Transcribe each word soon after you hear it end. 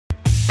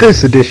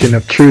This edition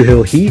of True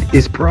Hill Heat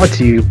is brought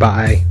to you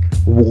by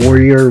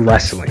Warrior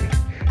Wrestling.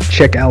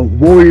 Check out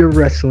Warrior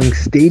Wrestling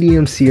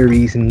Stadium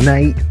Series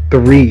Night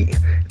 3.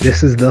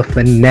 This is the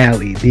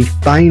finale, the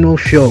final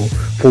show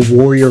for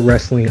Warrior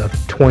Wrestling of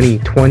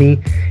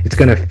 2020. It's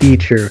going to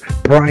feature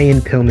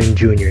Brian Pillman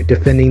Jr.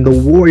 defending the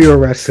Warrior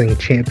Wrestling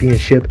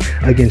Championship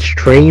against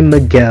Trey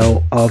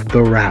Miguel of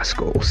the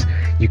Rascals.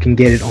 You can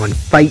get it on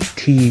Fight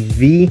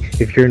TV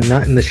if you're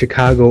not in the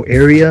Chicago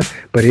area,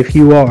 but if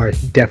you are,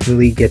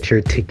 definitely get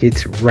your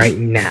tickets right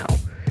now.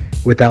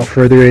 Without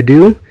further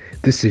ado,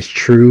 this is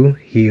True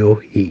Heel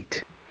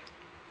Heat.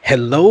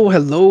 Hello.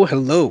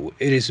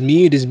 It is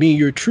me,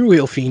 your True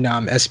Heel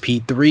Phenom,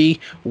 SP3.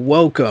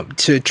 Welcome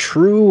to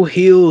True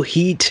Heel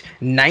Heat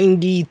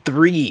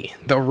 93.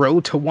 The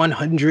road to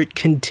 100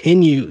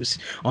 continues.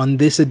 On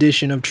this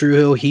edition of True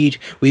Heel Heat,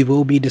 we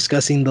will be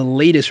discussing the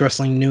latest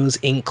wrestling news,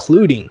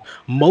 including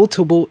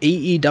multiple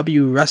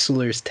AEW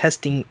wrestlers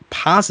testing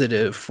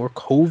positive for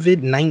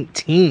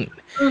COVID-19.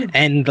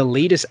 And the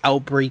latest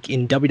outbreak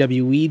in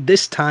WWE,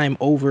 this time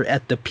over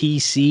at the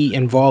PC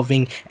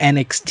involving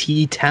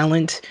NXT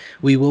talent.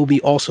 We will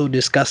be also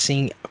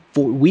discussing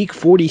for week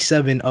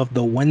 47 of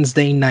the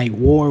Wednesday Night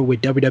War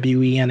with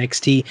WWE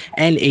NXT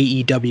and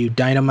AEW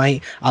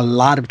Dynamite. A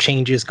lot of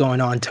changes going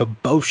on to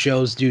both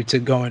shows due to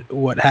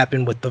what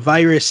happened with the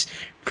virus.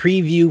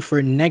 Preview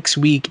for next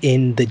week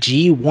in the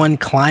G1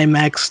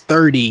 Climax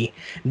 30,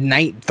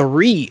 Night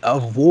 3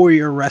 of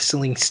Warrior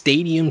Wrestling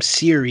Stadium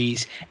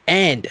Series,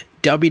 and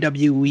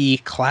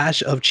WWE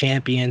Clash of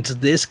Champions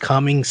this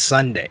coming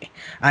Sunday.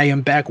 I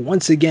am back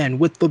once again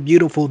with the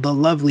beautiful, the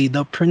lovely,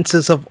 the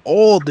princess of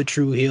all the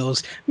true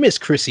heels, Miss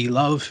Chrissy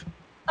Love.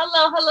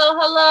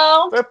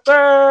 Hello.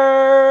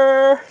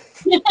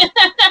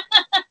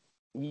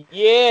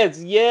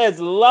 yes,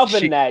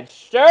 loving that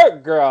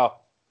shirt, girl.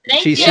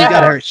 She's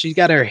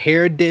got her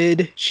hair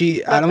did.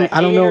 I don't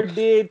know.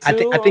 I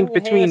think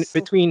between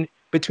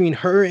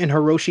her and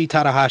Hiroshi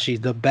Tanahashi,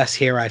 the best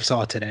hair I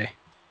saw today.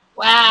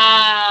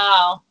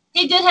 Wow.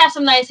 He did have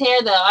some nice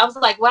hair though. I was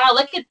like, wow,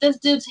 look at this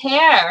dude's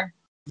hair.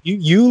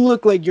 You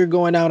look like you're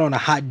going out on a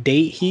hot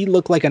date. He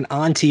looked like an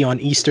auntie on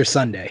Easter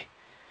Sunday.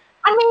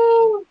 I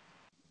mean,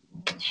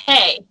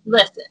 hey,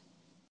 listen.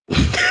 I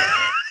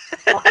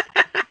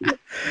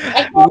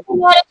can't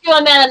support you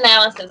on that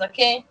analysis,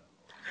 okay?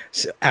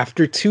 So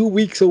after 2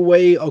 weeks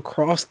away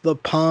across the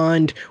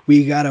pond,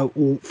 we gotta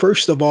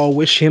first of all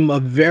wish him a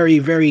very,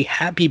 very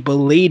happy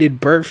belated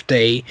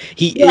birthday.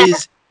 He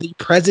is the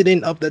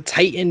president of the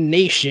Titan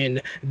Nation,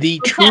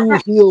 the true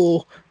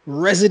heel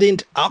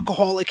resident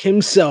alcoholic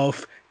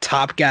himself,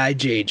 Top Guy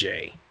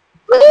JJ.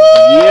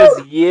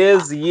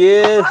 Yes.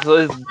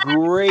 It's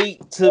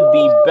great to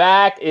be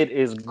back. It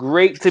is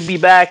great to be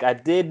back. I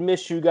did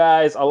miss you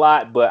guys a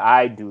lot, but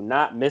I do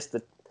not miss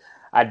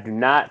I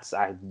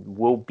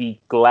will be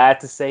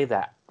glad to say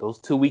that those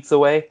 2 weeks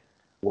away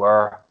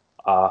were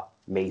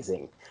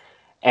amazing.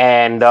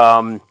 And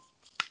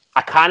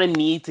I kind of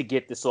need to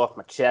get this off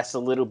my chest a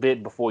little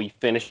bit before you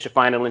finish your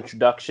final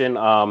introduction.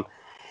 And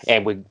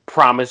we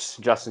promise,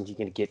 Justin, you're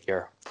going to get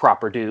your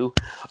proper due.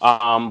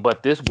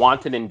 But this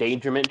wanton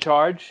endangerment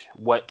charge,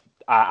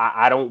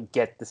 I don't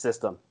get the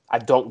system. I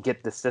don't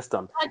get the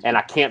system. And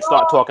I can't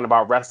start talking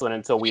about wrestling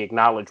until we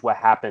acknowledge what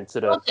happened to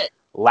the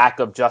lack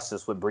of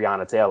justice with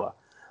Breonna Taylor.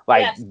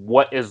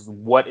 What is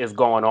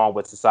going on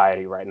with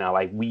society right now?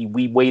 Like,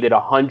 we waited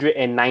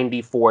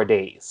 194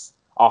 days.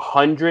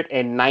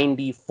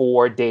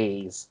 194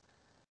 days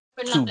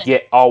to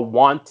get a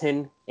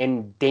wanton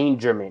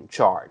endangerment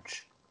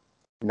charge.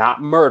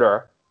 Not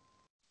murder,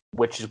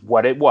 which is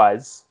what it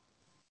was.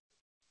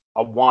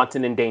 A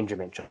wanton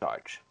endangerment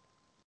charge.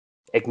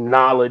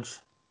 Acknowledge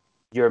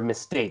your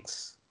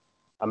mistakes,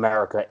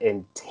 America,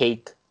 and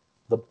take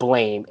the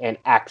blame and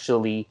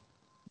actually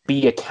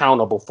be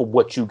accountable for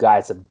what you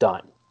guys have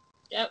done.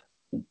 Yep.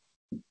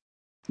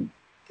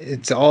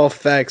 It's all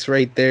facts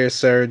right there,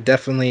 sir.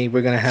 Definitely,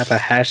 we're going to have a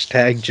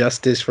hashtag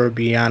justice for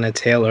Breonna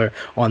Taylor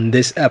on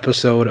this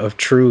episode of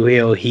True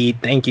Heel Heat.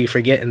 Thank you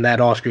for getting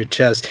that off your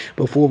chest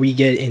before we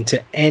get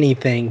into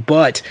anything.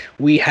 But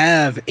we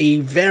have a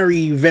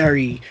very,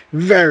 very,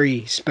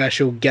 very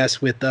special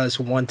guest with us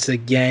once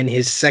again.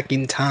 His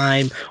second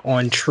time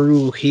on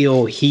True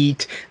Heel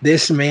Heat.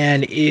 This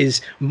man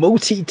is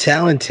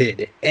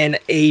multi-talented and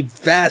a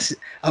vast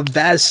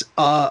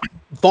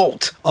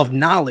vault of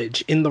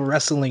knowledge in the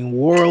wrestling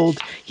world.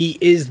 He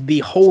is the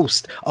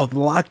host of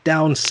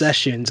Lockdown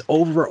Sessions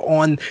over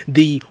on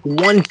the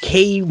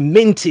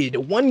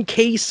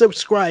 1K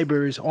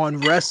subscribers on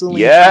Wrestling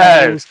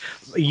Channel's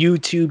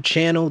YouTube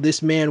channel.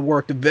 This man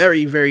worked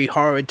very, very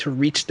hard to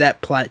reach that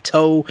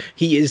plateau.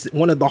 He is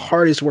one of the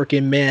hardest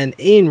working men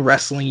in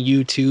wrestling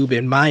YouTube,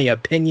 in my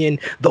opinion.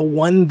 The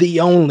one, the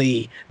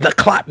only, the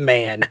Clap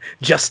Man,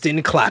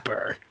 Justin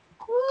Clapper.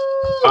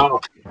 Oh,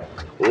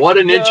 what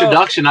an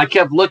introduction. I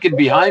kept looking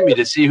behind me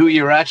to see who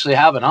you were actually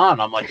having on.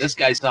 I'm like, this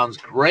guy sounds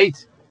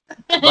great.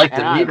 I'd like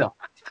to meet him.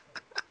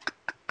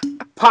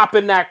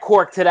 Popping that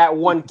cork to that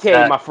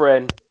 1K, my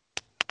friend.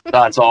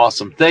 That's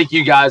awesome. Thank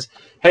you, guys.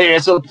 Hey,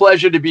 it's a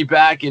pleasure to be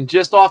back. And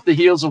just off the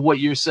heels of what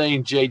you're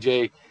saying,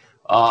 JJ,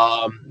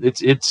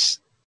 it's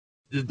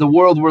the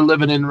world we're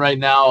living in right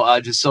now.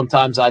 Just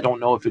sometimes I don't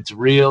know if it's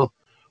real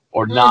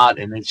or not,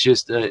 and it's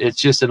just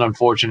an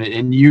unfortunate.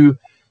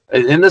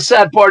 And the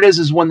sad part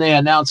is when they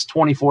announce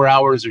 24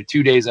 hours or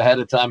 2 days ahead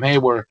of time, hey,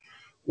 we're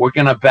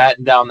gonna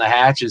batten down the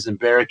hatches and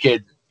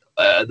barricade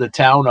the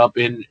town up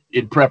in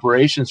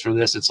preparations for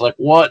this. It's like,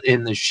 what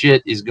in the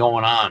shit is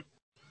going on?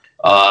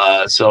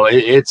 So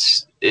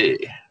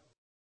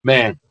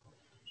man,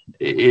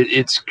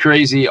 it's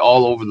crazy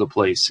all over the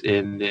place,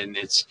 and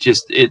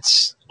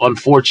it's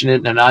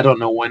unfortunate, and I don't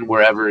know when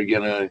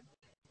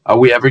are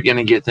we ever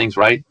gonna get things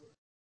right?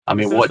 I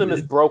mean, the system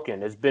is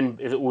broken.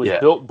 It was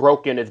built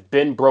broken. It's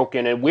been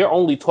broken, and we're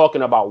only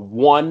talking about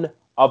one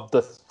of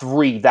the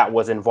three that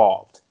was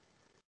involved.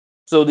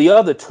 So the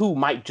other two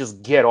might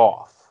just get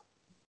off.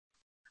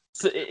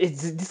 So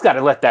it's just got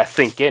to let that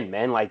sink in,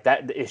 man. Like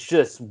that, it's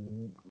just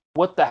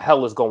what the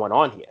hell is going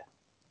on here?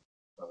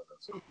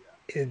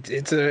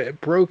 It's a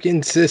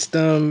broken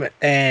system,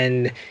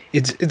 and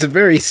it's a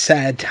very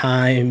sad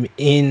time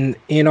in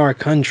our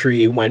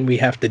country when we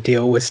have to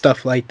deal with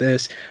stuff like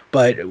this.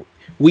 But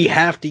we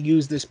have to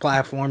use this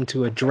platform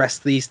to address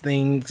these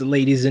things,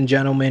 ladies and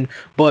gentlemen.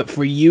 But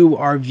for you,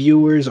 our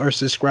viewers, our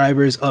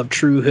subscribers of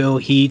True Hill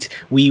Heat,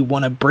 we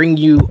want to bring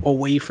you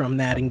away from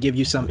that and give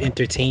you some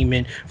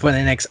entertainment for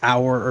the next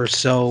hour or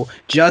so.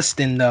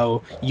 Justin,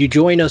 though, you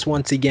join us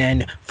once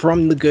again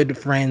from the good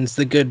friends,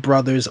 the good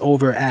brothers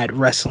over at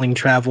Wrestling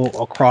Travel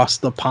across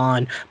the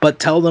pond. But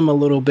tell them a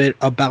little bit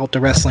about the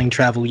Wrestling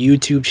Travel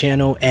YouTube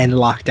channel and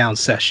Lockdown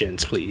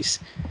Sessions, please.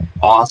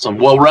 Awesome.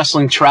 Well,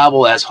 Wrestling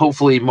Travel, as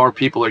hopefully more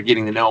people are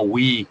getting to know,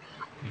 we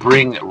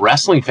bring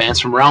wrestling fans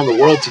from around the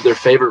world to their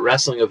favorite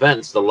wrestling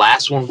events. The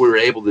last one we were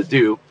able to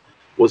do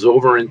was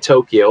over in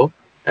Tokyo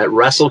at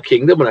Wrestle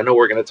Kingdom, and I know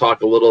we're going to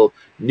talk a little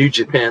New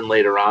Japan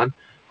later on.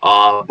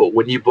 But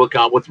when you book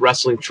on with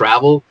Wrestling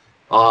Travel,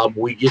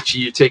 we get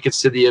you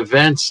tickets to the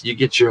events, you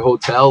get your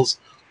hotels,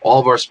 all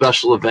of our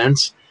special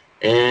events.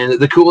 And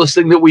the coolest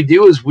thing that we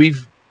do is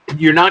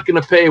you're not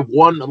going to pay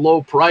one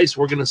low price.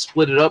 We're going to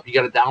split it up. You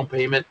got a down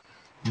payment,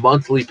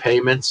 monthly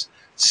payments.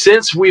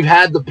 Since we've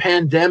had the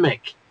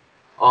pandemic,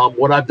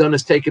 what I've done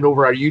is taken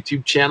over our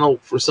YouTube channel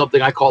for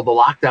something I call the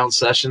Lockdown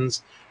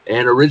Sessions,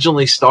 and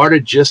originally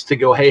started just to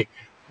go, hey,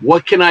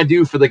 what can I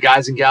do for the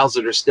guys and gals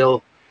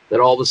that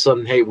all of a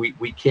sudden, hey,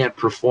 we can't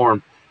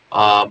perform.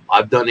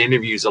 I've done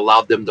interviews,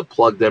 allowed them to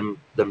plug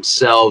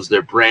themselves,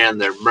 their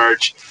brand, their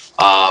merch.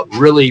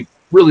 Really,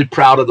 really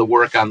proud of the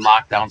work on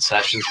Lockdown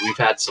Sessions. We've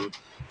had some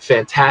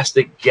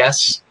fantastic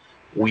guests.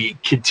 We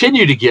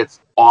continue to get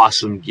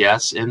awesome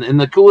guests. And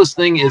the coolest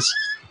thing is,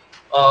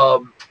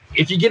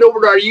 if you get over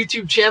to our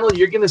YouTube channel,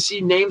 you're going to see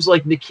names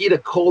like Nikita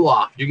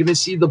Koloff. You're going to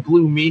see the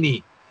Blue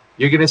Meanie.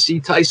 You're going to see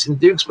Tyson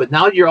Dukes. But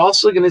now you're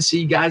also going to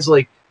see guys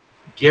like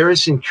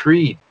Garrison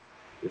Creed,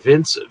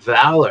 Vince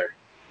Valor.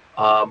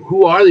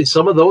 Who are these?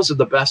 Some of those are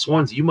the best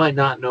ones. You might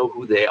not know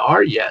who they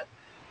are yet.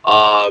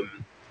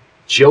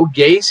 Joe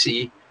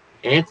Gacy,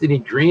 Anthony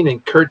Green,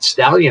 and Kurt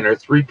Stallion are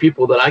three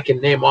people that I can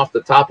name off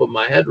the top of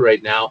my head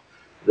right now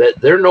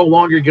that they're no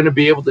longer going to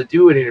be able to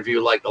do an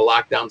interview like the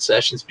Lockdown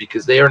Sessions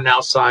because they are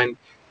now signed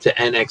to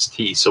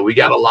NXT. So we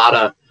got a lot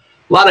of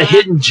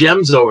hidden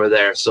gems over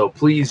there. So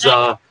please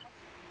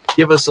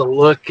give us a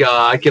look.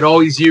 I could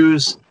always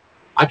use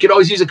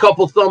a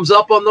couple thumbs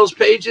up on those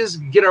pages,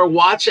 get our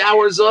watch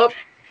hours up.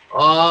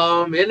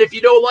 And if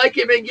you don't like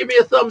it, man, give me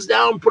a thumbs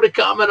down, put a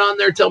comment on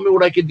there, tell me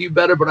what I could do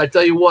better. But I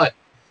tell you what,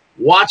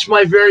 watch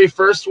my very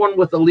first one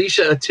with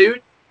Alicia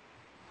Atute,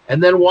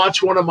 and then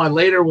watch one of my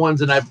later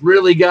ones, and I've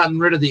really gotten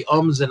rid of the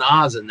ums and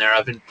ahs in there.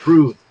 I've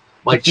improved.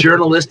 My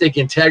journalistic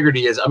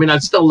integrity I'm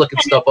still looking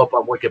stuff up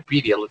on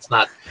Wikipedia. Let's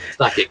not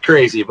get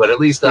crazy, but at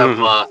least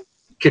I'm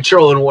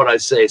controlling what I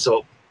say.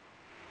 So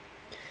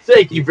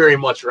thank you very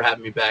much for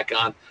having me back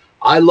on.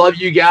 I love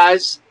you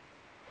guys.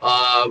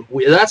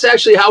 That's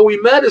actually how we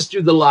met, is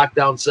through the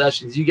Lockdown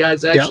Sessions. You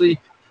guys actually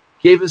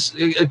gave us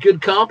a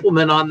good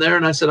compliment on there,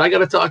 and I said, I got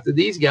to talk to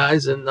these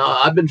guys, and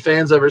I've been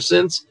fans ever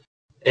since.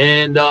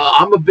 And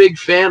I'm a big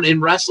fan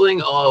in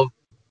wrestling of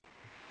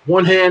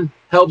one hand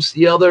helps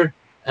the other,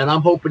 and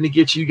I'm hoping to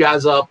get you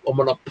guys up. I'm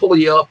going to pull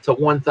you up to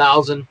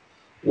 1,000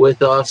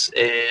 with us,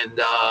 and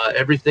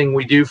everything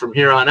we do from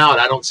here on out.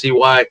 I don't see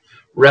why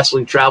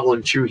Wrestling Travel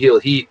and True Heel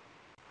Heat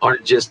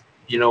aren't just,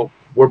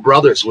 we're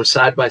brothers. We're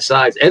side by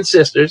sides and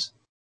sisters.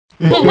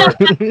 We're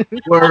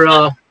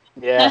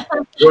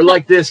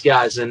like this,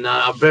 guys, and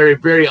I'm very,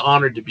 very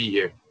honored to be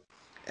here.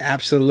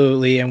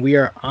 Absolutely, and we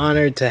are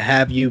honored to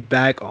have you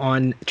back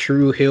on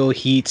True Hill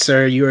Heat,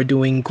 sir. You are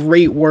doing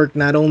great work,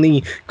 not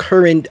only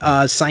current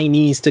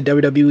signees to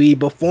WWE,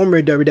 but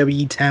former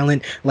WWE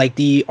talent like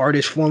the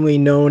artist formerly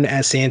known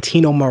as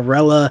Santino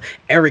Marella,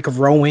 Eric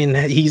Rowan.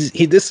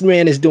 This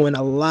man is doing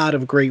a lot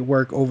of great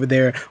work over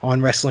there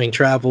on Wrestling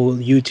Travel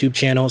YouTube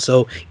channel,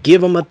 so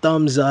give him a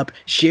thumbs up,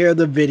 share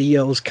the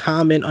videos,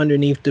 comment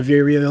underneath the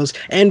videos,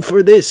 and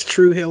for this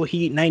True Hill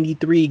Heat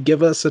 93,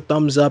 give us a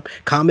thumbs up,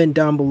 comment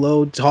down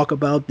below, talk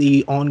about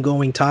the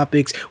ongoing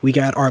topics. We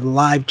got our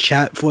live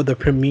chat for the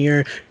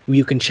premiere.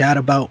 You can chat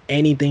about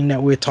anything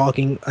that we're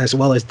talking, as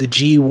well as the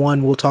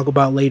G1 we'll talk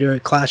about later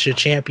at Clash of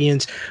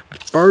Champions.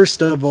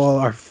 First of all,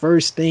 our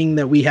first thing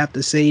that we have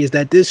to say is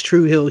that this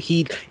True Hill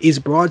Heat is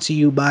brought to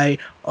you by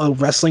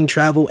Wrestling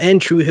Travel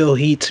and True Hill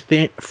Heat's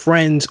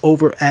friends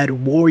over at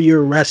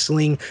Warrior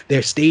Wrestling.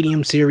 Their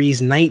Stadium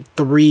Series Night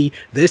 3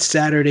 this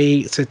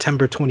Saturday,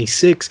 September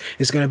 26th,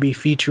 is going to be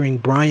featuring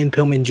Brian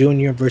Pillman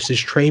Jr. versus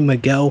Trey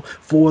Miguel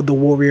for the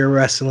Warrior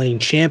Wrestling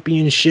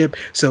Championship.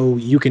 So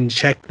you can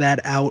check that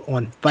out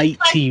on Fight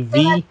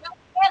TV.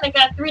 They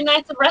got 3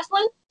 nights of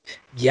wrestling.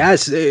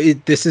 Yes,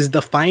 this is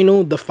the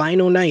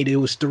final night. It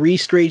was 3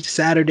 straight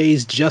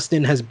Saturdays.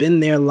 Justin has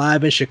been there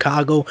live in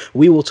Chicago.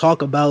 We will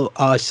talk about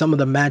some of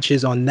the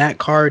matches on that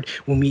card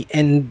when we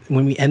end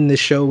the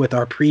show with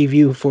our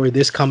preview for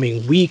this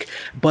coming week.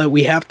 But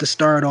we have to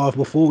start off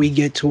before we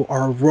get to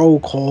our roll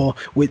call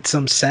with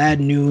some sad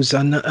news.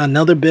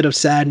 Another bit of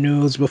sad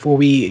news before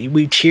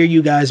we cheer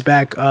you guys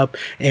back up.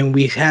 And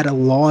we had a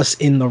loss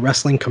in the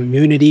wrestling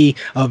community,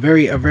 a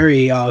very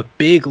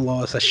big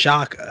loss, a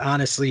shock,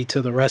 honestly,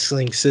 to the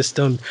wrestling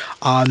system.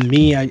 As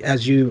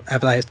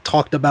I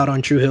talked about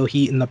on True Hill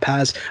Heat in the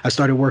past, I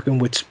started working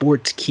with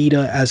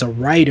Sportskeeda as a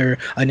writer,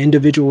 an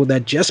individual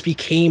that just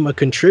became a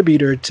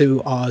contributor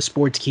to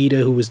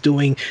Sportskeeda, who was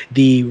doing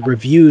the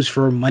reviews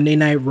for Monday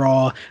Night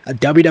Raw, a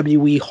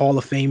WWE Hall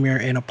of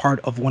Famer, and a part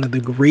of one of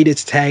the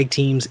greatest tag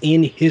teams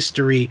in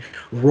history.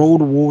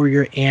 Road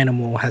Warrior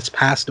Animal has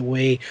passed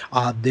away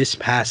this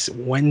past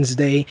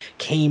Wednesday.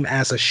 Came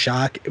as a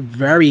shock,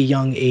 very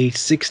young age,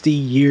 60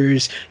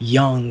 years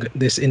young.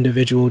 This individual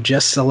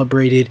just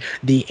celebrated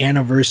the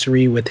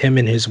anniversary with him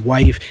and his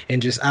wife,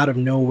 and just out of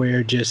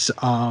nowhere just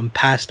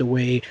passed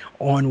away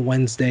on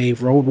Wednesday.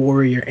 Road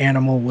Warrior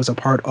Animal was a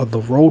part of the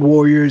Road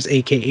Warriors,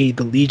 aka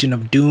the Legion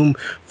of Doom,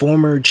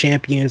 former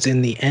champions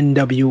in the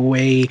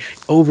NWA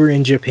over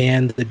in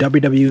Japan, the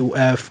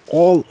WWF,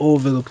 all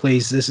over the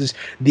place. This is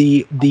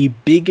the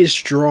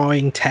biggest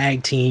drawing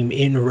tag team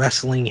in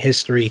wrestling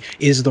history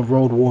is the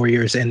Road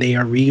Warriors, and they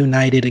are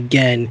reunited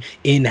again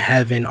in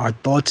heaven. Our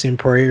thoughts and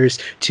prayers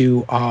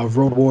to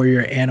Road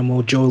Warrior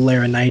Animal, Joe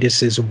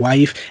Laurinaitis'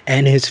 wife,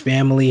 and his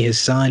family, his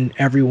son,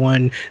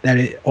 everyone,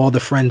 all the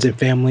friends and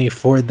family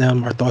for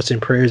them. Our thoughts and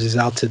prayers is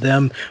out to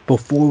them.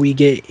 Before we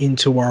get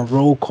into our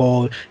roll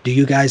call, do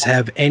you guys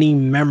have any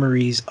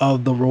memories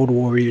of the Road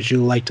Warriors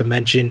you'd like to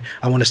mention?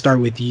 I want to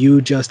start with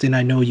you, Justin.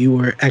 I know you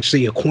were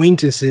actually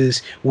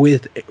acquaintances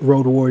with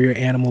Road Warrior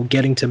Animal,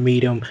 getting to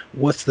meet him.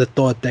 What's the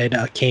thought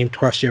that came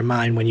across your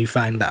mind when you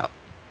find out?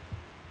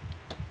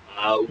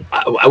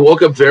 I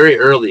woke up very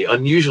early,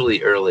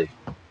 unusually early,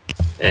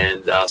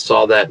 and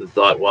saw that and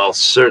thought, well,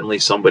 certainly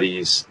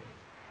somebody's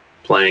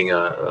playing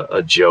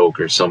a joke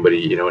or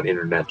somebody, an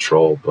internet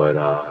troll.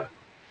 But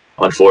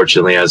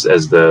unfortunately, as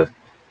the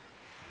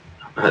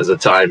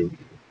time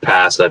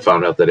passed, I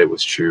found out that it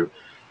was true.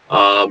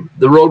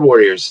 The Road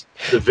Warriors,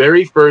 the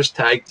very first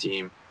tag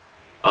team,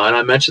 and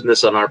I mentioned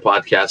this on our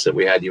podcast that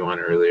we had you on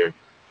earlier.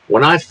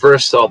 When I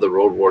first saw the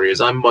Road Warriors,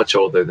 I'm much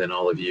older than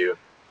all of you,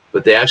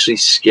 but they actually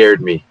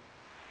scared me.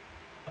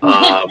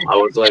 I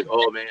was like,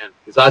 oh, man,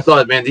 because I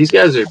thought, man, these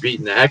guys are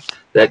beating the heck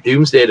that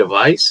Doomsday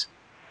Device,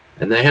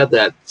 and they had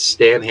that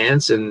Stan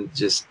Hansen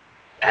just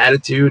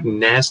attitude and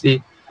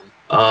nasty.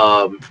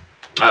 I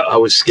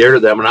was scared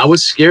of them, and I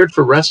was scared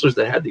for wrestlers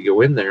that had to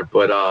go in there.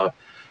 But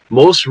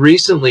most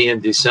recently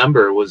in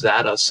December was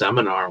at a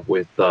seminar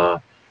with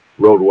Road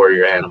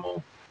Warrior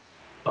Animal.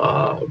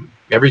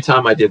 Every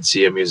time I did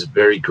see him, he was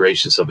very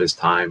gracious of his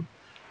time.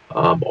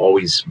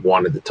 Always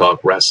wanted to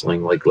talk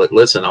wrestling. Like,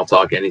 listen, I'll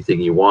talk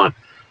anything you want.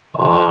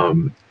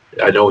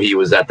 I know he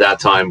was at that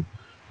time,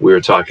 we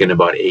were talking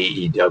about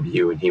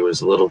AEW, and he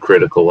was a little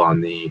critical on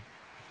the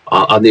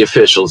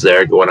officials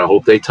there, going, I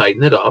hope they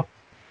tighten it up.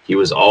 He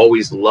was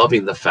always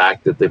loving the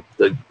fact that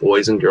the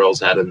boys and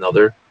girls had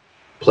another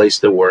place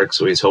to work,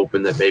 so he's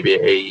hoping that maybe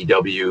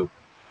AEW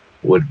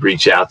would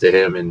reach out to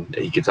him and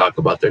he could talk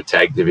about their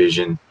tag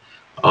division.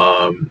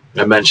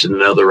 I mentioned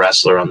another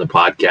wrestler on the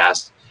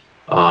podcast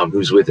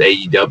who's with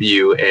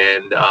AEW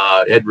and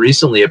had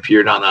recently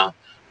appeared on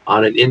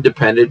an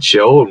independent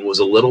show and was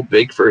a little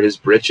big for his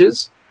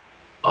britches.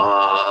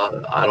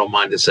 I don't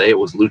mind to say it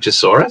was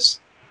Luchasaurus.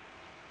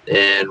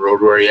 And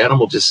Road Warrior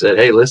Animal just said,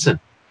 hey, listen,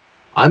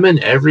 I'm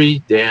in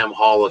every damn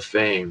Hall of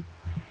Fame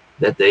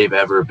that they've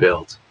ever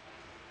built.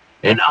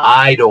 And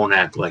I don't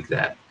act like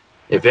that.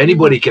 If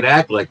anybody could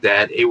act like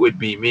that, it would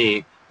be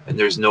me. And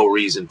there's no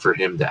reason for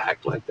him to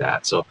act like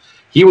that. So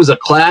he was a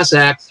class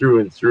act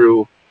through and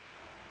through.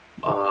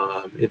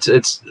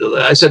 It's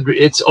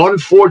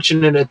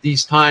unfortunate at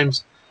these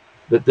times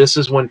that this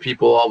is when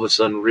people all of a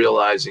sudden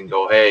realize and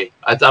go, hey,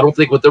 I don't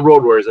think with the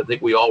Road Warriors, I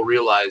think we all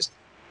realized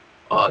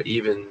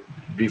even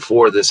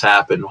before this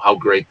happened how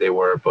great they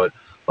were. But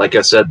like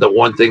I said, the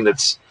one thing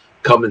that's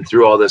coming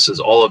through all this is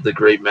all of the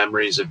great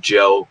memories of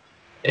Joe,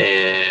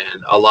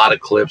 and a lot of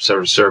clips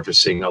are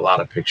surfacing, a lot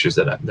of pictures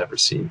that I've never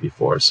seen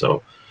before.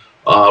 So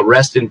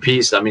Rest in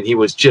peace. I mean, he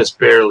was just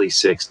barely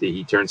 60.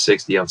 He turned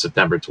 60 on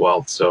September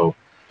 12th. So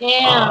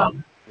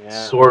Damn.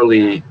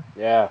 sorely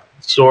Yeah.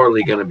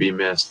 sorely going to be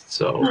missed.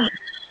 So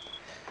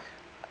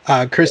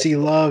Chrissy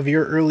Love,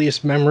 your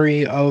earliest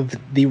memory of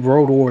the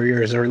Road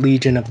Warriors or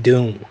Legion of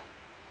Doom?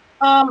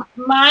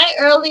 My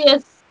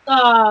earliest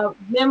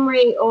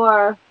memory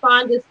or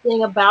fondest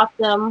thing about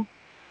them,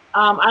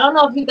 I don't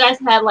know if you guys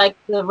had like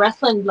the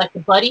wrestling, like the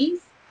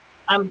buddies.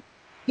 I'm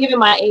giving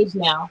my age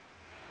now,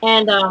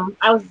 and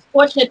I was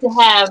fortunate to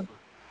have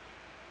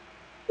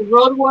the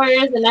Road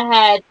Warriors, and I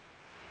had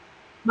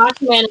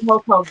Macho Man and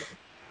Hulk Hogan,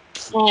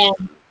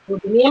 and it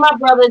was me and my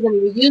brothers, and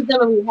we would use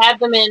them, and we would have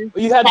them in.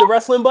 You had the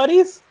wrestling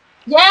buddies?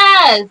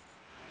 Yes.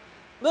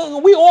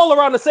 Look, we all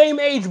around the same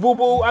age, boo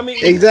boo. I mean,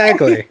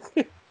 Exactly.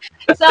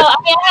 So I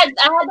had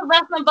the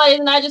wrestling buddies,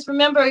 and I just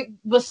remember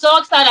was so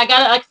excited. I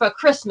got it like for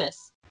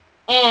Christmas,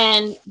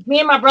 and me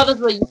and my brothers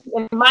were.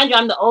 And mind you,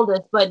 I'm the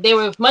oldest, but they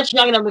were much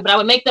younger than me. But I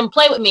would make them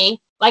play with me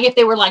like if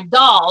they were like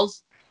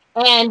dolls,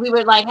 and we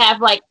would like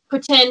have like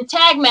pretend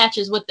tag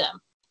matches with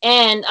them.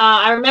 And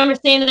I remember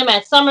seeing them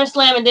at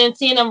SummerSlam, and then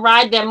seeing them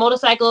ride their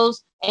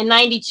motorcycles in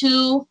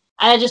 '92.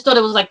 And I just thought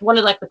it was like one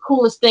of like the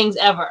coolest things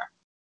ever.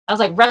 I was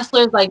like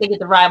wrestlers, like they get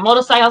to ride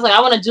motorcycles. I was like,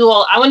 I want to do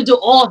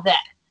all of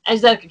that.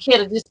 As like a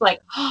kid, just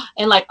like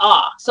and like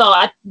so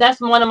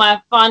that's one of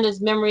my fondest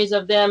memories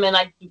of them, and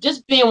like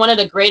just being one of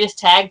the greatest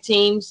tag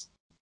teams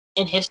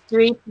in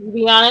history, to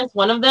be honest,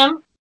 one of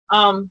them.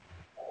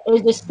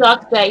 It just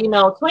sucks that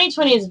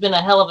 2020 has been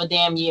a hell of a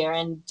damn year,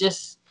 and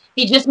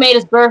he just made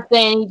his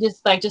birthday, and he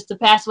just to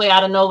pass away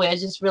out of nowhere.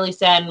 It's just really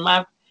sad, and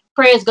my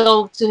prayers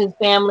go to his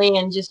family,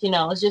 and just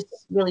it's just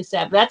really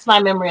sad. But that's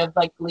my memory of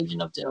like the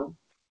Legion of Doom.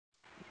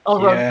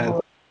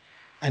 Yeah.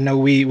 I know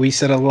we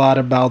said a lot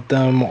about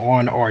them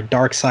on our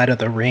Dark Side of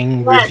the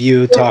Ring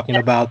review, talking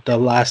about the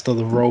last of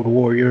the Road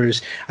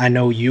Warriors. I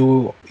know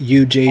you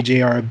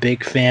JJ are a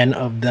big fan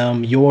of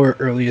them. Your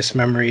earliest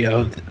memory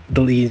of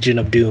the Legion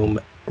of Doom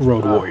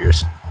Road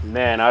Warriors?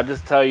 Man, I'll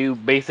tell you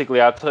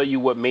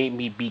what made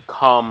me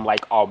become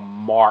like a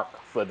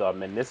mark for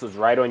them. And this was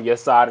right on your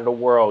side of the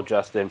world,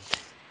 Justin.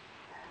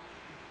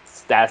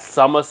 That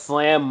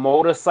SummerSlam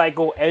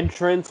motorcycle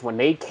entrance, when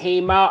they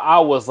came out, I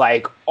was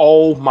like,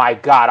 oh my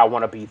God, I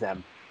want to be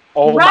them.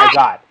 Oh my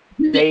God.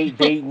 They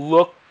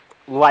look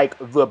like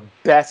the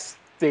best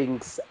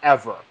things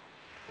ever.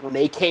 When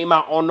they came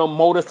out on the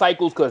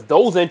motorcycles, because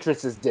those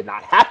entrances did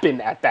not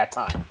happen at that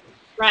time.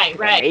 Right.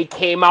 And they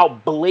came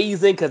out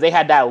blazing because they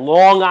had that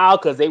long aisle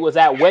because they was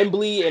at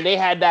Wembley and they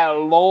had that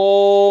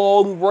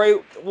long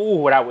right.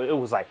 Ooh, it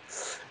was like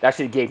that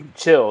shit gave me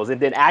chills. And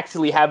then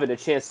actually having a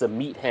chance to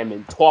meet him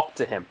and talk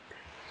to him,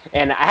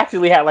 and I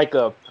actually had like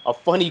a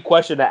funny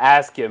question to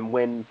ask him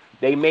when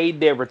they made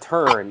their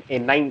return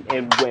in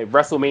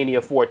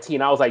WrestleMania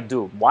 14. I was like,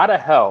 dude, why the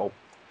hell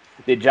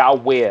did y'all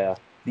wear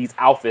these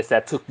outfits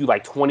that took you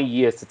like 20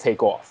 years to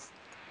take off?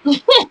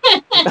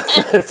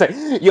 It's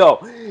like, yo,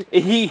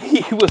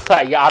 he was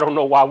like, yeah, I don't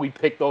know why we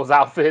picked those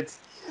outfits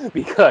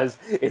because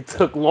it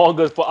took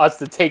longer for us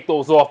to take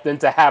those off than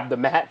to have the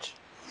match.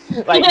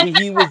 Like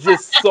he was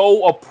just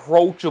so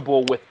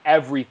approachable with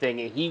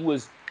everything, and he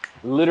was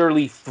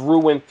literally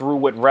through and through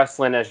with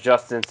wrestling. As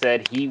Justin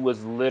said, he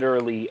was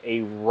literally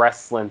a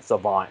wrestling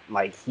savant.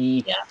 Like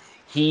he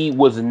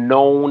was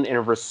known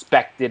and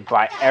respected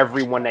by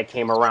everyone that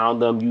came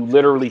around him. You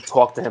literally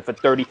talked to him for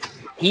 30.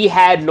 He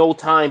had no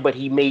time, but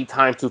he made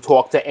time to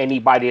talk to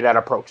anybody that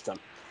approached him.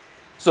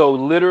 So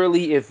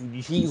literally, if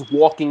he's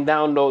walking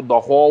down the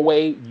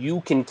hallway,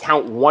 you can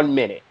count 1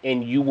 minute,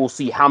 and you will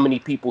see how many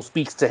people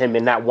speaks to him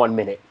in that 1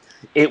 minute.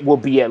 It will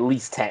be at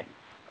least 10.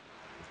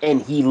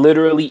 And he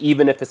literally,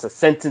 even if it's a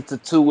sentence or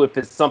two, if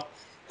it's something,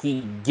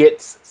 he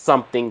gets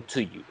something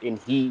to you. And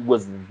he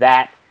was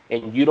that.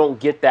 And you don't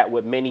get that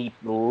with many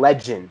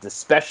legends,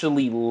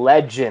 especially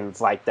legends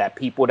like that,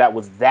 people that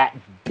was that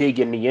big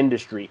in the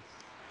industry.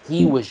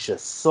 He was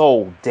just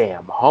so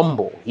damn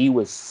humble. He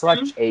was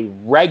such a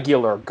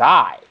regular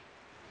guy.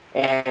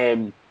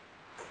 And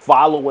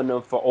following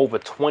him for over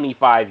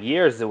 25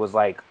 years, it was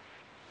like,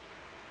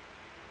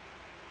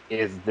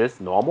 is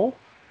this normal?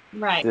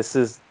 Right. This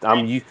is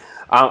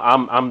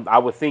I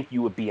would think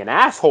you would be an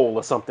asshole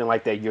or something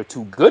like that. You're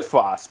too good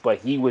for us. But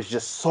he was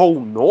just so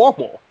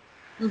normal.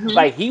 Mm-hmm.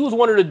 Like, he was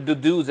one of the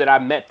dudes that I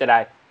met that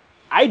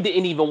I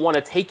didn't even want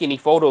to take any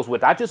photos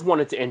with. I just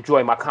wanted to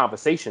enjoy my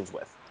conversations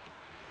with.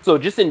 So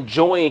just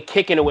enjoying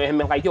kicking it with him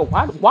and like, yo,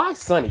 why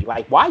Sonny?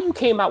 Like, why you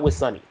came out with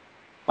Sonny?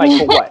 Like,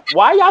 for what?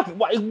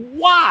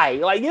 Why?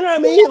 Like, you know what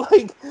I mean?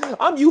 Like,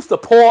 I'm used to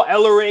Paul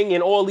Ellering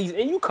and all these,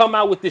 and you come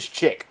out with this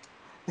chick.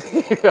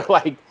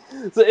 Like,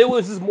 so it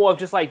was just more of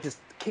just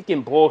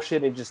kicking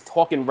bullshit and just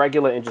talking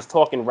regular and just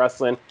talking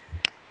wrestling.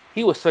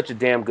 He was such a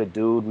damn good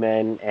dude,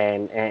 man.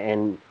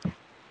 And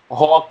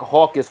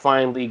Hawk is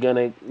finally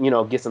gonna,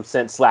 get some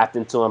sense slapped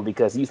into him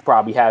because he's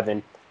probably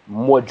having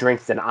more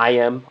drinks than I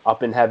am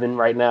up in heaven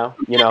right now.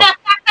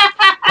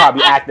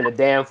 Probably acting a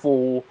damn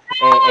fool.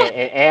 And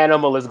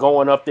Animal is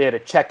going up there to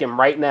check him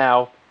right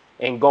now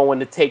and going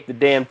to take the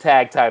damn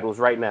tag titles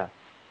right now.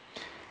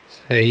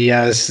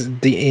 Yes,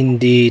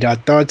 indeed. Our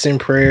thoughts and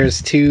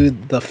prayers to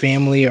the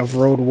family of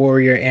Road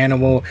Warrior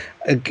Animal.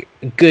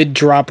 Good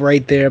drop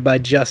right there by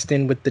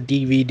Justin with the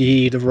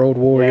DVD, the Road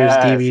Warriors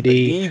Yes, the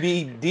DVD.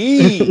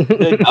 DVD,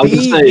 the I was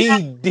gonna say,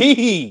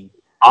 DVD,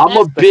 I'm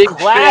a the big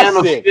fan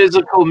of classic.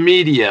 physical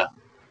media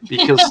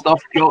because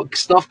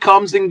stuff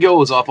comes and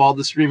goes off all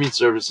the streaming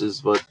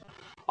services. But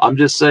I'm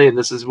just saying,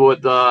 this is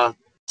what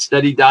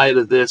steady diet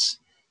of this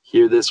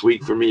here this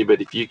week for me.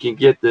 But if you can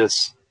get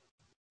this,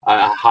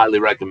 I highly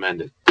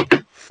recommend it.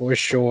 For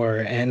sure.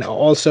 And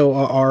also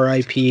a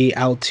RIP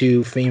out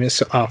to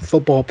famous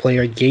football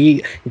player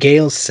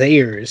Gail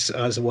Sayers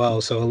as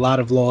well. So a lot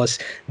of loss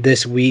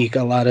this week,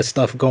 a lot of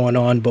stuff going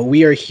on. But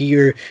we are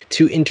here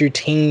to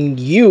entertain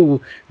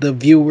you, the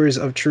viewers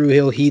of True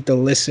Hill Heat, the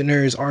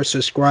listeners, our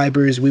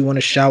subscribers. We want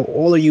to shout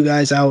all of you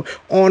guys out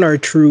on our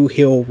True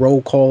Hill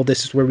roll call.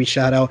 This is where we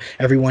shout out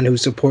everyone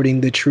who's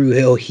supporting the True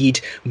Hill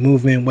Heat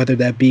movement, whether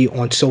that be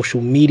on social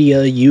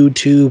media,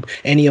 YouTube,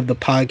 any of the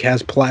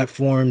podcast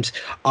platforms.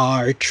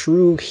 Our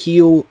True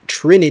Heel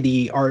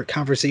Trinity, our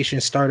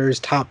conversation starters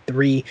top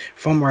 3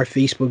 from our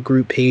Facebook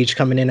group page.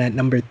 Coming in at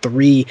number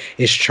 3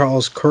 is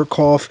Charles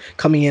Kirkhoff.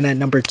 Coming in at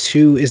number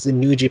 2 is the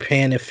New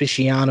Japan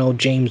aficionado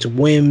James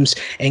Wims.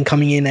 And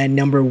coming in at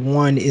number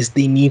 1 is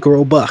the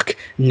Negro Buck,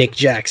 Nick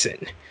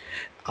Jackson.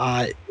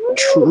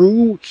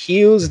 True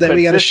heels that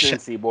we got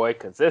Consistency, boy,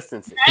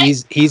 consistency.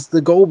 He's the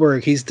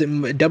Goldberg. He's the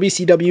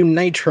WCW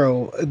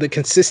Nitro. The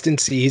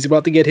consistency. He's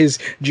about to get his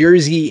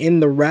jersey in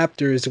the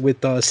Raptors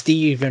with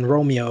Steve and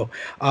Romeo.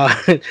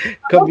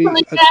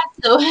 Hopefully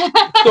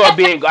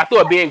I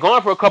thought being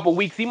gone for a couple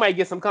weeks, he might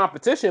get some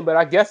competition, but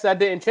I guess that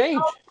didn't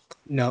change.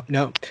 No.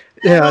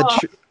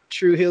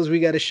 True Hills, we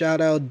got to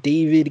shout out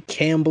David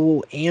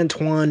Campbell,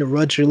 Antoine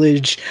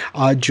Rutledge,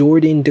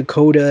 Jordan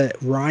Dakota,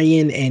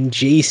 Ryan, and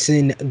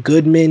Jason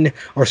Goodman.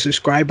 Our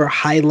subscriber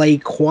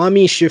highlight,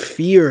 Kwame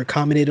Shafir,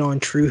 commented on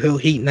True Hill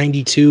Heat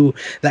 92.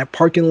 That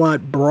parking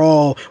lot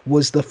brawl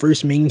was the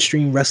first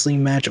mainstream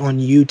wrestling match on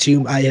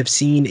YouTube I have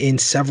seen in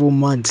several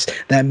months.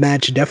 That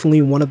match,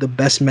 definitely one of the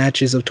best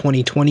matches of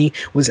 2020,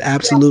 was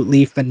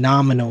absolutely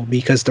phenomenal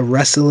because the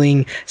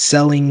wrestling,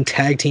 selling,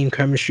 tag team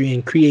chemistry,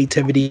 and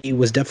creativity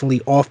was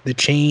definitely off the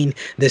chain.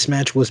 This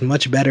match was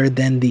much better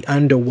than the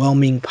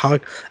underwhelming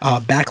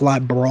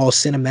backlot brawl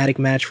cinematic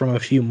match from a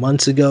few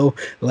months ago.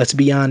 Let's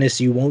be honest,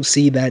 you won't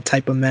see that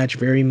type of match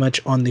very much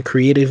on the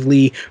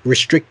creatively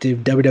restrictive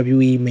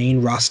WWE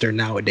main roster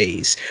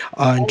nowadays.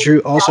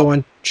 Also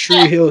on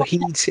True Hill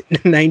Heat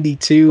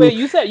 92. Wait,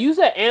 you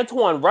said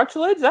Antoine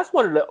Rutledge? That's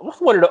one of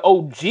the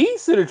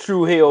OGs to the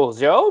True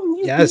Hills, yo.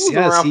 He was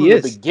around from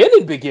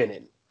the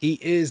beginning. He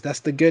is.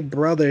 That's the good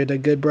brother.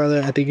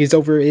 I think he's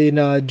over in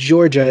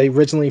Georgia,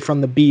 originally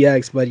from the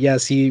BX. But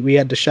yes, we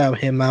had to shout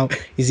him out.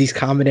 He's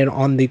commented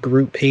on the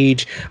group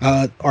page.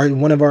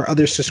 One of our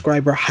other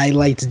subscriber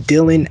highlights,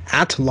 Dylan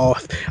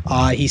Atloff.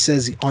 He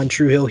says on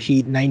True Hill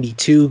Heat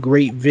 92,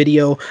 great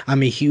video.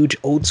 I'm a huge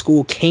old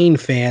school Kane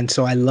fan,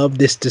 so I love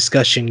this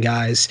discussion,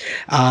 guys.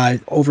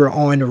 Over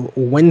on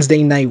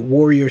Wednesday Night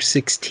Warrior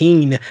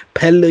 16,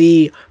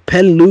 Pelu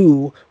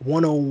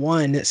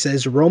 101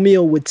 says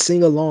Romeo would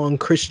sing along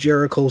Chris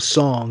Jericho's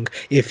song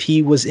if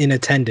he was in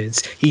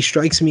attendance. He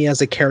strikes me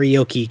as a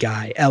karaoke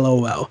guy.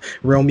 LOL.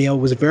 Romeo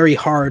was very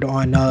hard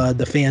on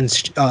the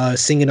fans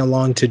singing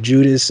along to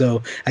Judas,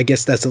 so I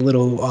guess that's a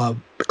little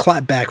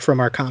clap back from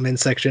our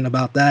comment section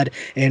about that.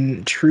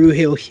 And True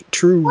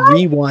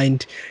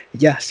Rewind.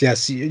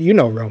 Yes, you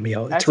know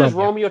Romeo. That's just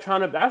Romeo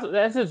trying to.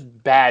 That's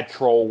just bad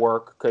troll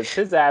work because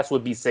his ass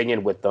would be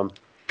singing with them.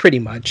 Pretty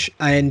much.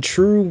 And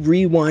True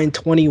Rewind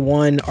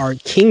 21, our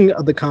king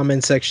of the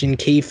comment section,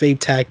 Kayfabe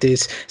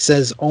Tactics,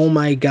 says, "Oh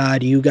my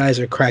God, you guys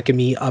are cracking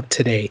me up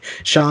today.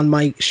 Sean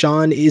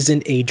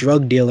isn't a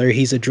drug dealer;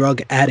 he's a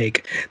drug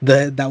addict."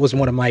 That was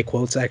one of my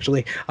quotes,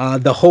 actually.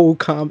 The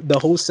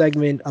whole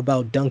segment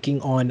about dunking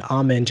on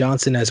Ahmed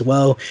Johnson as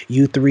well.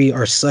 You three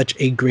are such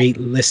a great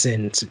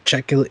listen. So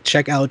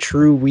check out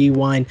True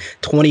Rewind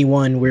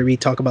 21, where we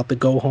talk about the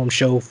Go Home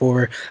show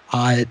for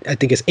I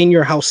think it's In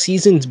Your House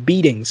Seasons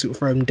Beatings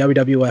from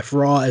WWF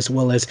Raw as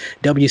well as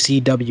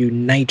WCW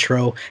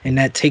Nitro, and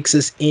that takes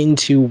us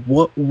into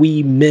what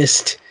we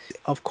missed.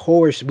 Of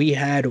course, we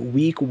had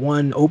week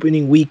 1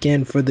 opening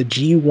weekend for the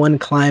G1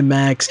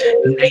 Climax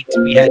nights.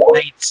 We had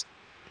nights.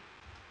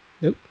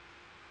 Nope.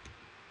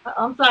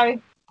 I'm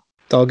sorry.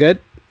 It's all good.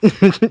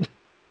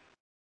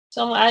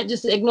 I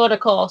just ignored a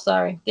call.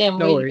 Sorry. Damn.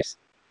 No worries.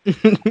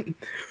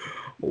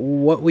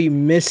 What we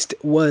missed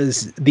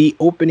was the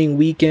opening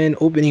week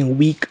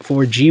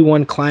for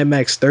G1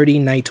 Climax 30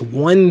 nights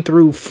 1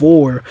 through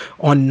 4.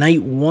 On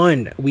night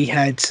 1, we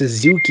had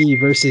Suzuki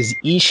versus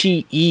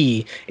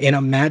Ishii in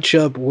a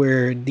matchup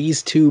where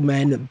these two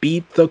men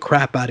beat the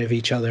crap out of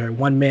each other.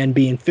 One man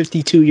being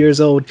 52 years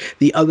old,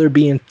 the other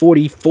being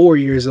 44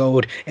 years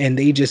old, and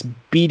they just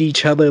beat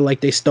each other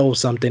like they stole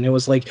something. It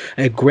was like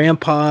a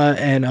grandpa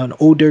and an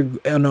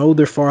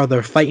older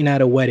father fighting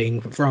at a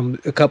wedding, from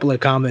a couple of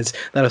comments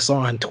that I saw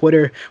on on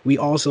Twitter. We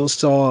also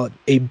saw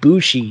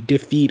Ibushi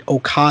defeat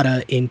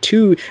Okada in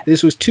two.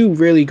 This was two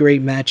really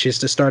great matches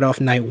to start off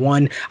night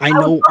one. I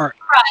know our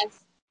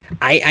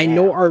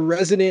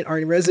resident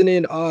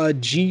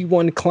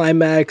G1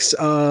 climax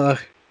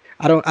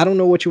I don't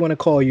know what you want to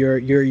call your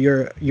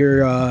your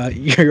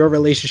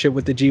relationship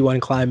with the G1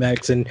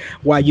 climax and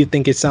why you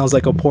think it sounds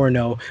like a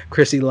porno,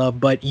 Chrissy Love.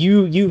 But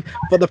you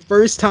for the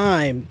first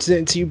time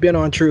since you've been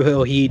on True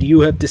Hill Heat, you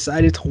have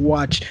decided to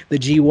watch the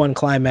G1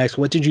 climax.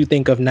 What did you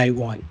think of night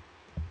one?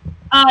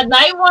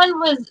 Night one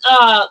was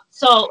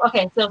so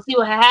see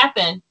what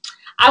happened.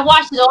 I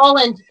watched it all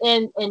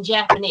in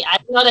Japanese. I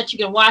know that you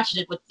can watch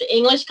it with the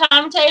English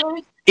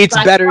commentators. It's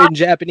better in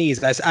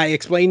Japanese. As I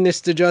explained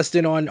this to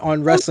Justin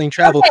on Wrestling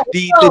Travel.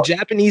 The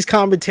Japanese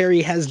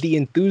commentary has the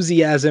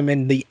enthusiasm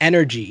and the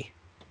energy.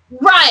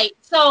 Right.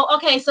 So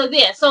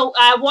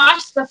I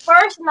watched the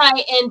first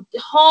night in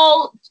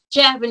whole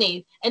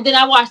Japanese, and then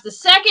I watched the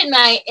second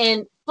night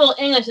in full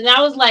English, and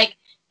I was like,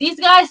 these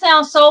guys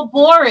sound so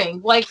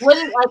boring. Like, what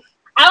is like?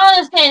 I don't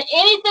understand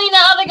anything the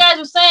other guys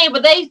were saying,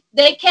 but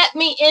they kept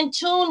me in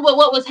tune with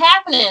what was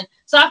happening.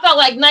 So I felt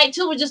like night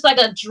two was just like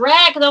a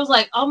drag because I was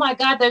like, oh my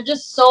God, they're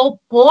just so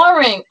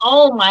boring.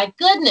 Oh my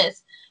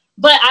goodness.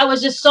 But I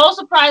was just so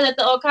surprised at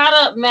the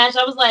Okada match.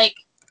 I was like,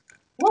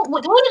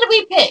 who did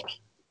we pick?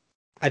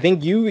 I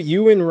think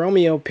you and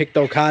Romeo picked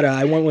Okada.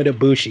 I went with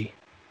Ibushi.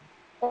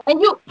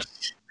 And you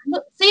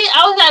see,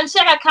 I got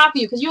to copy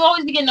you because you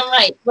always be getting them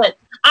right. But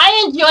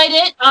I enjoyed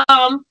it.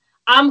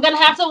 I'm gonna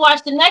have to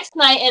watch the next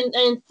night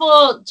in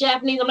full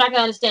Japanese. I'm not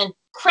gonna understand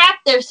crap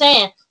they're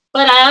saying,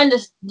 but I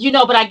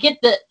but I get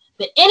the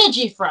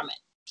energy from it.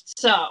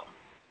 So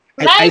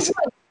they have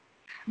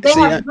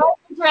very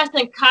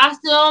interesting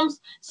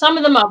costumes. Some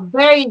of them are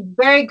very,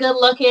 very good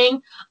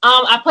looking.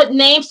 I put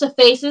names to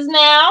faces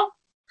now.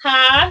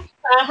 Yeah.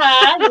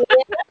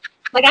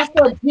 Like I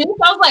saw Juice.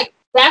 I was like,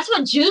 that's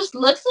what Juice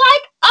looks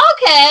like?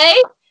 Okay.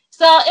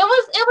 So it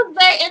was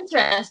very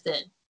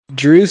interesting.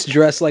 Drew's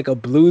dressed like a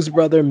Blues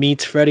Brother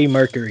meets Freddie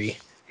Mercury.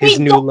 His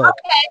new look.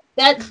 Okay.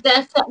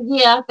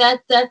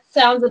 That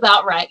sounds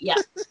about right. Yeah.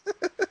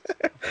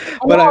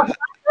 But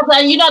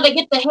they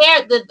get the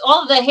hair.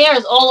 All of the hair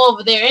is all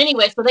over there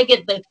anyway, so they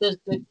get the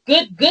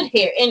good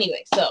hair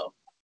anyway. So.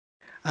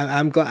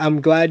 I'm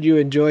glad you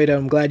enjoyed it.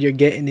 I'm glad you're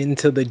getting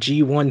into the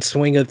G1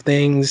 swing of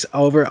things.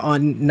 Over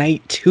on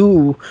night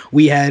two,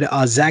 we had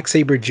Zack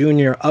Sabre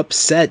Jr.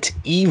 upset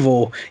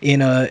Evil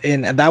and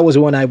that was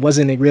one I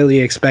wasn't really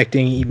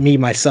expecting, me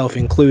myself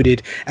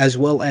included, as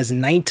well as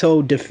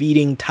Naito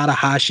defeating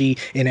Tanahashi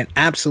in an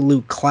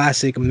absolute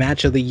classic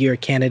match of the year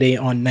candidate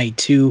on night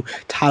two.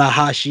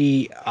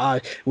 Tanahashi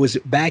was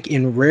back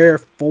in rare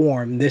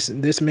form.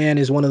 This man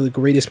is one of the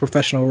greatest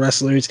professional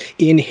wrestlers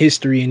in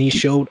history, and he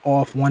showed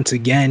off once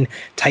again.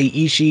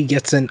 Taiishi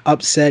gets an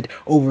upset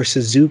over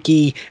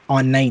Suzuki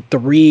on night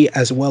three,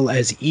 as well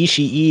as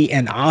Ishii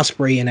and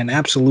Ospreay in an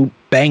absolute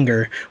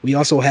banger. We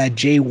also had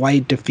Jay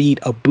White defeat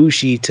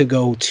Ibushi to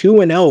go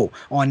 2-0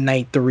 on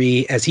night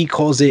three, as he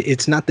calls it.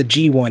 It's not the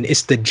G1,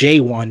 it's the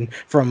J1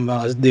 from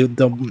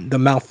the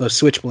mouth of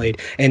Switchblade.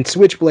 And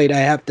Switchblade, I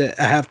have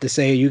to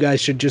say, you guys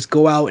should just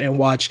go out and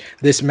watch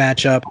this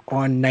matchup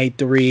on night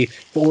three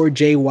for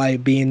Jay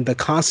White being the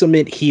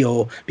consummate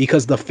heel,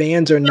 because the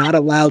fans are not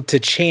allowed to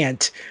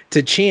chant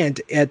at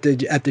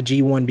the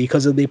G1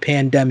 because of the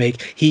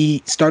pandemic.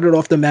 He started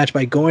off the match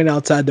by going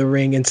outside the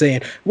ring and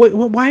saying,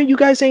 why are you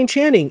guys saying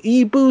chanting?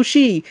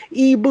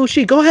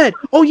 Ibushi, go ahead.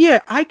 Oh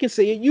yeah, I can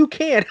say it, you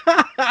can't.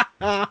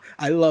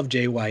 I love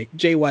Jay White.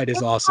 Jay White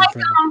is awesome.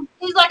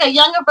 He's like a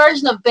younger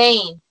version of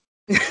Bane.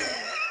 What's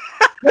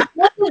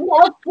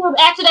the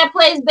actor that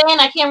plays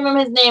Bane? I can't remember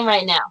his name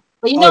right now.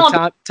 But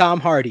Tom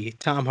Hardy. He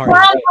looks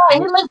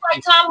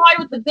like Tom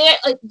Hardy with the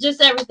beard,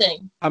 just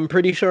everything. I'm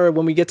pretty sure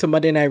when we get to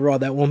Monday Night Raw,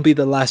 that won't be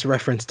the last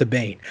reference to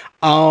Bane.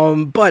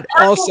 But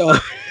also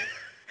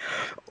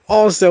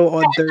on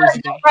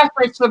Thursday. No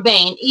reference for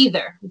Bane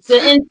either. It's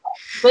an insult.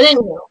 But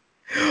anyway.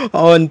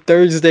 On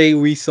Thursday,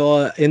 we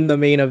saw in the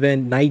main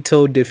event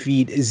Naito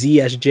defeat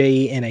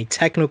ZSJ in a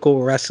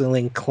technical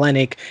wrestling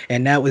clinic,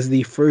 and that was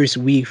the first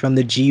week from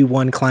the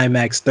G1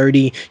 Climax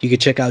 30. You can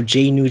check out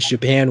J News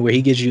Japan, where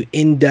he gives you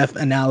in-depth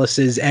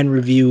analysis and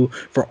review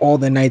for all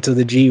the nights of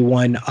the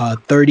G1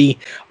 30.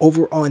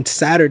 Over on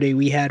Saturday,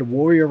 we had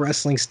Warrior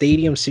Wrestling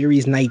Stadium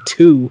Series Night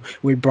 2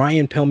 with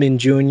Brian Pillman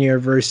Jr.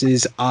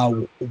 versus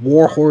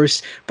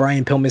Warhorse.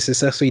 Brian Pillman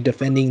successfully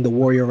defending the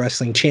Warrior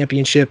Wrestling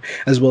Championship,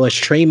 as well as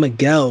Trey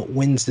Miguel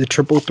wins the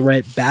triple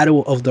threat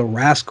Battle of the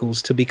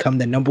Rascals to become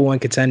the number one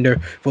contender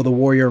for the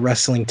Warrior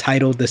Wrestling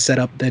title to set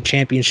up the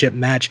championship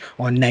match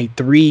on night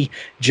 3.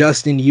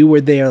 Justin, you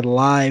were there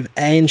live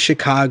in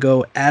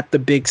Chicago at the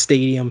big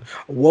stadium.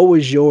 What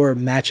was your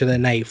match of the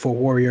night for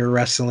Warrior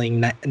Wrestling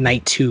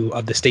night 2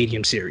 of the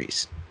Stadium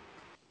Series?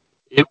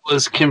 It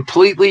was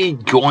completely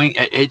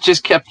it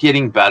just kept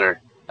getting better.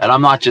 And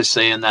I'm not just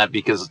saying that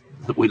because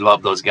we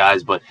love those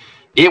guys, but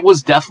it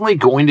was definitely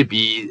going to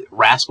be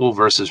Rascal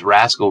versus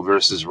Rascal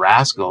versus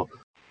Rascal.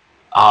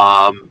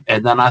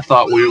 And then I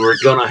thought we were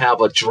going to have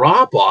a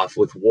drop-off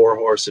with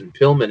Warhorse and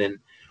Pillman. And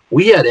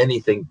we had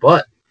anything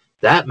but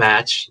that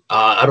match.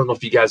 I don't know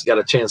if you guys got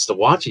a chance to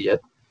watch it yet.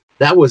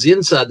 That was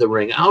inside the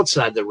ring,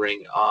 outside the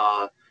ring.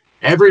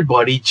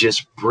 Everybody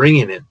just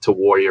bringing it to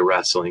Warrior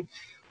Wrestling.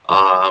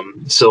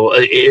 So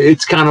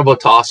it's kind of a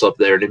toss-up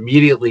there. And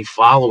immediately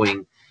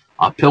following,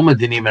 Pillman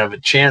didn't even have a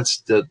chance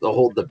to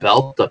hold the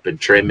belt up, and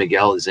Trey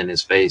Miguel is in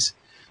his face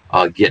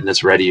getting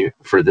us ready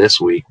for this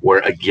week, where,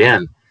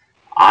 again,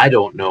 I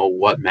don't know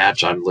what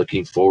match I'm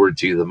looking forward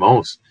to the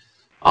most.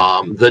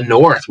 The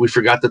North, we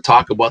forgot to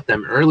talk about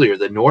them earlier.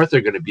 The North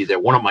are going to be there.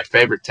 One of my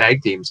favorite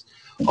tag teams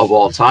of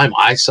all time.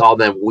 I saw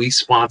them. We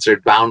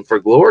sponsored Bound for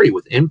Glory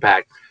with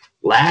Impact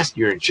last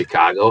year in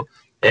Chicago,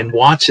 and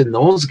watching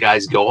those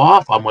guys go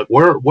off, I'm like,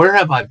 where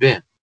have I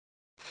been?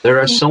 There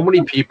are so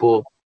many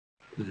people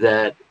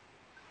that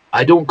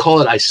I don't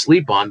call it I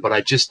sleep on, but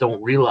I just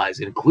don't realize,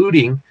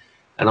 including,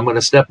 and I'm going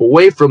to step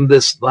away from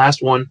this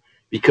last one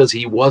because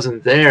he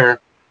wasn't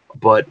there,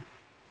 but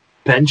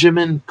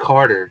Benjamin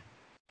Carter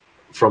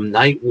from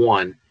night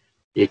one.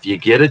 If you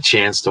get a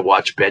chance to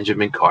watch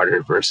Benjamin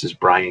Carter versus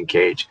Brian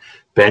Cage,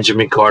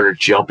 Benjamin Carter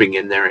jumping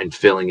in there and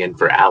filling in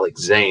for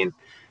Alex Zane,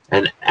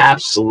 an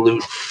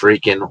absolute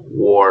freaking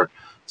war.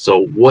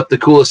 So what the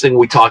coolest thing,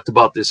 we talked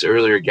about this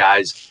earlier,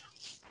 guys,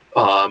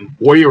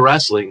 Warrior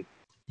Wrestling,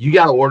 you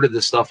got to order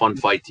this stuff on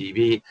Fight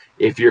TV.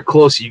 If you're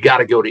close, you got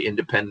to go to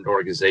independent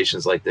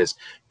organizations like this,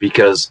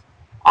 because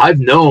I've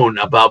known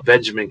about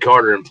Benjamin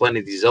Carter and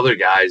plenty of these other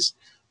guys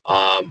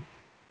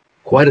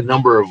quite a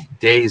number of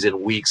days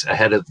and weeks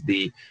ahead of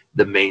the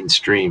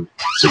mainstream.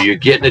 So you're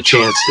getting a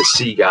chance to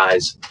see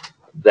guys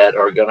that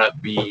are going to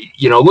be,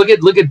 look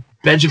at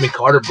Benjamin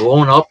Carter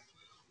blowing up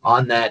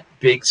on that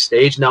big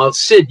stage. Now,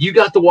 Sid, you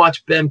got to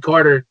watch Ben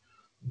Carter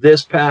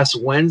this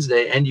past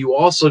Wednesday, and you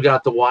also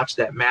got to watch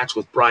that match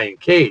with Brian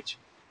Cage.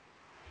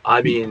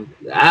 I mean,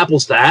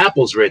 apples to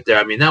apples right there.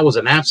 I mean, that was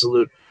an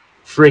absolute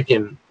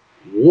freaking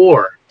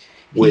war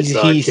with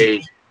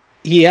Cage.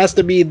 He has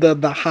to be the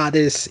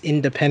hottest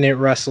independent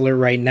wrestler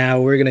right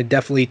now. We're going to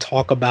definitely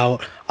talk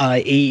about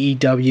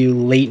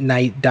AEW Late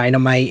Night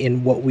Dynamite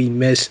and what we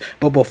missed.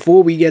 But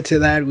before we get to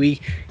that,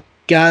 we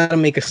got to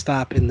make a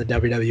stop in the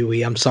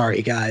WWE. I'm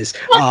sorry, guys.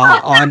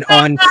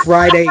 On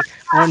Friday.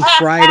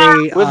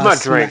 Where's my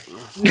drink?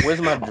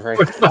 Where's my drink?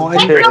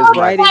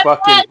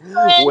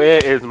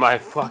 Where is my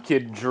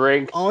fucking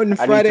drink? On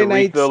Friday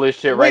night, refill this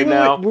shit right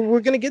now. We're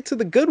gonna get to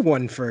the good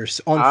one first.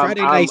 On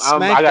Friday night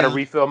SmackDown, I gotta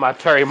refill my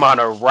Terry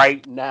Mana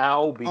right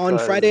now. On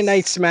Friday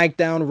night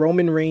SmackDown,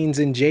 Roman Reigns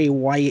and Jay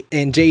Uso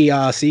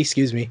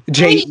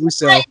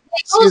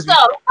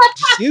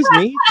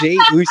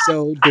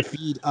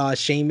defeat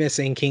Sheamus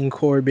and King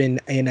Corbin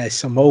in a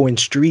Samoan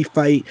street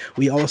fight.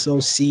 We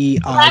also see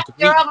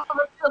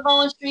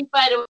Samoan street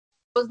fight. It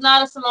was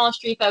not a Samoan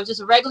street fight. It was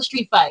just a regular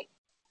street fight.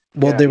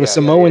 Well, there were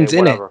Samoans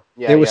in it.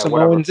 There were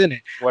Samoans in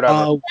it.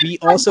 Whatever.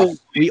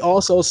 We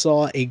also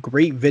saw a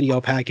great video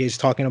package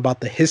talking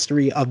about the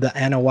history of the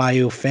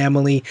Anoa'i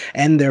family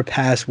and their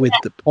past with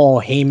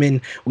Paul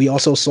Heyman. We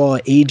also saw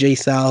AJ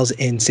Styles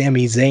and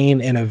Sami Zayn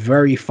in a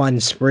very fun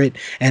sprint.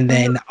 And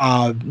then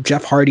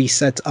Jeff Hardy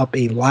sets up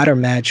a ladder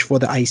match for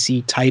the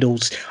IC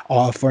titles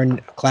for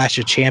Clash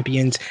of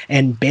Champions.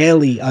 And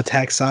Bayley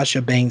attacks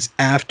Sasha Banks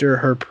after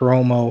her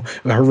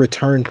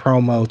return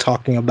promo,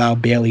 talking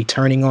about Bayley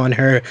turning on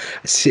her.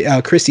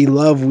 Chrissy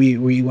Love,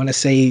 we want to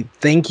say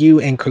thank you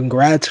and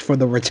congrats for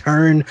the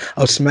return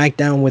of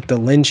SmackDown with the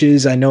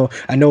Lynches. I know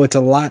it's a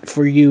lot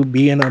for you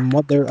being a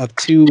mother of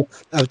two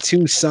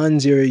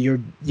sons.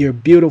 You're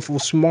beautiful,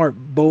 smart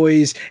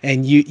boys,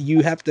 and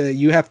you have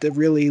to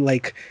really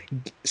like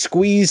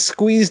squeeze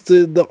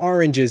the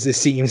oranges. It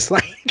seems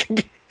like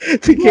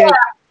to get.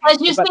 As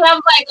you see, I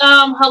was like,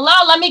 hello,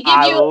 let me give you.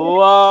 I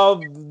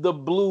love the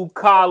blue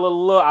collar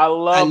look. I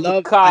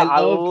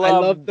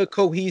love the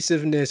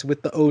cohesiveness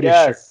with the Otis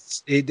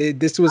shirts.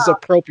 This was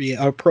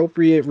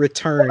appropriate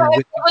return.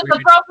 It was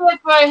appropriate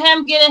for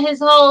him getting his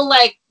whole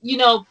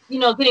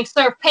getting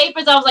served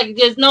papers. I was like,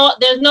 there's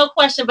no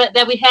question, but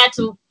that we had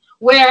to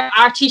wear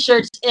our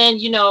t-shirts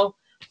and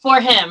for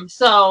him.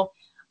 So,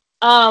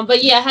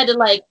 but yeah, I had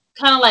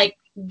to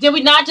did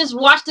we not just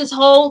watch this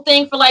whole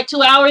thing for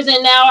 2 hours,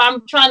 and now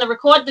I'm trying to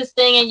record this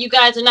thing and you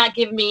guys are not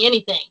giving me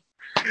anything?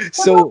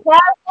 So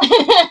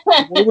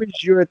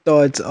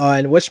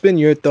what's been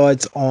your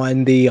thoughts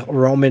on the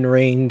Roman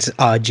Reigns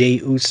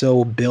Jey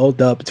Uso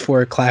build up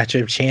for Clash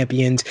of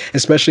Champions,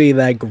 especially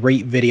that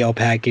great video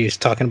package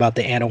talking about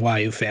the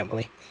Anoa'i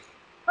family?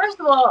 First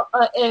of all,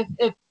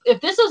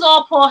 if this is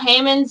all Paul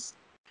Heyman's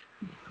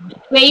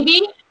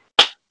baby,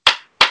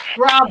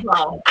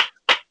 bravo.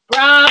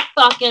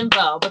 Fucking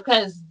Bo,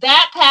 because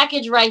that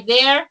package right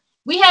there,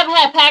 we haven't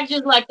had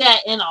packages like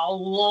that in a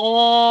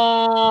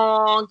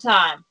long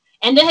time.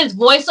 And then his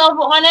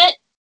voiceover on it,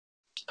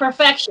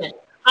 perfection.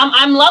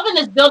 I'm loving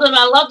this build-up.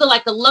 I love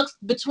the looks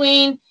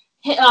between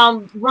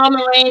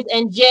Roman Reigns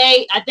and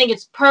Jay. I think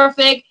it's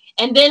perfect.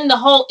 And then the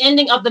whole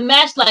ending of the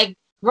match,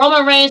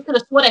 Roman Reigns could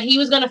have swore that he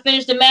was going to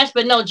finish the match,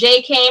 but no,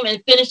 Jay came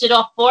and finished it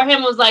off for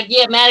him. I was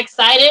mad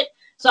excited.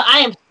 So I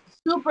am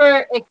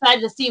super excited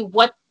to see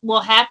what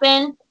will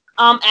happen.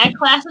 and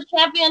Clash of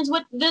Champions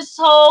with this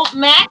whole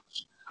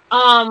match.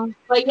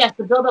 But yes,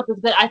 the build up is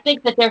good. I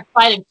think that they're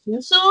fighting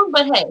too soon,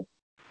 but hey,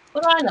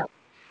 what do I know?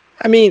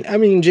 I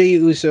mean, Jey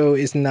Uso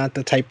is not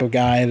the type of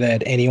guy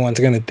that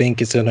anyone's gonna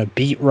think is gonna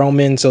beat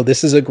Roman. So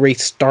this is a great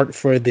start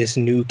for this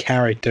new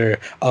character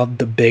of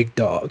the big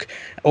dog.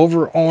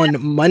 Over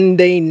on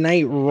Monday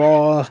Night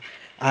Raw,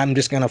 I'm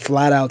just gonna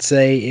flat out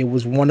say it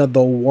was one of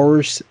the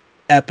worst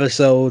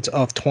episodes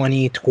of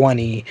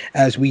 2020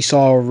 as we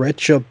saw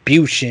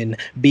Retribution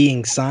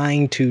being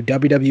signed to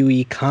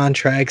WWE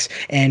contracts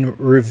and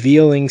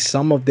revealing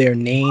some of their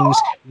names,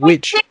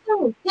 which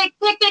Pick,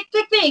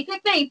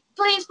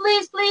 please.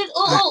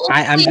 Ooh,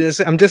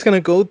 I'm just gonna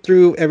go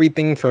through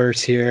everything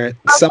first here.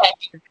 Okay.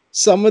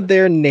 Some of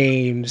their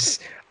names.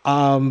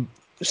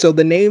 So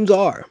the names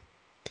are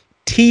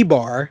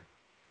T-Bar,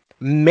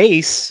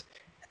 Mace,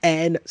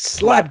 and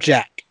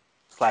Slapjack.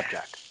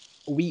 Slapjack.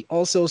 We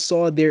also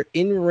saw their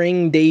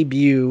in-ring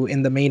debut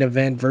in the main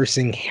event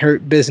versus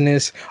Hurt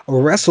Business.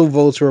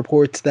 WrestleVotes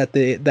reports that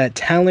that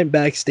talent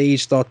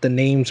backstage thought the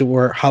names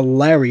were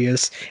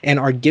hilarious and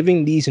are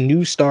giving these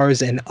new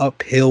stars an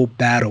uphill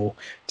battle.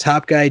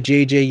 Top Guy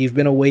JJ, you've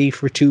been away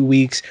for 2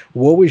 weeks.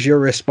 What was your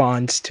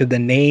response to the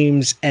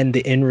names and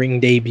the in-ring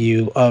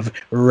debut of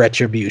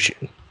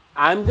Retribution?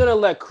 I'm gonna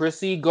let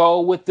Chrissy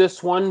go with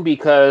this one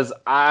because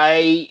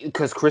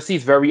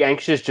Chrissy's very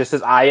anxious, just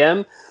as I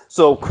am.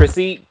 So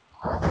Chrissy,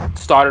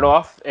 start it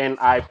off, and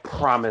I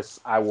promise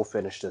I will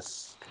finish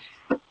this.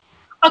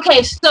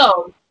 Okay,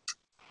 so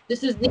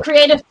this is the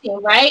creative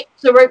team, right?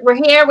 So we're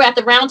here, we're at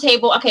the round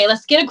table. Okay,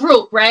 let's get a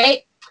group,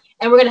 right?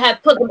 And we're gonna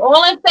put them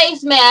all in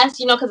face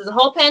masks, because there's a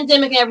whole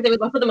pandemic and everything. We're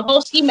gonna put them in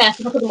whole ski masks.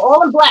 We're gonna put them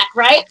all in black,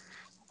 right?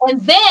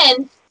 And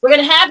then we're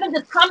gonna have them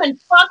just come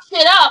and fuck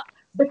shit up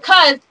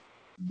because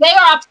they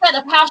are upset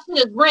of how shit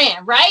is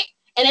ran, right?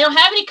 And they don't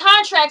have any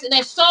contracts, and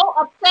they're so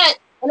upset,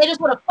 and they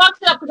just want to fuck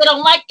it up because they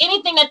don't like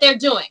anything that they're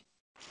doing.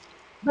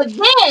 But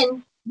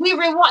then we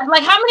rewind.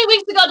 Like, how many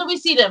weeks ago did we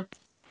see them?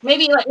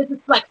 Maybe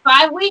it's like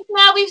 5 weeks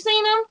now we've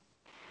seen them.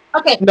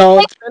 Okay. No,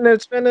 it's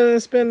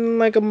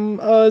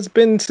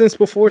been since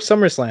before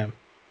SummerSlam.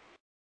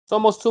 It's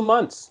almost 2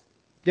 months.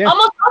 Yeah.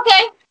 Almost.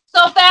 Okay.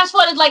 So fast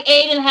forward is like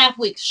 8.5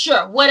 weeks.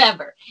 Sure,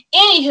 whatever.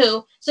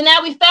 Anywho, so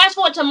now we fast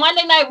forward to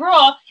Monday Night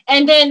Raw,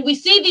 and then we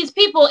see these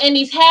people in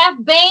these half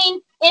Bane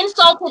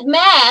insulted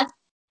masks,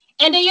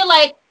 and then you're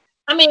like,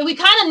 we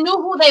kind of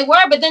knew who they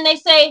were, but then they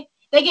say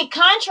they get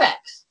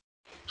contracts.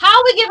 How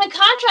are we giving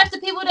contracts to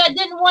people that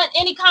didn't want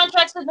any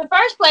contracts in the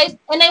first place,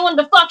 and they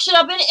wanted to fuck shit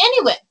up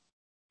anyway?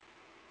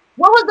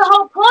 What was the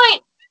whole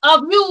point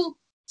of you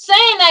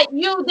saying that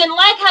you didn't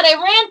like how they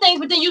ran things,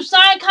 but then you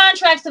signed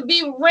contracts to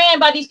be ran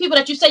by these people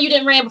that you say you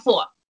didn't ran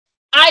before?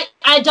 I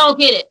don't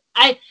get it.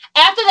 After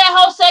that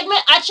whole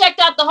segment, I checked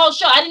out the whole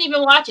show. I didn't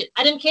even watch it.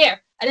 I didn't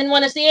care. I didn't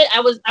want to see it.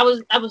 I was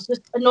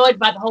just annoyed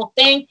by the whole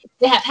thing.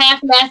 They have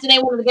half masks and they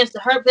went against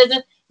the Hurt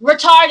Business.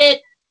 Retarded.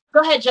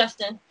 Go ahead,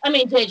 Justin.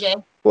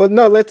 JJ. Well,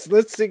 no, let's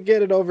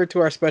get it over to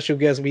our special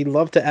guest. We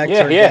love to ask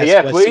our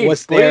guests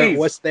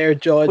what's their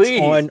judge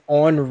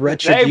on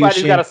Retribution.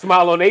 Everybody's got a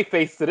smile on their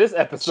face to this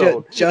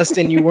episode.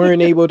 Justin, you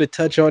weren't able to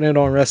touch on it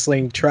on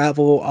Wrestling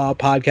Travel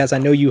podcast. I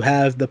know you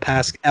have the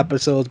past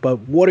episodes, but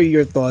what are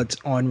your thoughts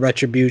on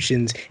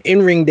Retribution's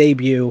in-ring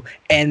debut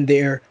and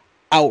their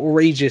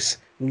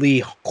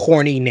outrageously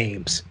corny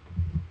names?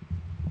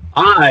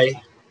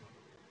 I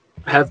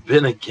have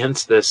been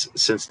against this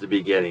since the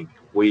beginning.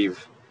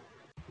 We've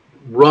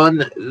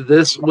run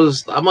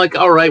I'm like,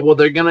 all right, well,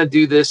 they're gonna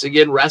do this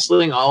again.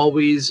 Wrestling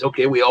always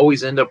we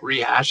always end up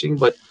rehashing,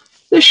 but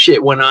this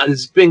shit went on.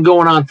 It's been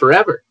going on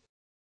forever.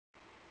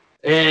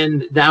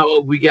 And now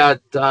we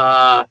got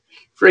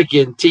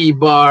freaking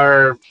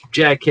T-Bar,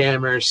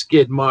 Jackhammer,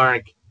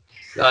 Skidmark,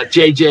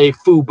 JJ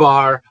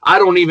Fubar. I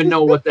don't even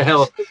know what the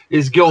hell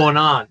is going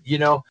on,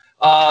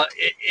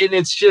 and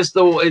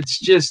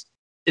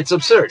it's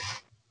absurd.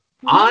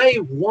 I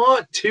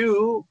want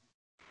to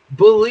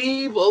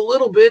believe a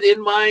little bit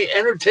in my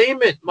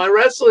entertainment, my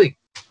wrestling.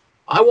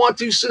 I want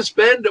to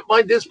suspend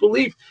my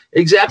disbelief.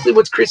 Exactly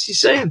what Chrissy's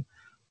saying.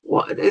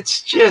 What?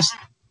 It's just,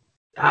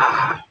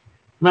 I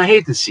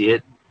hate to see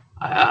it.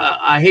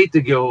 I hate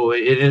to go.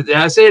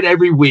 I say it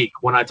every week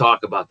when I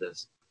talk about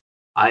this.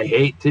 I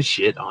hate to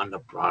shit on the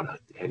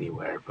product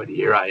anywhere, but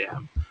here I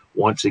am.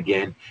 Once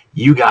again,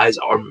 you guys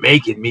are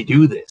making me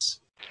do this.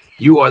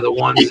 You are the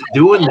ones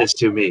doing this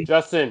to me.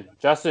 Justin,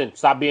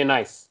 stop being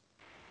nice.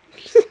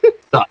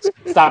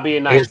 Stop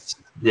being nice.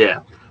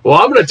 Yeah.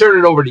 Well, I'm going to turn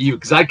it over to you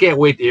because I can't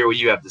wait to hear what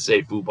you have to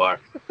say, Fubar.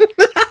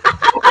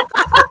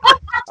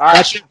 All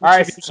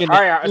right.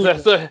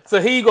 So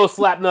here you go,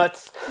 slap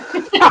nuts.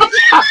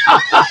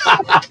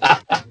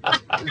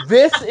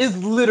 This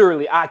is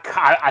literally,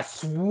 I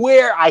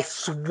swear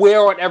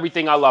on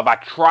everything I love. I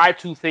try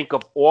to think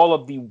of all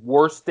of the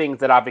worst things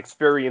that I've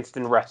experienced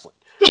in wrestling.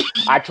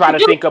 I try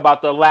to think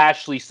about the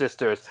Lashley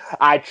sisters.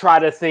 I try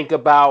to think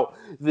about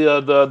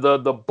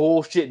the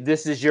bullshit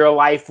This Is Your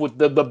Life with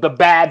the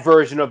bad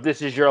version of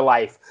This Is Your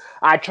Life.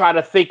 I try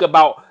to think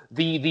about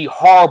the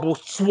horrible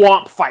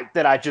swamp fight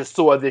that I just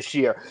saw this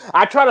year.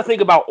 I try to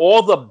think about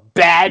all the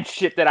bad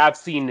shit that I've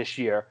seen this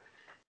year,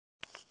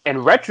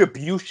 and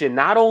Retribution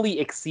not only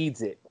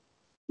exceeds it,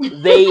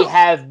 they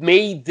have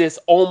made this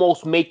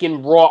almost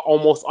making Raw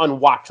almost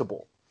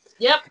unwatchable.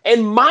 Yep.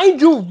 And mind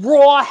you,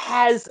 Raw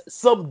has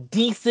some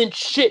decent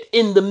shit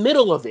in the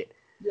middle of it.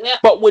 Yep.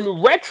 But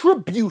when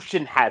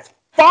Retribution has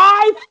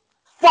 5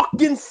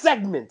 fucking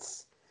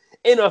segments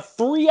in a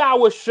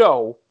 3-hour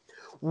show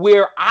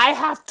where I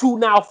have to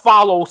now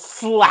follow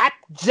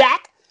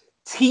Slapjack,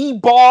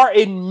 T-Bar,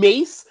 and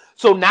Mace,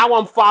 so now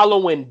I'm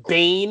following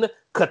Bane,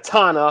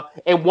 Katana,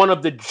 and one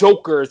of the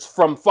Jokers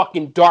from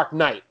fucking Dark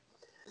Knight.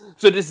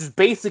 So this is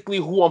basically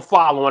who I'm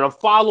following. I'm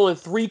following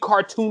 3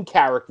 cartoon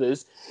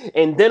characters,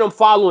 and then I'm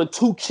following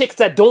 2 chicks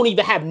that don't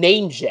even have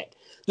names yet.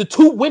 The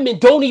 2 women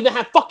don't even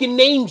have fucking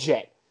names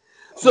yet.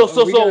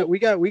 We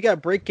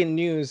got breaking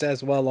news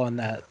as well on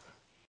that.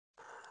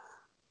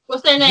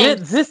 What's their name?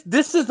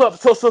 This is a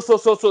so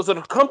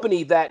the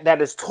company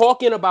that is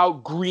talking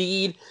about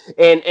greed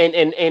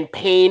and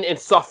pain and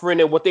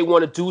suffering and what they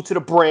want to do to the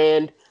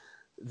brand.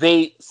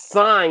 They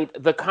signed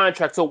the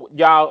contract, so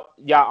y'all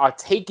are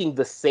taking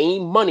the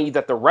same money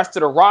that the rest of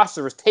the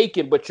roster is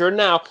taking, but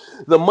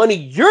the money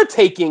you're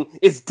taking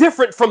is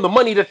different from the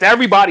money that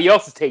everybody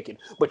else is taking.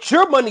 But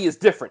your money is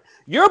different.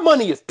 Your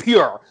money is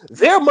pure.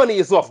 Their money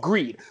is off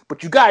greed.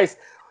 But you guys,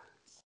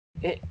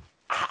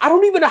 I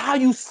don't even know how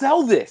you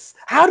sell this.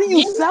 How do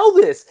you sell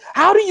this?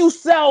 How do you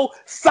sell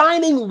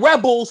signing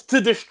rebels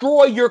to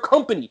destroy your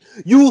company?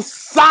 You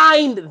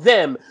signed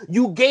them.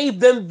 You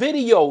gave them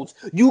videos.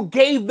 You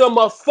gave them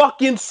a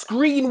fucking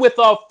screen with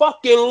a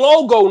fucking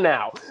logo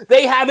now.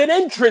 They have an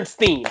entrance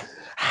theme.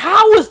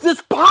 How is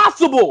this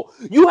possible?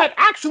 You have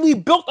actually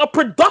built a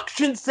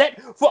production set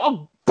for a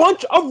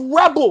bunch of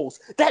rebels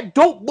that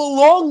don't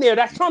belong there,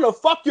 that's trying to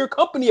fuck your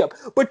company up,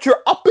 but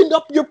you're upping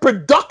up your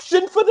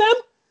production for them?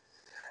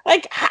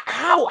 Like,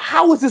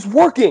 how is this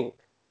working?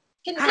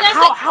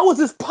 How is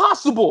this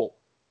possible?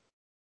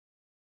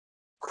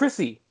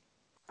 Chrissy,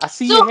 I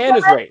see your hand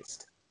is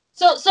raised.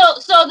 So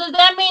does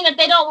that mean that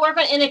they don't work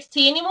on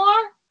NXT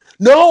anymore?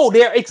 No,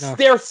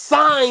 they're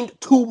signed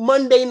to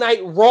Monday Night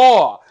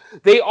Raw.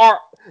 They are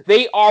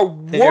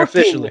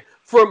working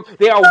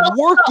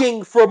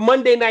for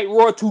Monday Night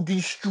Raw to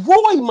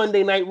destroy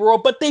Monday Night Raw,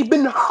 but they've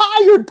been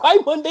hired by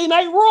Monday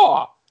Night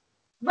Raw.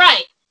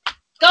 Right.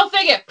 Go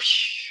figure.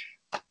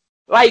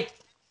 Like,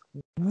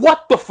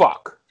 what the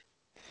fuck?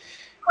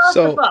 Cost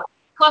the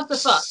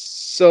fuck.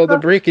 So the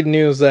breaking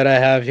news that I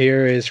have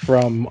here is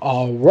from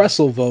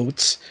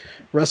WrestleVotes.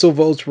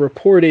 WrestleVotes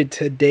reported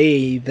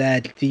today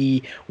that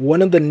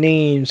one of the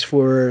names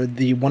for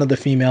one of the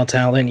female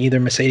talent,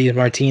 either Mercedes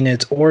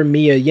Martinez or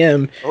Mia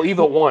Yim,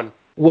 either one,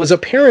 was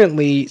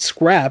apparently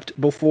scrapped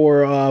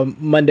before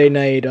Monday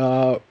Night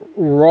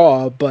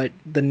Raw, but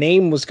the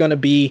name was going to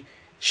be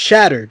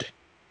Shattered.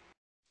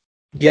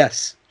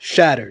 Yes,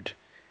 Shattered.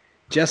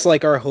 Just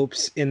like our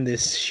hopes in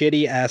this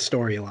shitty ass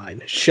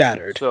storyline,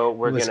 Shattered. So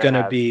was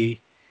gonna be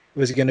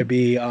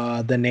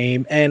the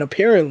name, and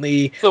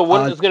apparently. So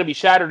what is gonna be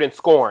Shattered and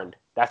Scorned?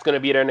 That's gonna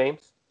be their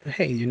names.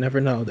 Hey, you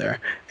never know there.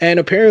 And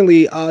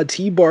apparently,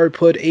 T-Bar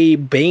put a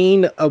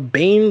Bane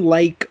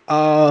like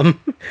how does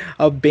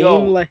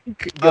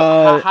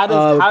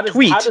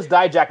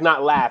Dijak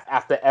not laugh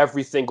after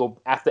every single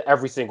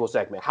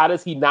segment? How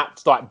does he not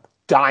start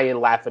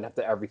dying laughing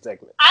after every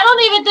segment? I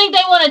don't even think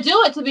they want to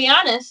do it, to be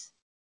honest.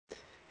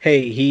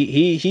 Hey,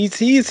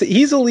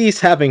 he's at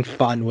least having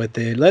fun with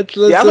it. Let's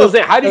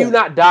saying, how do you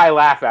not die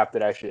laugh after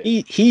that shit?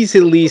 He's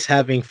at least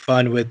having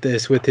fun with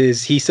this.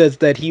 He says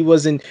that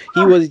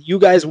you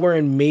guys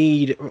weren't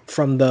made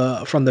from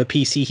the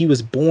PC. He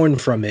was born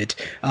from it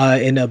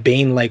in a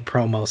Bane-like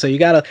promo. So you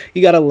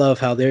gotta love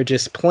how they're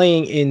just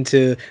playing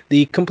into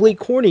the complete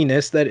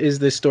corniness that is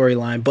this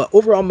storyline. But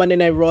overall, Monday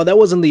Night Raw, that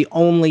wasn't the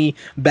only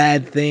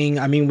bad thing.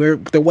 I mean,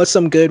 there was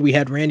some good. We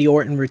had Randy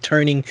Orton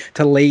returning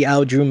to lay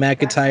out Drew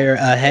McIntyre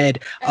ahead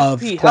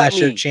of Clash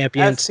of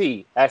Champions.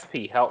 SP,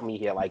 help me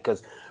here,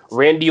 because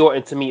Randy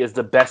Orton to me is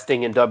the best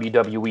thing in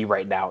WWE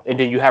right now, and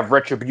then you have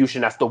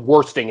Retribution that's the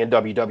worst thing in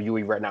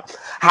WWE right now.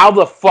 How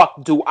the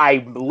fuck do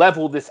I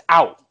level this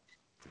out?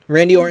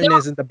 Randy Orton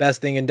isn't the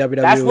best thing in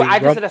WWE. That's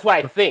what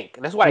I think.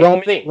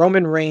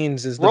 Roman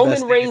Reigns is the Roman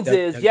best Reigns thing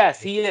in WWE.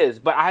 Yes, he is.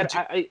 But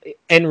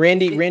and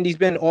Randy's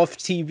been off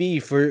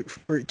TV for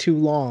too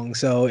long,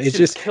 so it's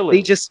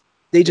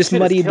they just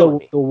muddied the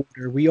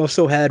water. We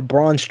also had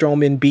Braun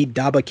Strowman beat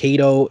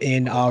Dabba-Kato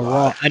in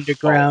Raw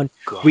Underground.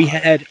 We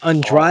had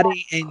Andrade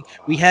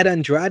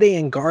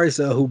and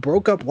Garza, who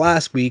broke up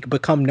last week,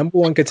 become number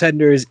 1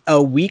 contenders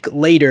a week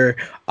later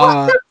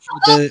for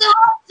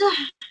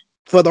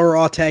the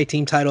Raw Tag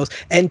Team titles.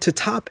 And to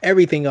top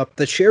everything up,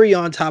 the cherry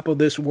on top of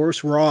this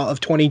worst Raw of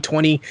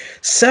 2020,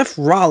 Seth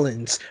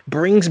Rollins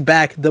brings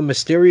back the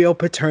Mysterio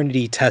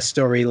paternity test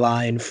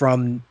storyline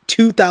from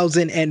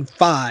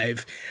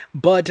 2005.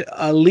 But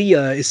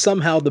Aaliyah is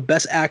somehow the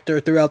best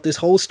actor throughout this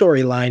whole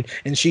storyline,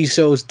 and she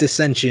shows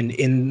dissension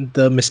in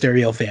the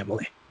Mysterio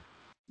family.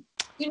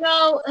 You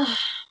know,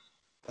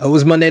 It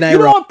was Monday Night You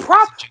know Raw. what?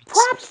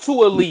 Props to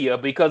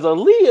Aaliyah, because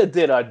Aaliyah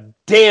did a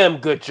damn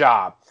good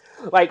job.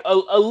 Like,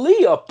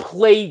 Aaliyah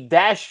played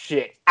that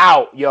shit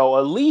out, yo.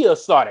 Aaliyah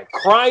started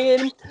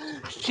crying.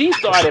 She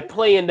started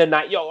playing the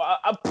night. Yo,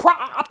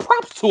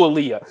 props to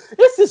Aaliyah.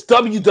 This is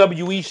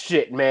WWE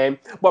shit, man.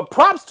 But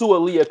props to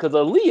Aaliyah, because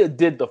Aaliyah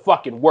did the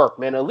fucking work,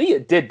 man.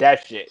 Aaliyah did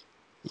that shit.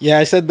 Yeah,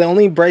 I said the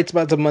only bright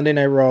spots of Monday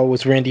Night Raw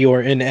was Randy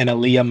Orton and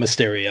Aaliyah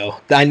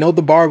Mysterio. I know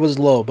the bar was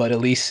low, but at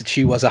least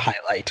she was a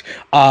highlight.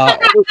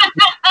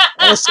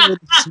 Also,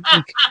 this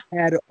week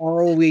had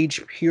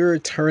ROH Pure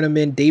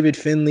Tournament. David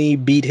Finlay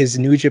beat his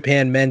New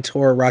Japan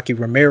mentor Rocky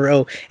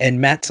Romero,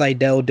 and Matt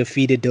Sydal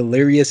defeated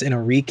Delirious in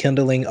a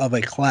rekindling of a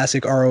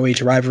classic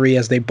ROH rivalry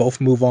as they both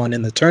move on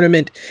in the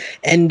tournament.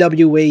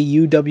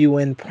 NWA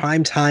UWN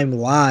Primetime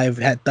Live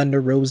had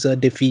Thunder Rosa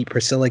defeat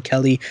Priscilla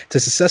Kelly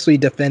to successfully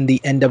defend the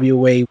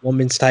NWA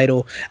Women's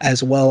title,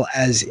 as well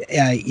as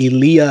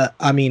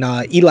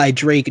Eli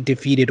Drake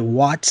defeated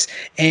Watts.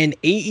 And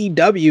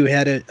AEW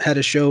had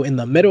a show in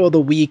the middle of the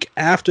week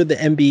after the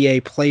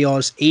NBA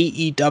playoffs.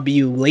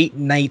 AEW Late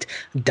Night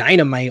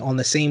Dynamite on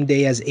the same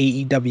day as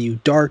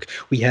AEW Dark.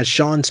 We had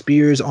Shawn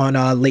Spears on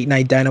Late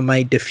Night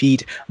Dynamite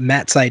defeat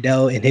Matt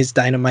Sydal in his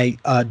Dynamite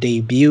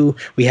debut.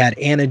 We had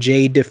Anna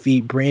Jay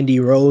defeat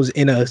Brandy Rose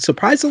in a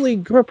surprisingly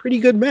pretty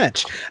good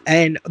match.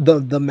 And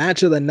the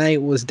match of the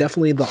night was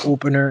definitely the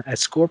opener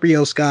as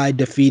Scorpio Sky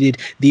defeated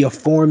the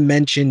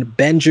aforementioned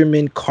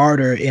Benjamin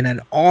Carter in an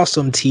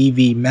awesome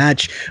TV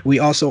match. We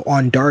also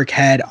on Dark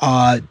had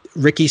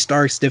Ricky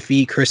Starks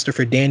defeat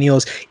Christopher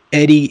Daniels,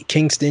 Eddie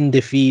Kingston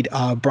defeat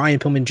Brian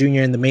Pillman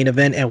Jr. in the main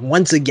event. And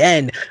once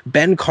again,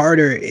 Ben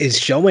Carter is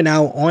showing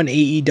out on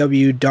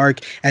AEW Dark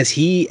as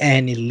he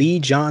and Lee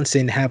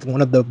Johnson have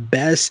one of the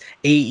best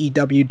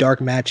AEW Dark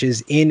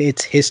matches in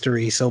its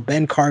history. So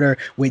Ben Carter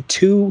with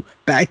two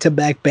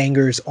back-to-back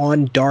bangers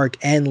on Dark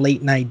and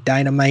Late Night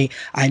Dynamite.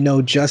 I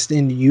know,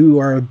 Justin, you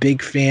are a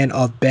big fan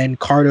of Ben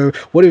Carter.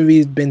 What have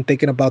you been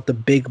thinking about the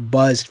big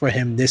buzz for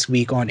him this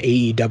week on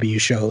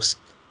AEW shows?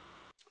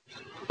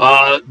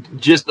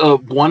 Just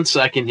 1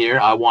 second here.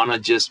 I want to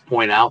just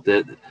point out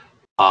that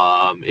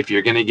if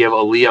you're going to give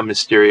Aaliyah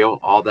Mysterio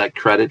all that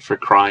credit for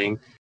crying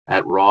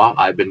at Raw,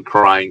 I've been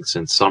crying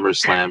since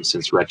SummerSlam,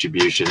 since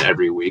Retribution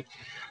every week.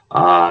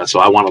 So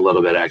I want a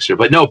little bit extra.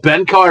 But no,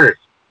 Ben Carter,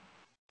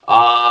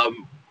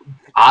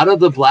 out of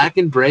the Black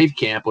and Brave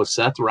camp with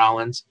Seth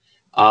Rollins,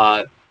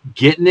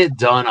 getting it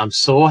done. I'm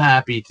so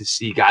happy to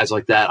see guys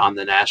like that on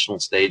the national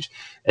stage.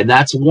 And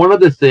that's one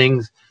of the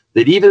things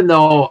that, even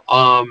though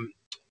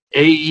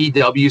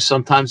AEW,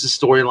 sometimes the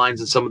storylines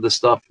and some of the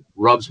stuff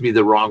rubs me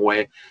the wrong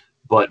way,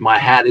 but my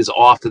hat is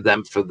off to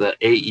them for the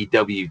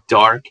AEW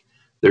Dark.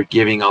 They're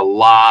giving a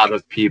lot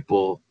of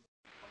people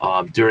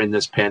during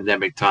this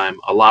pandemic time,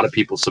 a lot of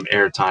people some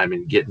airtime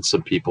and getting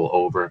some people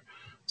over.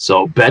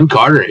 So Ben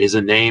Carter is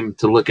a name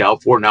to look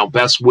out for. Now,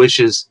 best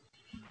wishes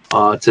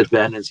to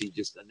Ben, as he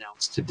just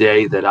announced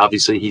today that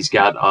obviously he's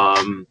got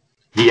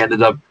he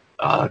ended up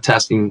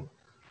testing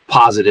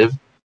positive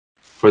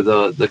for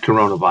the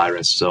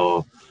coronavirus.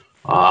 So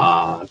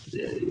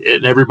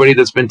and everybody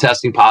that's been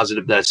testing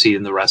positive that I see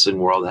in the wrestling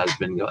world has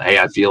been, hey,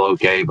 I feel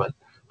okay, but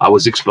I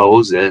was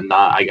exposed and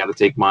I got to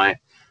take my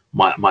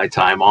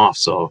time off.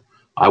 So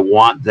I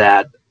want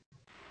that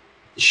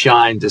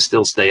shine to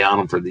still stay on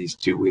him for these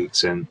 2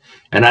 weeks, and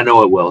I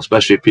know it will,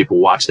 especially if people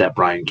watch that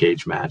Brian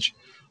Cage match.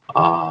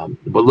 But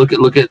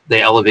look at the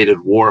elevated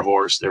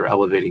Warhorse. They're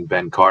elevating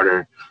Ben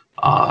Carter.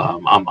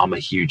 I'm a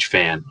huge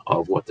fan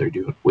of what they're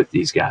doing with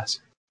these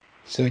guys.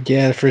 So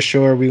yeah, for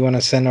sure, we want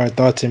to send our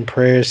thoughts and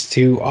prayers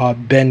to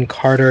Ben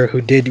Carter,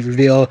 who did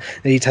reveal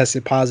that he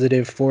tested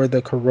positive for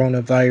the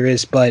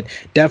coronavirus, but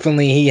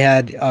definitely he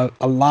had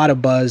a lot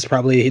of buzz,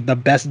 probably the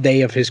best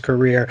day of his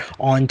career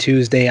on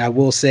Tuesday. I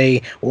will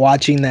say,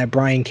 watching that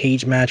Brian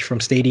Cage match from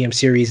Stadium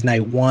Series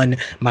Night 1,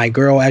 my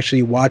girl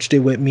actually watched it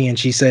with me, and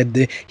she said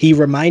that he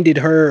reminded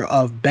her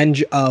of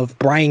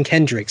Brian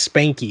Kendrick,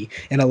 Spanky,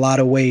 in a lot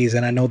of ways,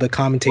 and I know the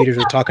commentators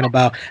were talking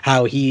about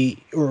how he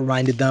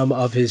reminded them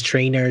of his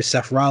trainer,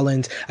 Seth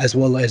Rollins, as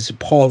well as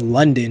Paul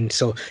London.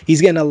 So he's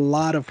getting a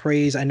lot of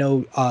praise. I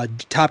know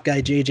Top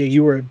Guy JJ,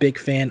 you were a big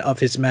fan of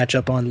his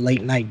matchup on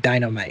Late Night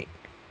Dynamite.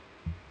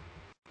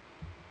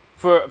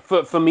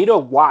 For me to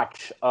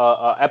watch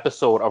an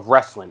episode of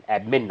wrestling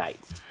at midnight,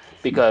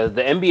 because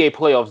the NBA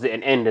playoffs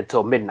didn't end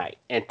until midnight,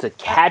 and to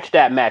catch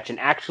that match and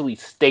actually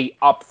stay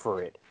up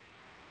for it,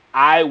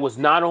 I was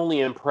not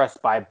only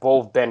impressed by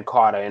both Ben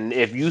Carter, and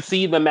if you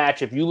see the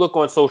match, if you look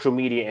on social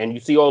media and you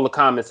see all the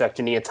comment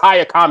section, the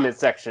entire comment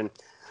section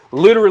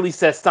literally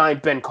says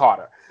signed Ben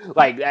Carter.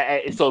 Like,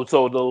 so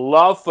the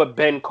love for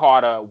Ben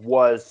Carter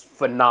was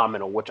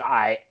phenomenal, which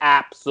I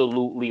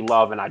absolutely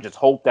love, and I just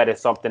hope that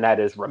it's something that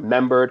is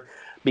remembered,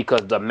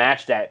 because the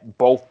match that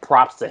both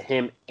props to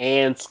him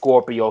and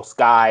Scorpio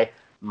Sky,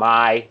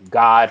 my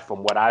God,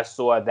 from what I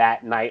saw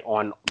that night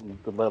on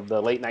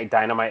the Late Night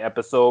Dynamite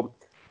episode,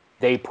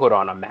 they put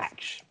on a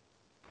match.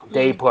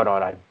 They put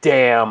on a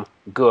damn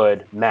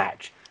good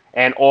match.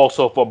 And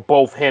also for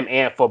both him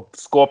and for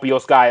Scorpio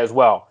Sky as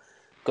well.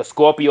 because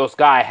Scorpio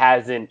Sky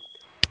hasn't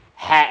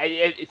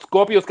had.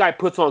 Scorpio Sky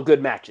puts on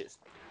good matches,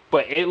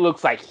 but it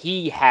looks like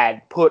he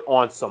had put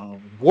on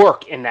some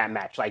work in that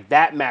match. Like,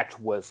 that match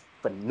was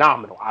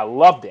phenomenal. I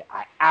loved it.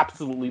 I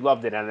absolutely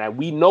loved it. And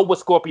we know what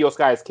Scorpio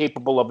Sky is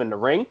capable of in the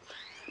ring,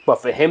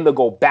 but for him to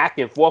go back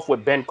and forth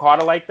with Ben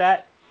Carter like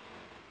that,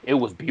 it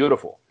was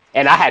beautiful.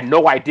 And I had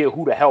no idea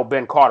who the hell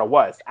Ben Carter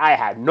was. I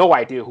had no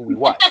idea who he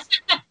was.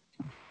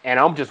 And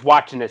I'm just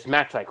watching this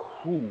match like,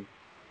 who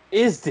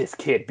is this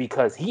kid?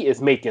 Because he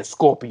is making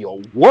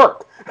Scorpio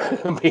work.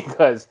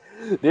 Because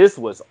this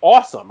was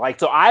awesome. Like,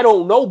 so I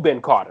don't know Ben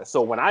Carter.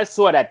 So when I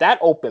saw that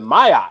opened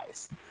my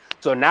eyes.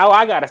 So now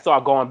I got to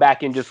start going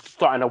back and just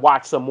starting to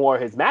watch some more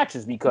of his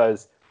matches,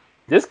 because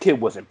this kid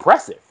was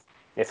impressive.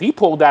 If he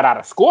pulled that out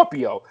of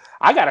Scorpio,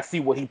 I got to see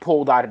what he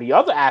pulled out of the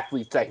other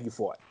athletes that he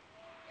fought.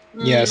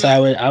 Yes, I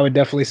would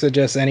definitely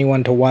suggest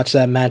anyone to watch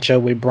that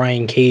matchup with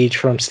Brian Cage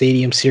from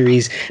Stadium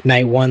Series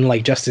Night 1.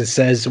 Like Justin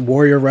says,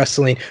 Warrior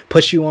Wrestling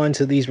push you on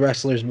to these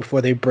wrestlers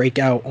before they break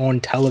out on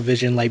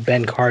television like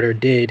Ben Carter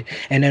did.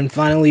 And then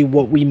finally,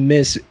 what we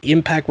miss,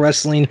 Impact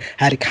Wrestling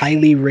had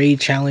Kylie Ray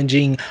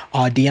challenging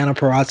Deonna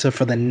Purrazzo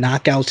for the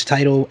Knockouts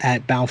title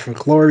at Bound for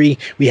Glory.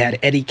 We had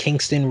Eddie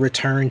Kingston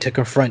return to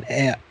confront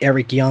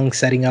Eric Young,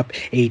 setting up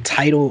a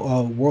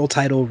world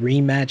title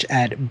rematch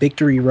at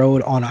Victory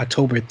Road on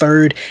October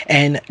 3rd.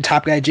 And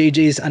Top Guy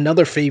JJ's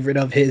another favorite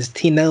of his,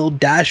 Tenille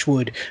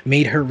Dashwood,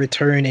 made her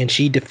return, and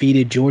she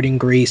defeated Jordan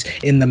Grace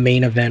in the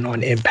main event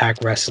on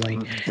Impact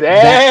Wrestling.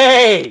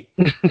 Hey!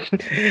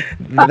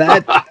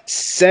 That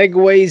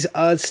segues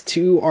us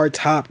to our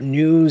top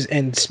news.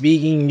 And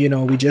speaking,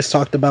 we just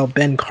talked about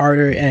Ben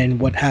Carter and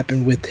what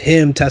happened with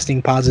him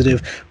testing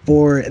positive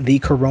for the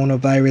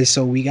coronavirus.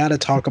 So we got to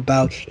talk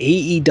about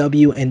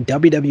AEW and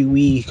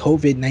WWE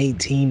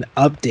COVID-19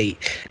 update.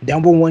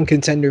 Number one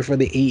contender for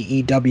the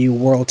AEW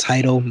World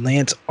title,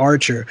 Lance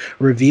Archer,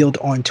 revealed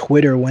on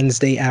Twitter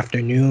Wednesday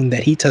afternoon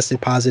that he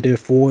tested positive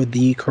for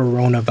the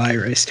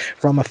coronavirus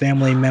from a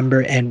family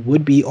member and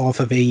would be off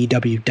of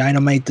AEW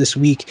Dynamite this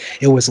week.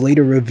 It was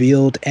later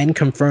revealed and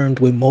confirmed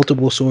with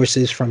multiple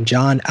sources from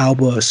John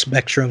Alba of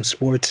Spectrum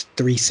Sports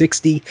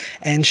 360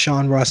 and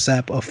Sean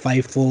Rossap of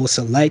Fightful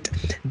Select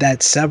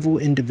that several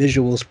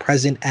individuals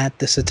present at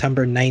the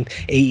September 9th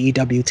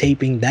AEW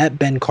taping that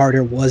Ben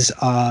Carter was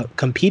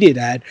competed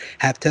at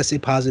have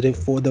tested positive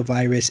for the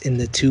virus in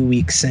the 2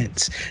 weeks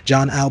since.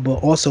 John Alba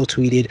also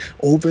tweeted,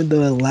 over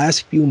the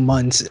last few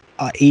months,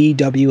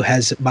 AEW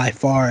has by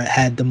far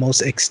had the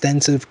most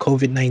extensive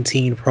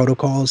COVID-19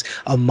 protocols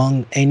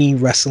among any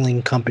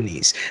wrestling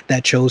companies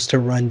that chose to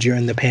run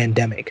during the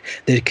pandemic.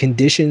 The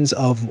conditions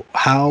of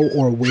how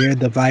or where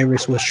the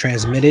virus was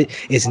transmitted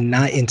is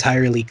not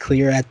entirely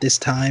clear at this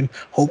time,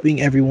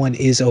 hoping everyone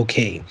is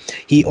okay.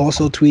 He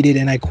also tweeted,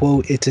 and I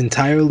quote, "It's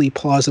entirely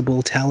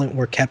plausible talent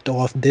were kept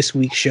off this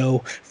week's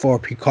show for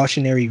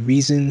precautionary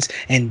reasons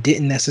and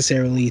didn't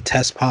necessarily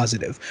test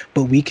positive,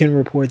 but we can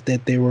report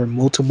that there were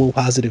multiple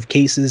positive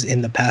cases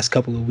in the past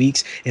couple of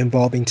weeks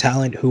involving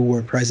talent who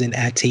were present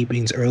at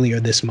tapings earlier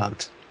this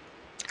month."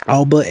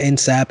 Alba and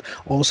Sapp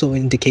also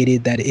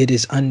indicated that it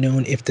is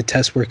unknown if the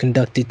tests were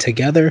conducted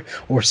together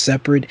or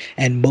separate,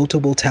 and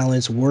multiple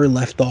talents were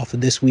left off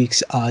of this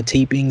week's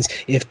tapings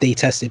if they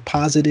tested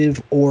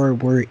positive or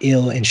were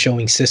ill and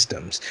showing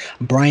symptoms.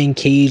 Brian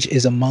Cage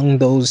is among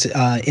those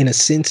in a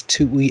since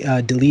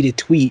deleted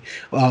tweet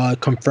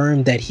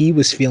confirmed that he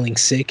was feeling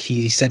sick.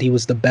 He said he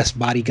was the best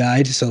body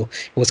guide, so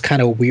it was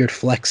kind of a weird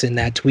flex in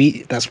that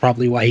tweet. That's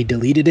probably why he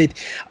deleted it.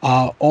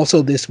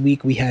 Also this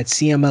week we had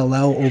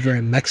CMLL over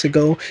in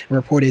Mexico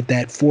reported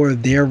that 4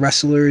 of their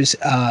wrestlers,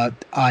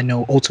 I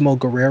know Ultimo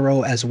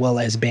Guerrero as well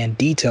as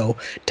Bandito,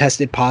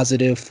 tested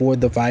positive for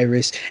the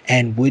virus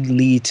and would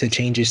lead to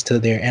changes to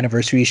their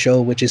anniversary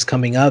show, which is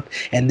coming up.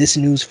 And this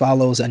news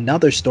follows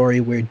another story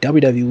where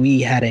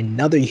WWE had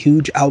another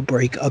huge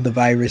outbreak of the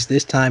virus,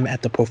 this time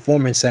at the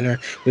Performance Center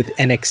with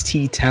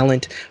NXT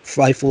talent.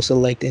 Fightful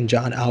Select and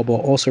John Alba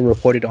also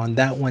reported on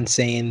that one,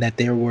 saying that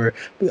there were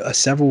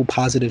several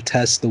positive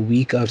tests the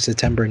week of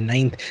September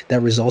 9th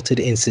that resulted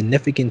in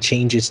significant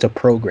changes to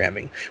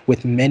programming,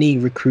 with many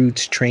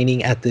recruits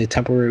training at the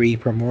temporary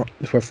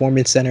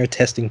Performance Center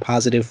testing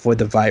positive for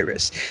the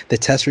virus. The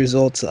test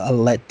results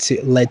led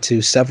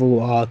to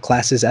several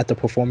classes at the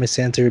Performance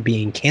Center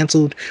being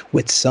canceled,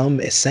 with some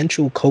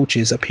essential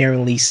coaches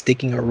apparently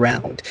sticking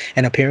around.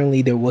 And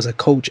apparently there was a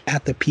coach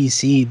at the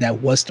PC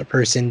that was the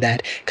person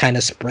that kind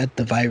of spread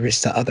the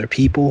virus to other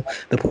people.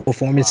 The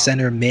Performance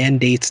Center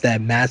mandates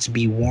that masks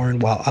be worn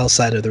while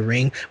outside of the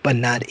ring, but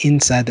not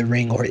inside the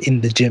ring or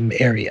in the gym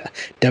area.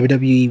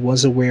 WWE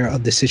was aware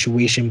of the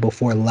situation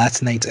before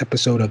last night's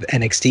episode of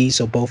NXT,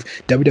 so both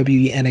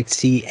WWE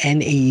NXT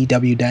and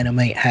AEW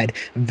Dynamite had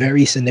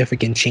very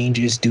significant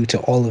changes due to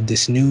all of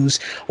this news.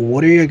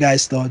 What are your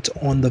guys' thoughts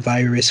on the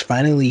virus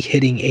finally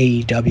hitting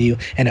AEW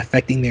and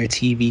affecting their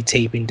TV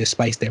taping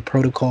despite their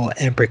protocol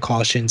and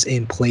precautions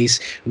in place?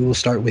 We will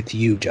start with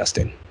you,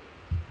 Justin.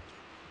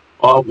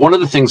 One of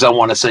the things I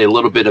want to say, a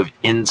little bit of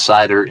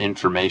insider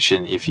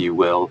information, if you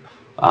will.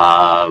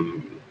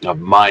 of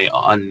my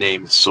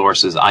unnamed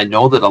sources, I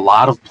know that a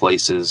lot of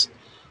places,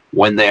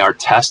 when they are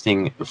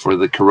testing for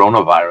the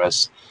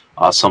coronavirus,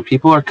 some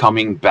people are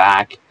coming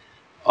back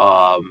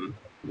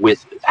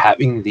with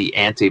having the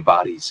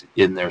antibodies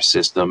in their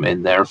system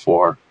and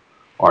therefore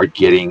are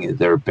getting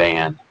their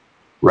ban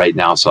right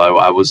now. So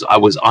I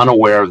was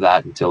unaware of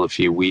that until a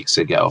few weeks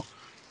ago,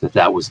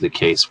 that was the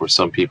case, where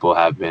some people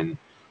have been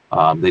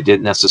they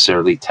didn't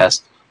necessarily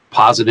test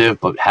positive,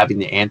 but having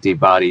the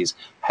antibodies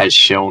has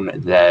shown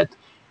that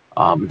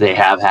they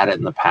have had it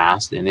in the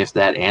past, and if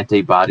that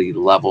antibody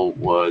level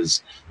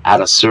was at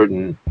a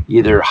certain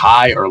either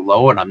high or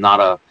low, and I'm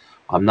not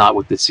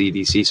with the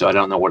CDC, so I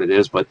don't know what it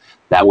is, but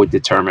that would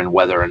determine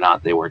whether or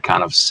not they were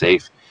kind of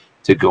safe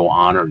to go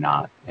on or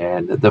not.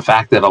 And the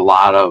fact that a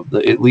lot of,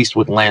 at least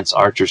with Lance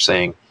Archer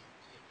saying,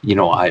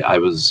 I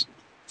was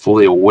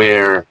fully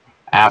aware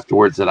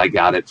afterwards that I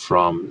got it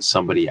from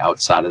somebody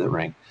outside of the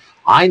ring.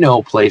 I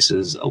know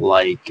places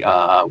like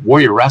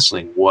Warrior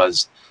Wrestling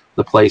was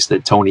the place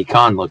that Tony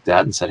Khan looked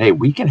at and said, hey,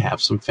 we can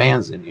have some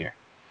fans in here,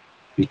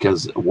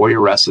 because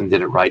Warrior Wrestling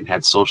did it right and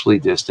had socially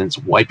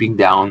distanced, wiping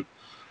down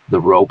the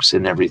ropes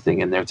and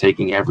everything, and they're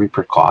taking every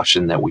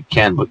precaution that we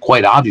can. But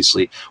quite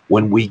obviously,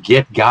 when we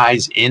get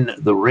guys in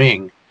the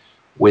ring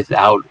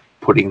without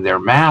putting their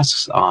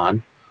masks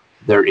on,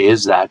 there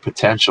is that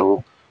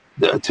potential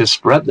to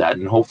spread that,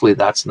 and hopefully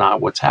that's not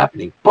what's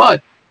happening.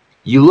 But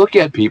you look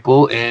at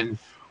people, and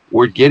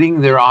we're getting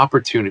their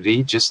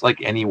opportunity just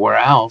like anywhere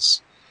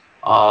else.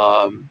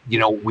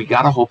 We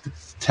got to hope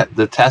that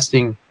the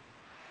testing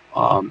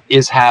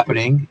is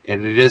happening,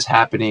 and it is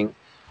happening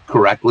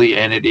correctly,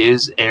 and it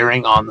is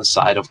erring on the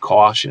side of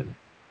caution,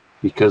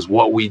 because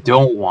what we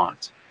don't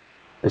want,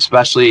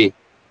 especially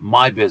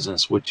my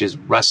business, which is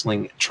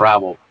wrestling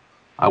travel,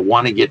 I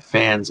want to get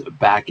fans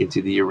back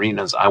into the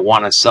arenas. I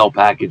want to sell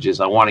packages.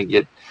 I want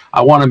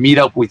to meet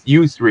up with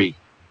you three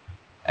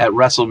at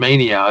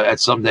WrestleMania at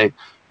someday.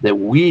 That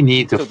we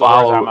need to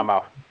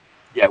follow.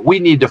 Yeah, we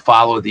need to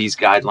follow these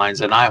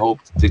guidelines, and I hope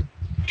to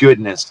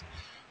goodness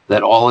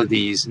that all of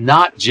these,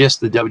 not just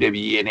the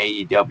WWE and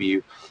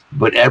AEW,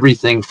 but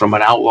everything from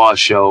an Outlaw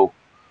show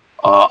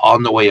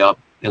on the way up,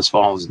 is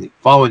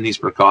following these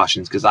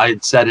precautions. Because I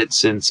had said it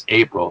since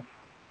April.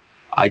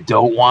 I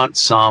don't want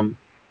some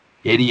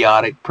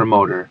idiotic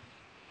promoter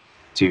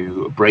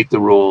to break the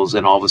rules,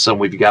 and all of a sudden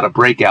we've got a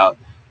breakout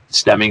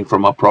stemming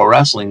from a pro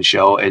wrestling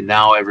show, and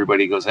now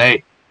everybody goes,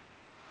 hey,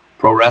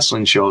 pro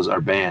wrestling shows are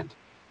banned.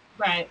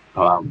 Right.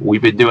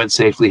 We've been doing it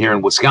safely here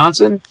in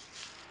Wisconsin.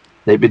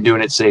 They've been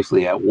doing it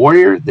safely at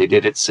Warrior. They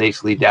did it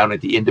safely down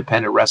at the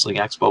Independent Wrestling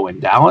Expo in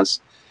Dallas.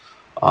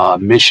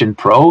 Mission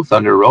Pro,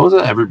 Thunder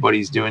Rosa,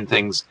 everybody's doing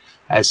things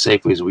as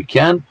safely as we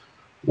can.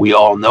 We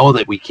all know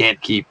that we can't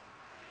keep...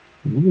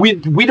 We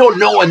don't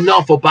know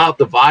enough about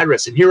the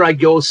virus. And here I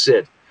go,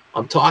 Sid.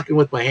 I'm talking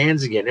with my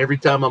hands again every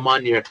time I'm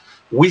on here.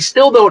 We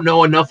still don't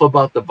know enough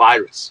about the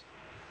virus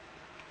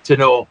to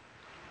know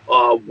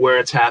where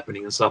it's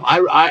happening and stuff.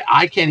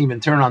 I can't even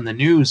turn on the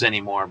news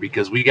anymore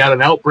because we got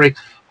an outbreak.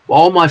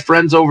 All my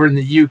friends over in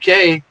the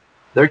UK,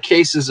 their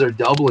cases are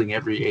doubling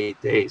every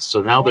 8 days.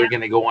 So now they're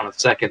going to go on a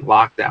second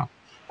lockdown.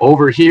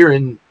 Over here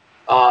in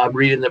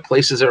reading that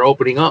places are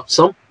opening up.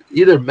 Some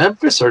either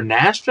Memphis or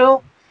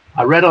Nashville.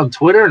 I read on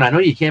Twitter, and I know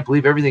you can't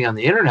believe everything on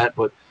the internet,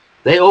 but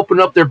they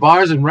opened up their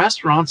bars and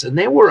restaurants, and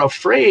they were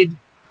afraid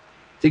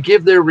to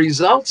give their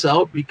results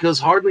out because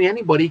hardly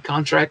anybody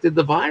contracted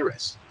the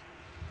virus.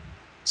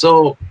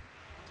 So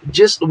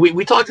just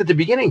we talked at the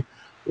beginning,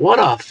 what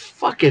a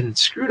fucking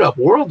screwed up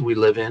world we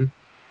live in.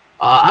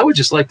 I would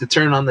just like to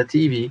turn on the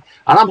TV,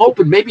 and I'm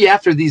hoping maybe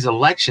after these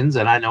elections,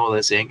 and I know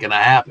this ain't going to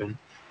happen,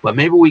 but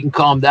maybe we can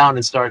calm down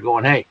and start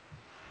going, hey,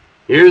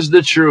 here's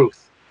the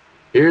truth.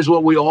 Here's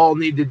what we all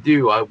need to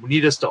do. I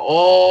need us to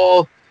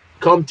all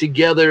come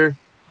together,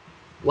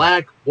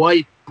 black,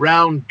 white,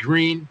 brown,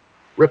 green,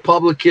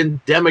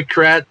 Republican,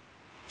 Democrat,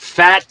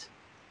 fat,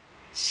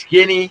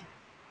 skinny,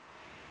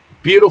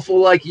 beautiful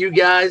like you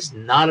guys,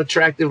 not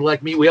attractive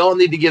like me. We all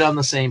need to get on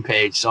the same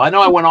page. So I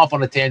know I went off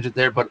on a tangent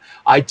there, but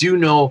I do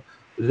know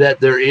that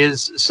there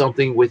is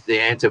something with the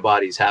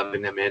antibodies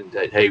having them in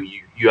that, hey,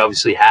 you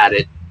obviously had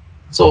it.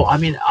 So, I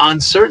mean,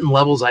 on certain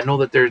levels, I know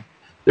that they're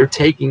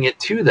taking it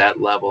to that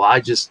level.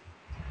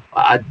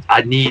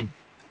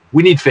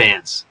 We need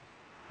fans.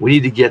 We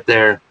need to get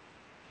there.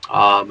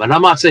 And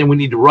I'm not saying we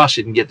need to rush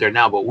it and get there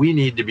now, but we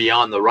need to be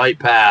on the right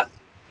path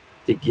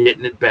to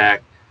getting it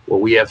back where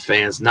we have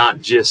fans,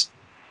 not just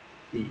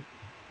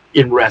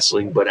in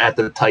wrestling, but at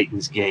the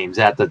Titans games,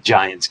 at the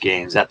Giants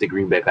games, at the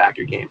Green Bay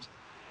Packer games.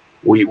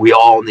 We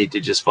all need to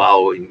just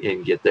follow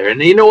and get there.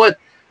 And you know what?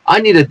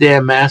 I need a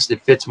damn mask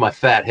that fits my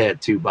fat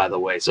head too, by the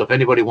way. So if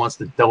anybody wants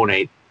to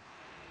donate,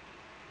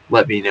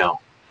 let me know.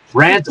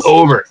 Rant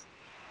over.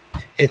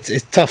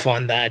 It's tough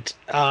on that.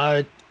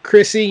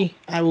 Chrissy,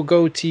 I will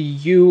go to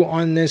you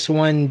on this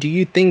one. Do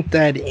you think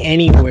that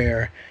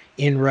anywhere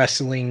in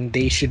wrestling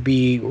they should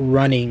be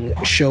running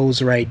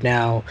shows right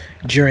now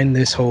during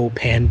this whole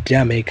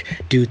pandemic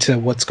due to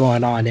what's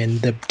going on in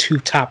the two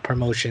top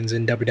promotions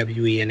in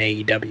WWE and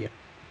AEW?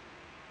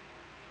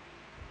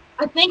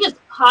 I think it's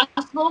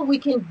possible. We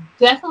can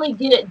definitely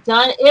get it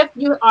done if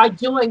you are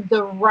doing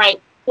the right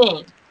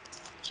thing.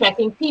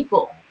 Checking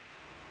people,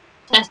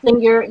 testing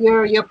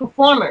your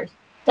performers,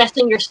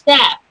 testing your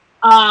staff,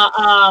 uh,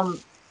 um,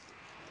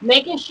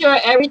 making sure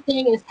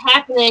everything is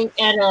happening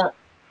at a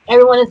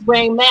everyone is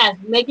wearing masks,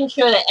 making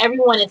sure that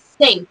everyone is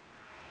safe.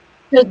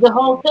 Because the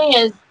whole thing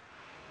is,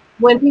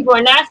 when people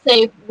are not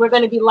safe, we're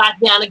going to be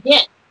locked down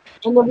again,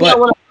 and then we don't But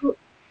want to.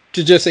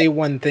 to just say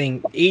one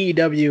thing,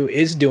 AEW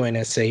is doing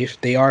it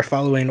safe. They are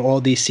following all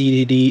these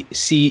CDC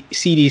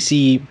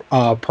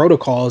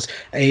protocols.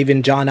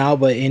 Even John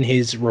Alba, in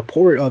his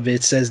report of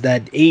it, says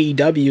that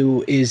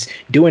AEW is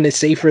doing it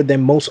safer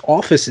than most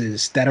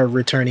offices that are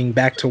returning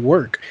back to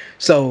work.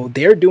 So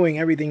they're doing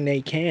everything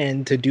they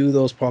can to do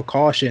those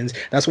precautions.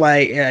 That's why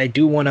I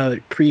do want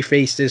to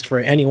preface this for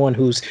anyone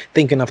who's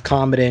thinking of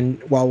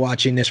commenting while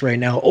watching this right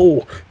now.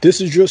 Oh, this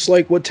is just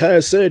like what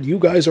Taz said. You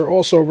guys are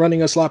also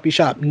running a sloppy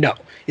shop. No.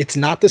 It's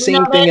not the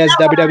same thing as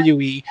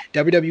WWE.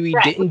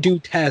 WWE didn't do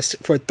tests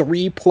for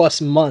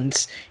 3+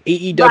 months.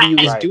 AEW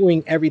is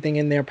doing everything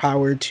in their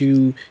power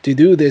to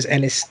do this,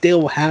 and it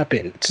still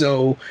happened.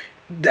 So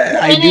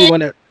I do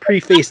want to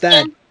preface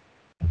that.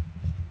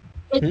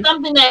 It's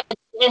something that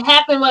it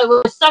happened.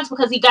 It sucks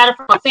because he got it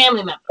from a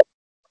family member.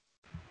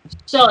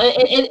 So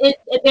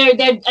they're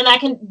and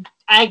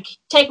I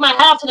take my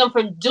hat off to them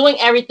for doing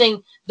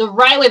everything the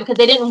right way, because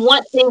they didn't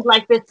want things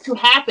like this to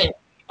happen.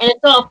 And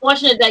it's so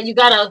unfortunate that you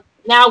gotta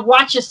now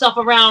watch yourself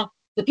around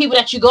the people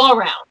that you go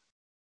around.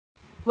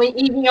 When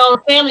even your own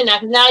family now,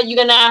 because now you're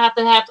gonna have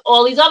to have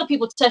all these other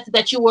people tested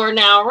that you were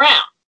now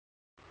around.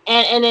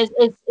 And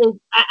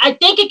I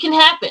think it can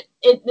happen.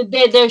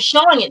 They're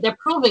showing it, they're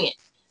proving it.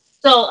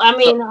 So I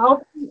mean,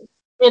 hopefully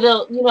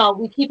it'll,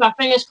 we keep our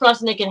fingers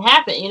crossed and it can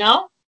happen.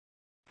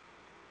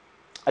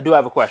 I do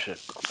have a question.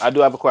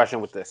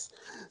 With this,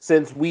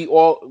 since we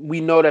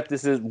know that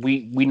this is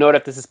we know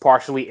that this is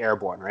partially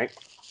airborne, right?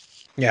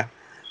 Yeah.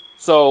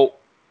 So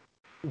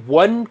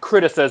one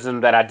criticism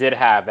that I did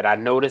have, and I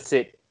noticed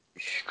it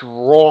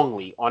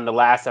strongly on the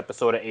last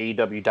episode of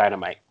AEW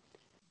Dynamite,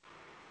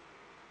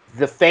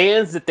 the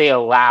fans that they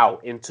allow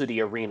into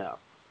the arena,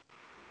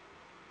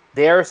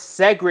 they're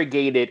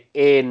segregated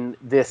in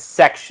this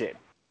section,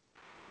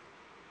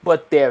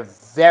 but they're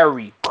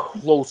very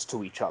close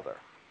to each other.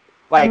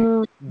 Like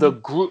the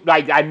group,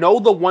 like I know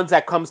the ones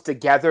that comes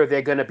together,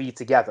 they're gonna be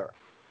together.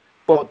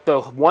 But the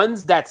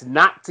ones that's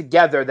not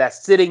together,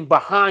 that's sitting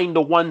behind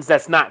the ones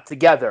that's not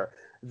together,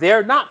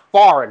 they're not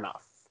far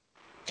enough.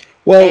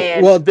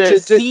 Well, the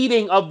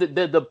seating of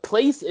the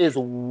place is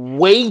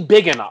way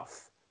big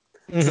enough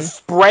to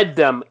spread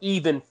them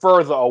even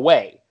further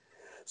away.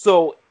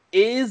 So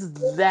is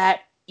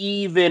that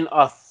even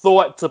a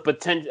thought to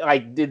potential?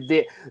 Like,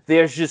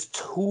 there's just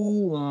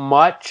too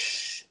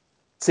much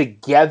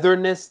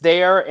togetherness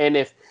there, and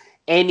if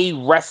any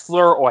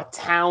wrestler or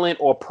talent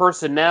or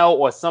personnel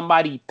or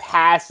somebody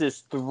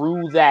passes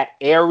through that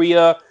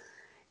area,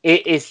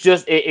 it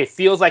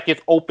feels like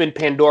it's open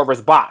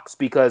Pandora's box.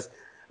 Because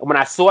when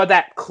I saw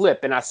that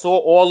clip and I saw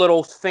all of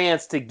those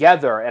fans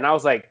together, and I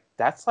was like,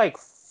 that's like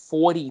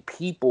 40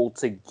 people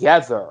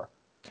together.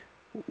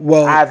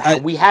 Well,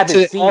 we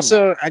haven't seen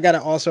also that. I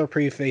gotta also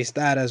preface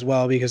that as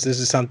well, because this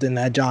is something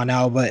that John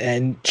Alba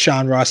and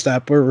Sean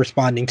Rostap were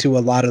responding to a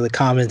lot of the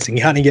comments and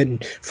kind of getting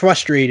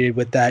frustrated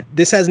with that.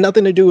 This has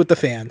nothing to do with the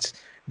fans.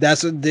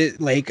 That's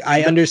like,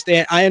 I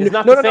understand.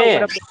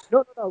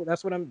 No.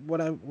 That's what I'm.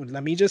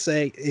 Let me just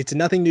say, it's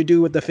nothing to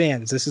do with the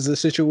fans. This is a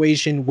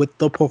situation with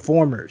the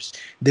performers.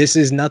 This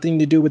is nothing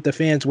to do with the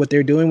fans. What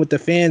they're doing with the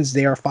fans,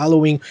 they are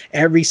following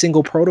every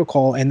single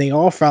protocol, and they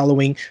are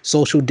following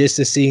social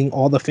distancing.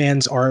 All the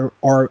fans are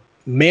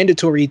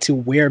mandatory to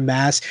wear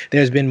masks.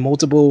 There's been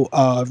multiple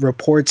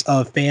reports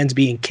of fans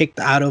being kicked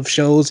out of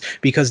shows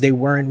because they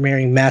weren't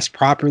wearing masks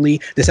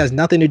properly. This has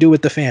nothing to do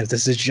with the fans.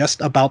 This is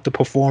just about the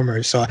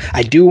performers. So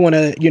I do want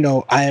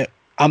to,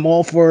 I'm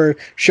all for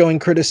showing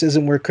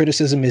criticism where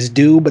criticism is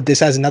due, but this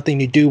has nothing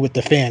to do with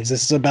the fans.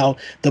 This is about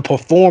the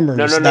performers.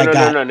 No.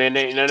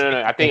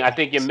 I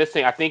think you're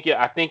missing. I think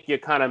you're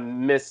kind of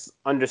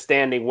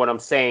misunderstanding what I'm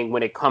saying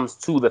when it comes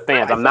to the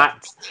fans.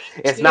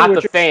 It's not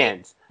the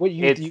fans.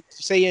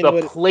 It's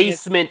the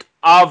placement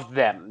of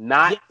them,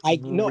 not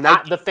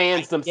the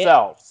fans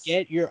themselves.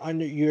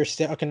 You're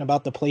talking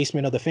about the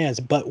placement of the fans,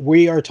 but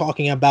we are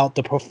talking about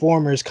the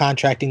performers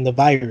contracting the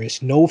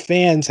virus. No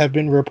fans have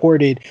been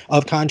reported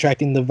of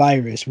contracting the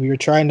virus.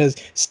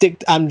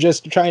 I'm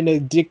just trying to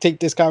dictate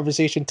this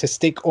conversation to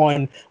stick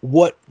on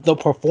what the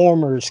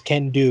performers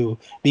can do,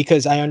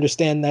 because I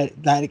understand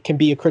that it can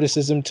be a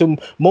criticism to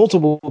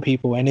multiple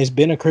people, and it's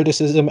been a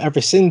criticism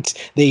ever since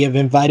they have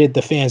invited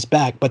the fans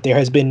back, but there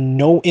has been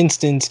no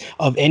instance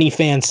of any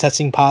fans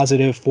testing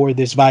positive for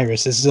this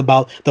virus. This is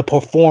about the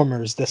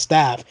performers, the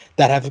staff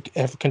that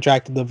have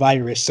contracted the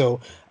virus.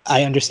 So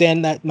I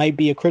understand that might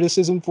be a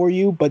criticism for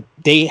you, but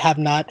there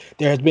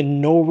has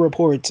been no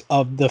reports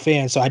of the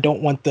fans. So I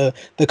don't want the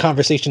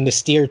conversation to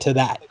steer to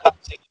that.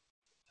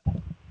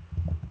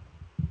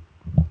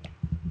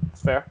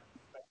 Fair.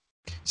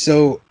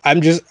 So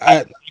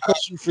my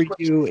question for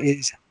you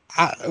is,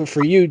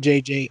 for you,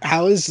 JJ,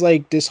 how has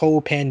like this whole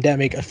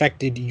pandemic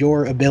affected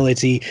your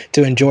ability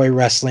to enjoy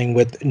wrestling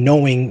with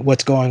knowing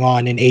what's going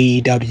on in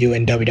AEW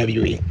and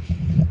WWE?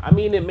 I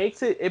mean, it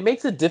makes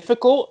it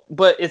difficult,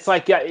 but it's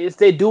like, yeah, it's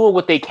they're doing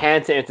what they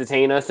can to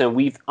entertain us, and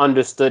we've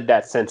understood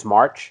that since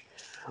March.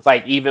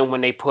 Like, even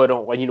when they put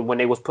on, when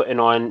they was putting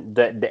on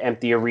the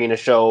empty arena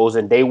shows,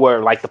 and they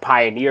were like the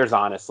pioneers,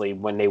 honestly,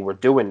 when they were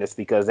doing this,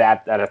 because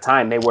at a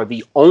time they were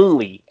the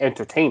only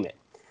entertainment.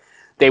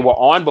 They were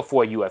on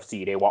before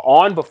UFC, they were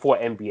on before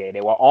NBA,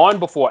 they were on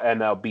before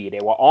MLB,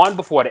 they were on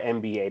before the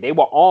NBA, they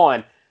were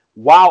on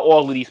while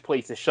all of these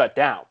places shut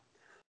down.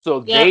 So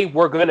they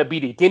were going to be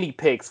the guinea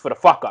pigs for the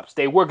fuck ups.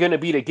 They were going to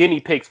be the guinea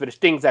pigs for the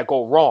things that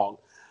go wrong.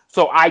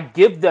 So I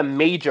give them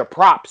major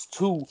props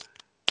to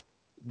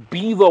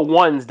be the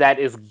ones that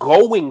is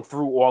going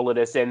through all of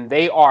this, and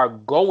they are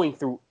going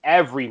through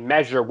every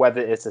measure,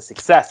 whether it's a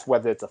success,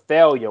 whether it's a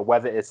failure,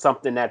 whether it's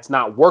something that's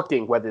not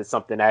working, whether it's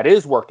something that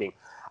is working.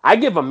 I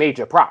give them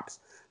major props.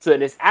 So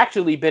it's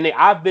actually been,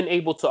 I've been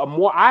able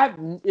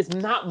to it's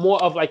not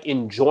more of like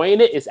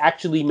enjoying it. It's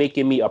actually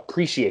making me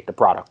appreciate the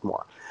product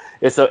more.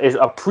 It's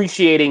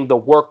appreciating the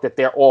work that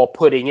they're all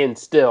putting in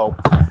still,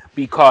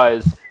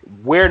 because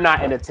we're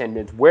not in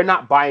attendance. We're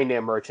not buying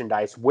their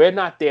merchandise. We're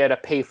not there to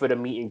pay for the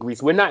meet and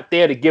greets. We're not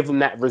there to give them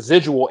that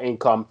residual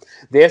income.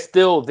 They're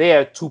still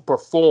there to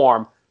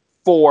perform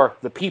for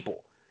the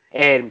people.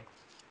 And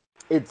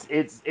it's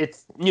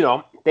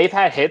they've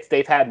had hits,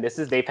 they've had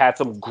misses, they've had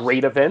some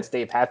great events,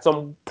 they've had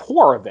some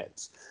poor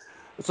events.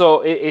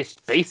 So it's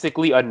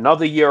basically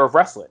another year of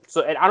wrestling.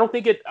 So, and I don't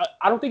think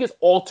it's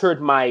altered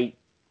my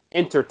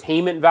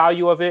entertainment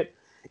value of it.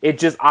 It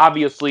just,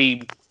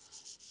 obviously,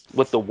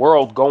 with the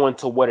world going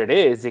to what it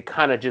is, it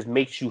kind of just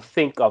makes you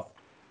think of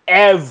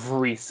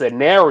every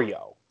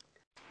scenario.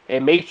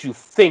 It makes you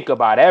think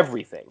about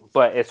everything.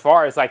 But as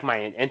far as like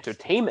my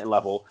entertainment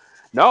level,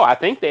 no, I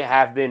think they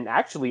have been,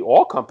 actually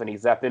all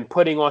companies have been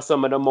putting on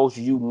some of the most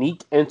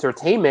unique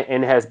entertainment,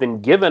 and has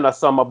been giving us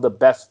some of the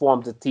best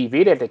forms of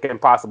TV that they can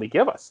possibly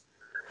give us.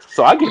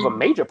 So I give them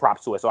major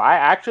props to it. So I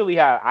actually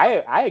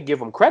I give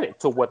them credit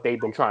to what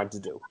they've been trying to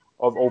do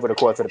over the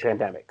course of the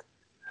pandemic.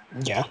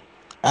 Yeah,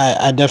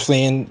 I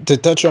definitely, and to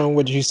touch on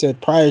what you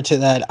said prior to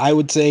that, I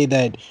would say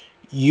that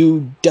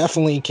you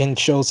definitely can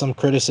show some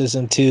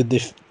criticism to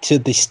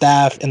the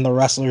staff and the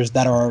wrestlers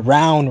that are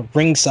around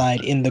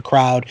ringside in the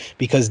crowd,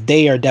 because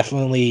they are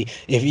definitely,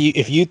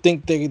 if you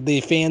think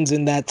the fans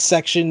in that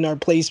section or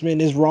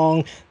placement is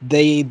wrong,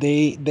 those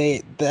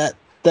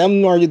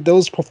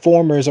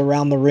performers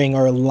around the ring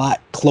are a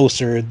lot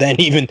closer than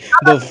even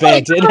the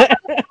fans.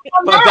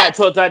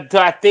 But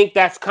I think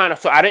that's kind of,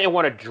 so I didn't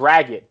want to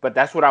drag it, but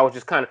that's what I was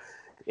just kind of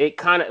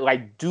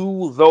like,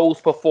 do those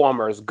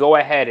performers go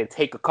ahead and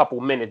take a couple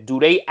minutes? Do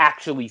they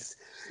actually,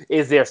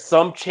 is there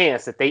some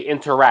chance that they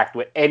interact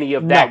with any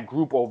of that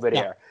group over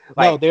there?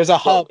 No, there's a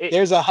hub.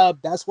 There's a hub.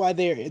 That's why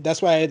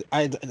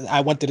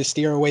I wanted to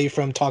steer away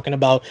from talking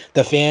about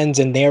the fans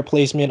and their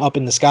placement up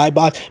in the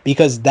skybox,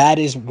 because that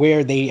is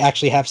where they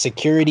actually have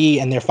security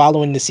and they're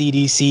following the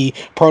CDC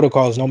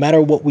protocols. No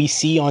matter what we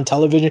see on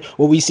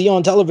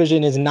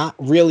television, is not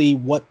really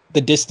what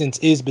the distance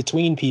is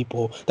between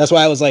people. That's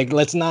why I was like,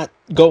 let's not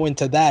go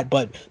into that.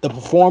 But the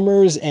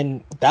performers,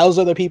 and those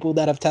are the people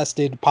that have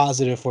tested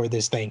positive for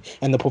this thing,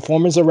 and the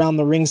performers around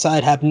the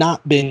ringside have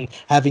not been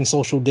having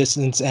social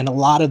distance, and a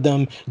lot of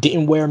them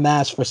didn't wear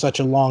masks for such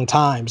a long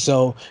time.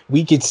 So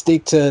we could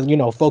stick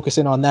to,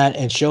 focusing on that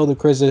and show the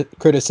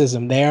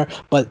criticism there.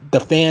 But the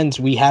fans,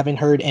 we haven't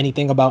heard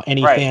anything about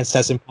any fans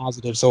testing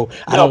positive. So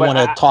I don't want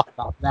to talk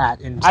about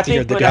that. And I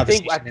think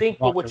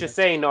what you're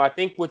saying, though, I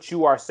think what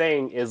you are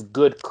saying is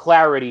good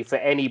clarity for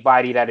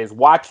anybody that is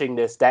watching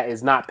this, that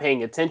is not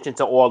paying attention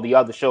to all the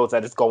other shows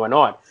that is going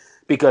on,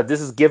 because this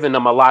is giving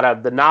them a lot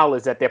of the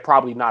knowledge that they're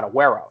probably not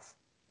aware of,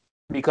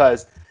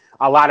 because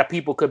a lot of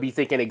people could be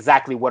thinking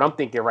exactly what I'm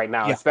thinking right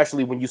now,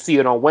 especially when you see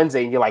it on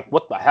Wednesday and you're like,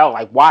 what the hell?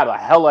 Like, why the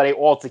hell are they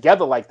all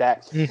together like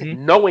that?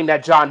 Knowing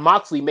that Jon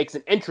Moxley makes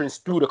an entrance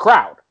through the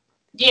crowd.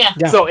 Yeah.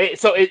 So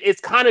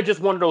it's kind of just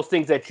one of those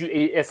things that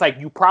it's like,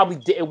 you probably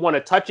didn't want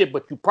to touch it,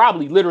 but you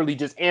probably literally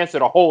just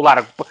answered a whole lot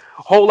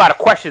of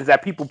questions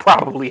that people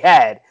probably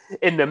had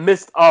in the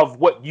midst of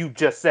what you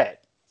just said.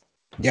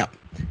 Yeah.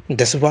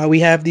 This is why we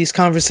have these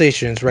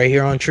conversations right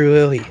here on True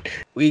Hill Heat.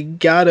 We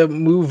gotta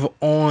move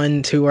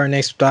on to our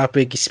next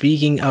topic.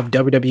 Speaking of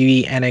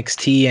WWE,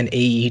 NXT, and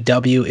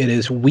AEW, it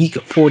is week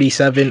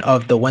 47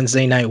 of the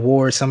Wednesday Night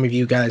War, some of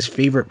you guys'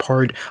 favorite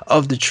part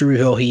of the True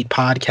Hill Heat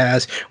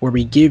podcast, where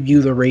we give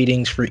you the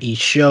ratings for each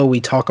show.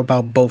 We talk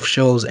about both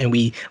shows and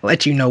we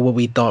let you know what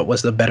we thought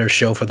was the better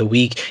show for the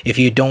week. If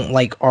you don't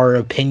like our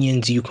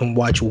opinions, you can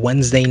watch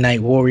Wednesday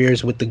Night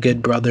Warriors with the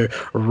good brother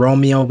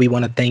Romeo. We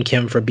want to thank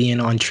him for being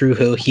on True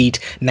Hill Heat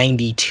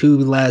 92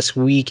 last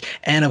week,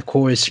 and of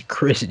course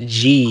Chris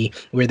G,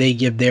 where they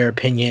give their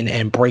opinion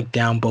and break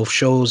down both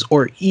shows.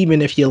 Or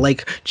even if you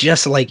like,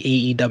 just like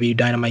AEW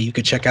Dynamite, you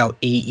could check out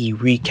AE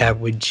Recap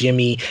with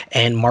Jimmy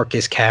and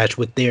Marcus Cash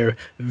with their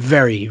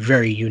very,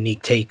 very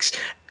unique takes.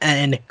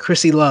 And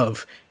Chrissy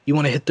Love, you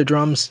want to hit the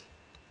drums?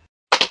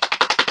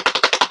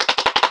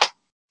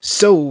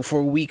 So,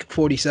 for week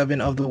 47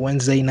 of the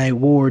Wednesday Night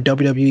War,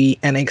 WWE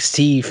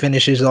NXT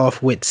finishes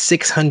off with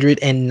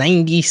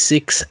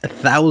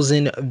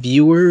 696,000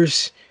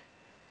 viewers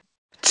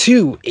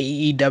to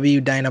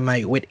AEW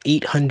Dynamite with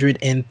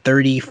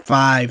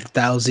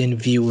 835,000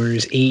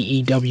 viewers.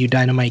 AEW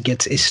Dynamite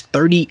gets its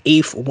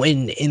 38th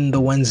win in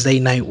the Wednesday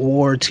Night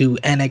War to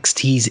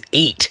NXT's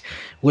 8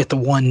 with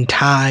one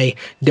tie.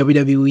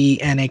 WWE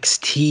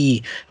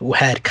NXT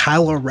had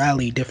Kyle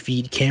O'Reilly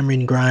defeat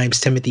Cameron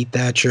Grimes, Timothy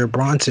Thatcher,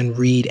 Bronson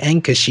Reed,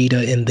 and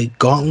Kushida in the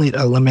Gauntlet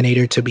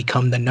Eliminator to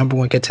become the number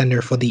one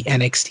contender for the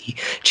NXT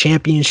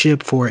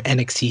Championship for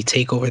NXT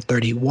TakeOver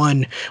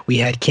 31. We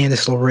had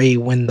Candice LeRae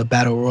win the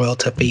Battle Royal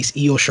to face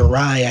Io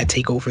Shirai at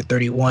TakeOver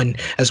 31,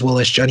 as well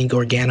as Johnny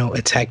Gargano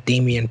attack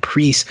Damian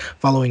Priest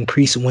following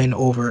Priest's win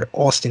over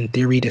Austin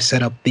Theory to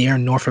set up their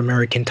North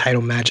American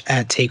title match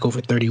at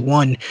TakeOver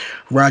 31.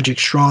 Roderick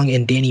Strong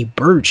and Danny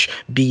Burch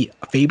beat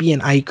Fabian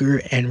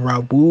Aichner and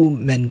Raul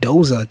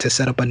Mendoza to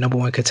set up a number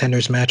one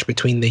contenders match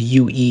between the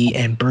UE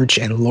and Burch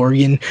and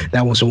Lorgan.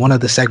 That was one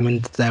of the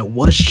segments that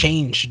was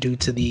changed due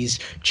to these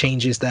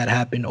changes that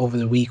happened over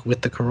the week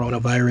with the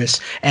coronavirus.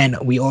 And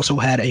we also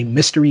had a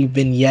mystery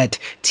vignette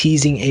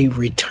teasing a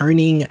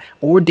returning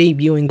or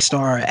debuting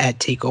star at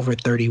TakeOver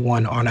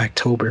 31 on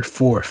October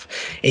 4th.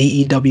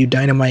 AEW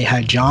Dynamite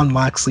had Jon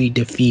Moxley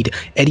defeat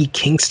Eddie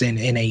Kingston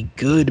in a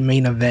good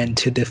main event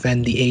to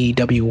defend the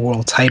AEW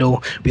World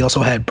title. We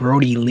also had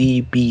Brody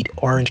Lee beat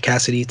Orange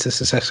Cassidy to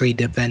successfully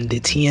defend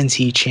the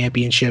TNT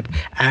Championship.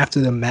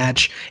 After the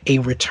match, a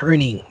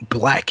returning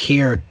black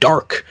hair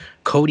dark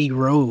Cody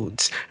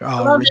Rhodes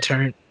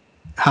returned.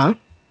 Huh?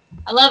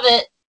 I love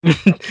it.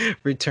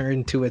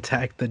 Returned to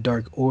attack the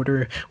Dark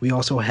Order. We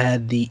also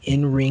had the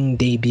in-ring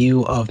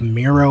debut of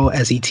Miro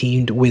as he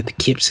teamed with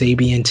Kip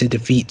Sabian to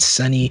defeat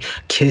Sonny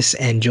Kiss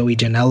and Joey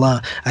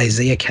Janela.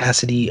 Isaiah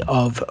Cassidy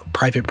of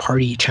Private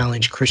Party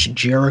challenged Chris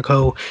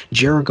Jericho.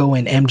 Jericho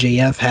and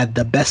MJF had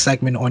the best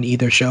segment on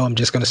either show. I'm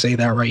just going to say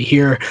that right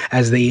here,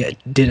 as they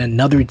did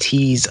another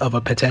tease of a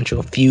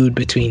potential feud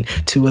between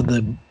two of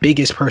the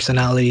biggest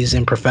personalities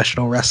in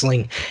professional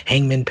wrestling.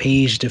 Hangman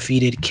Page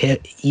defeated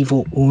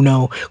Evil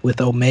Uno with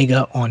Omega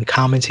on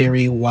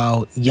commentary,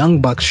 while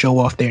Young Bucks show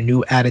off their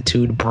new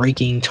attitude,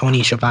 breaking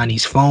Tony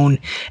Schiavone's phone,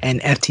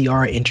 and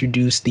FTR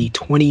introduced the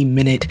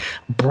 20-minute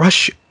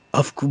brush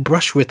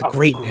with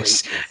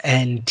greatness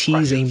and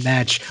tease a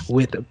match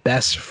with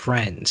best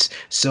friends.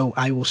 So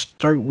I will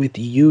start with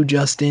you,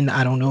 Justin.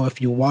 I don't know if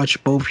you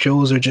watch both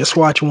shows or just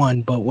watch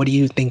one, but what do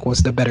you think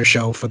was the better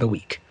show for the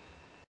week?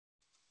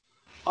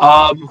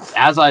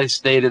 As I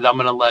stated, I'm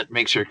gonna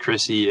make sure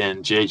Chrissy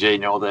and JJ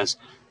know this.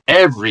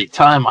 Every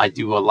time I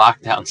do a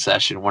lockdown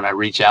session, when I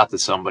reach out to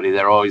somebody,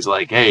 they're always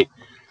like, hey,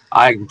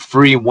 I'm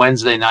free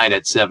Wednesday night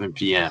at 7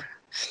 p.m.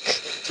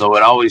 So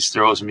it always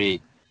throws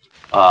me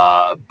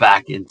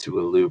back into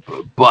a loop.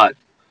 But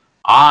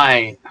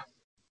I'm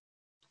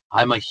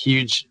a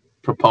huge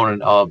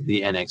proponent of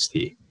the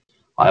NXT.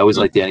 I always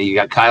like that. You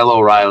got Kyle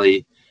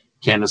O'Reilly,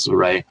 Candice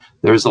LeRae.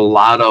 There's a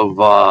lot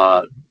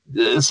of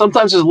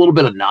sometimes there's a little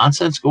bit of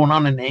nonsense going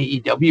on in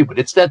AEW, but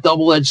it's that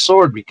double-edged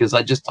sword, because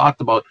I just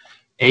talked about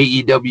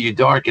AEW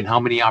Dark and how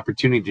many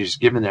opportunities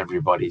given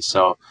everybody.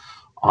 So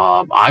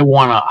I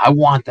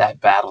want that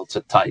battle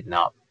to tighten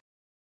up.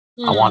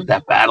 I want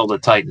that battle to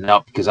tighten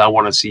up because I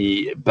want to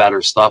see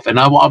better stuff. And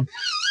I want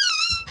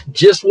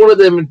just one of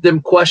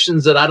them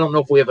questions that I don't know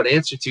if we have an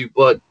answer to,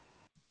 but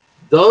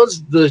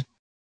does the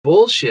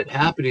bullshit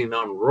happening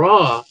on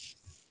Raw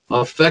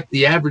affect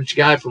the average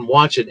guy from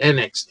watching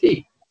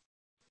NXT?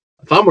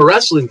 If I'm a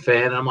wrestling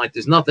fan, I'm like,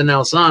 there's nothing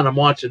else on, I'm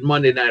watching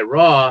Monday Night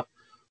Raw,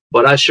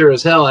 but I sure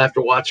as hell,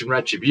 after watching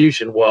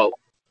Retribution, well,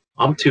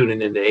 I'm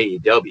tuning into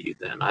AEW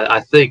then.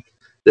 I think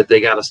that they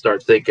got to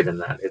start thinking in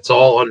that. It's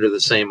all under the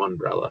same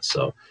umbrella.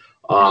 So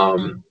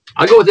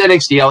I go with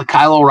NXT.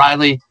 Kyle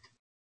O'Reilly,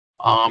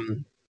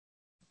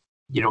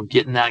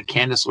 getting that.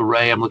 Candice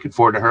LeRae, I'm looking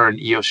forward to her, and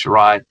Io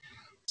Shirai.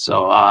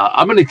 So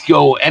I'm going to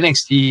go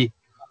NXT.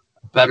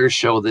 Better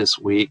show this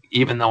week,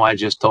 even though I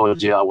just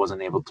told you I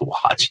wasn't able to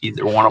watch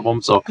either one of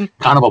them. So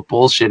kind of a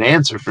bullshit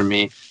answer for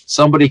me.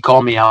 Somebody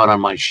call me out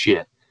on my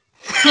shit.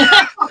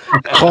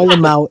 Call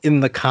them out in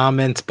the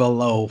comments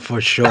below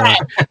for sure.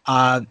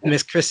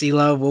 Miss Chrissy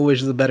Love, what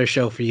was the better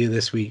show for you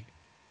this week?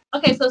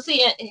 Okay, so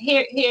see,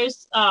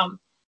 here's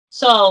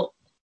so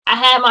I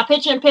had my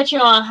picture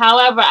on.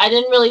 However, I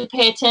didn't really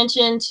pay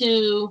attention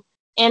to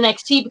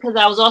NXT because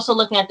I was also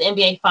looking at the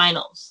NBA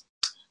Finals.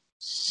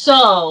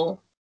 So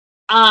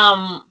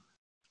I'm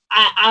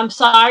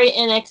sorry,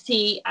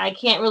 NXT. I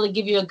can't really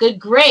give you a good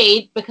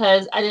grade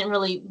because I didn't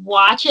really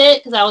watch it,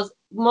 because I was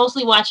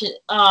mostly watching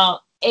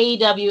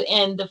AEW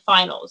and the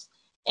finals,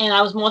 and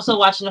I was more so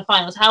watching the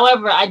finals.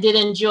 However, I did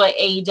enjoy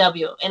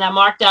AEW, and I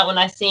marked out when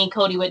I seen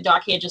Cody with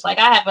dark hair, just like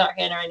I have dark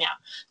hair right now.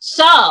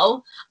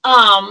 So,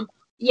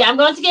 yeah, I'm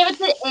going to give it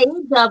to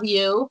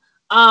AEW.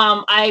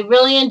 I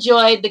really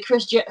enjoyed the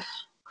Chris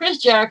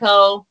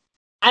Jericho.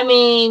 I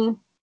mean,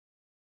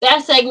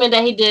 that segment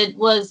that he did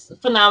was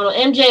phenomenal.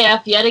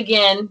 MJF yet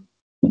again,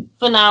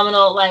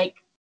 phenomenal. Like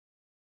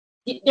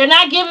they're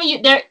not giving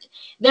you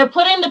they're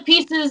putting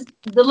the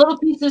little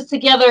pieces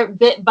together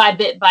bit by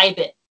bit by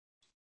bit.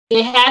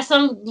 They had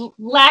some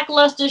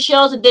lackluster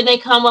shows, and then they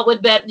come up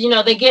with better.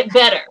 They get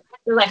better.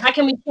 They're like, how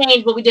can we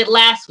change what we did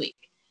last week?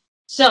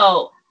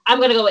 So I'm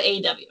gonna go with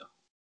AEW.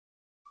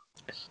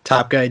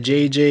 Top Guy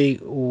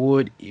JJ,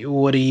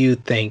 what do you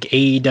think?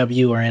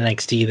 AEW or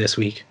NXT this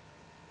week?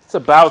 It's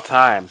about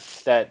time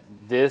that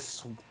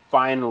this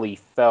finally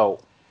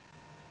felt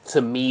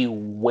to me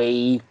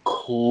way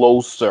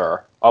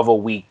closer of a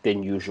week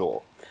than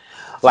usual.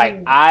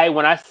 Like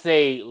when I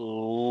say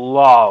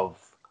love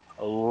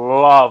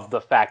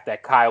the fact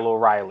that Kyle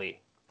O'Reilly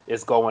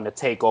is going to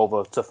take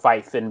over to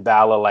fight Finn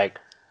Balor. Like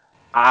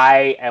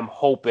I am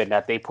hoping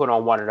that they put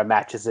on one of the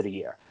matches of the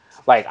year.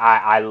 Like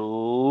I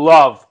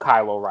love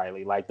Kyle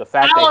O'Reilly. Like the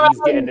fact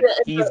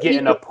that he's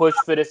getting a push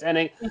for this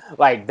inning,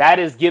 like that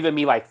is giving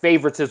me like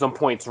favoritism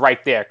points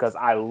right there because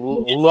I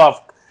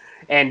love.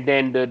 And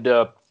then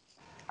the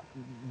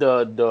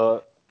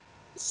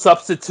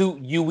substitute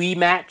UE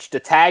match, the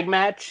tag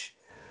match,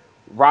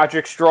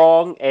 Roderick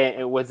Strong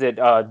and was it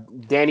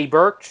Danny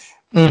Burch?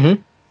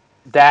 Mm-hmm.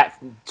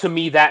 That to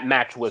me, that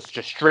match was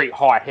just straight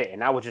hard hitting.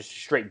 That was just a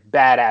straight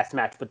badass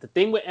match. But the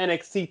thing with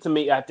NXT to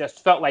me, I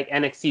just felt like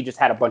NXT just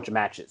had a bunch of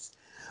matches.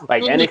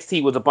 Like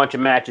NXT was a bunch of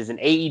matches, and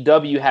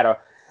AEW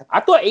I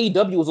thought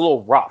AEW was a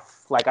little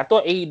rough. Like I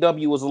thought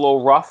AEW was a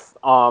little rough.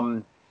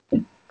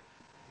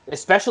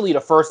 Especially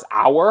the first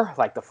hour.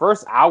 Like the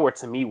first hour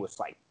to me was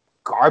like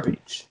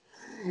garbage.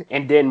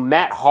 And then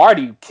Matt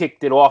Hardy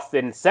kicked it off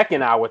in the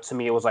second hour. To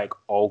me, it was like,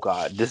 oh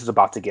god, this is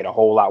about to get a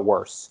whole lot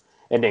worse.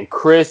 And then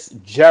Chris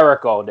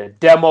Jericho, the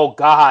demo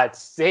god,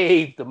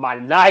 saved my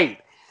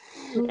night.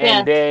 Yeah.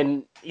 And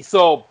then,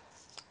 so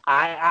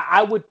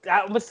I would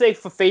say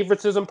for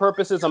favoritism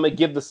purposes, I'm going to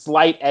give the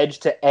slight edge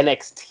to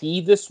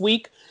NXT this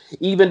week,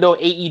 even though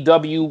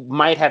AEW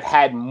might have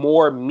had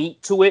more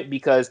meat to it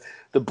because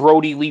the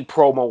Brody Lee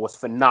promo was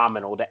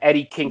phenomenal. The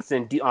Eddie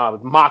Kingston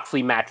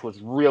Moxley match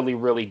was really,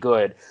 really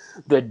good.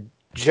 The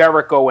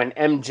Jericho and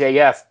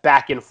MJF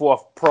back and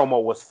forth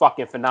promo was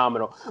fucking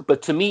phenomenal.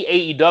 But to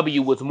me,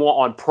 AEW was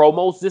more on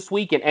promos this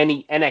week, and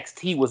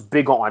NXT was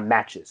bigger on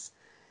matches.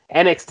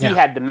 NXT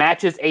had the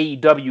matches,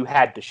 AEW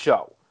had the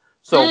show.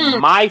 So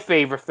my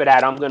favorite for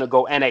that, I'm going to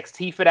go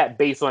NXT for that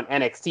based on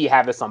NXT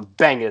having some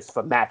bangers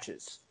for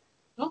matches.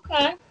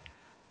 Okay.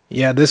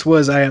 Yeah,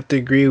 I have to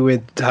agree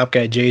with Top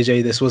Guy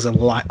JJ. This was a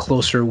lot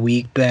closer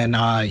week than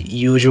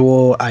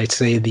usual. I'd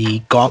say the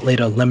Gauntlet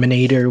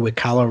Eliminator with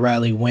Kyle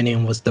O'Reilly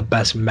winning was the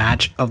best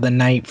match of the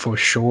night for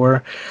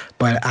sure.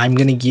 But I'm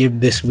going to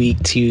give this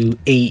week to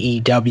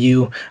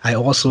AEW. I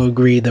also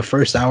agree the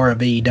first hour of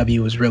AEW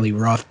was really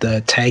rough.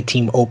 The tag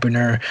team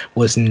opener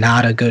was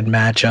not a good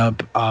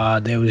matchup.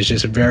 It was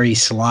just very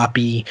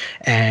sloppy.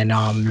 And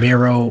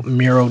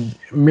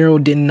Miro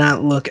did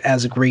not look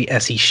as great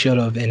as he should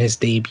have in his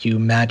debut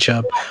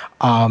matchup.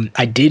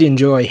 I did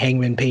enjoy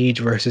Hangman Page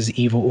versus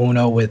Evil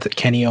Uno with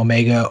Kenny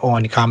Omega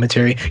on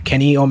commentary.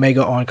 Kenny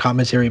Omega on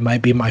commentary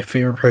might be my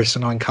favorite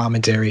person on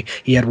commentary.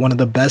 He had one of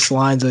the best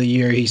lines of the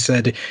year. He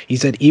said,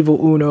 Evil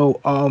Uno,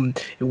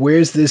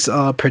 wears this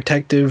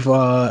protective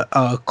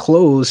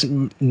clothes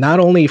not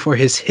only for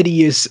his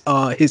hideous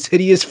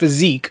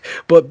physique,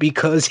 but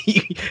because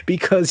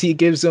he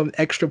gives them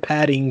extra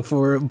padding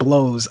for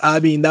blows. I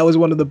mean, that was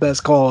one of the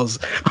best calls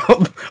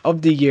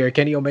of the year.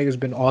 Kenny Omega's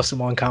been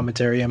awesome on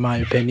commentary, in my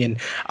opinion.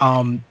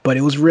 But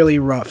it was really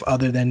rough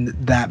other than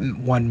that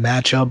one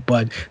matchup,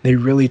 but they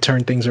really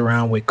turned things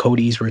around with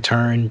Cody's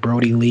return.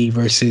 Brody Lee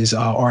versus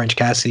Orange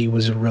Cassidy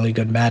was a really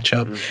good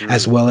matchup,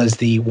 as well as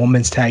the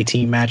women's tag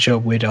team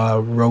matchup with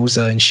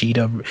Rosa and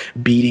Sheeta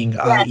beating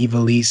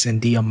Ivelisse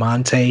and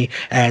Diamante,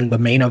 and the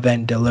main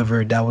event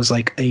delivered. That was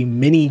like a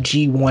mini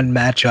G1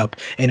 matchup,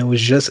 and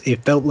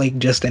it felt like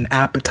just an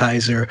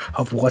appetizer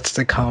of what's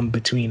to come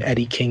between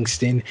Eddie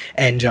Kingston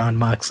and Jon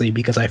Moxley,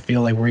 because I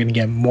feel like we're going to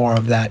get more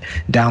of that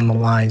down the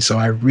line. So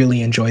I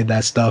really enjoyed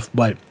that stuff.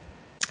 But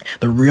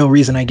the real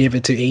reason I give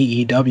it to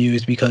AEW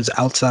is because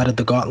outside of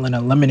the Gauntlet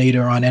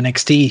Eliminator on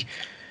NXT,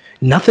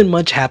 nothing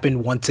much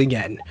happened once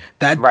again.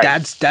 That's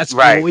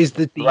always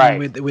the theme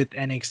with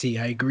NXT.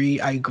 I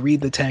agree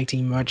the tag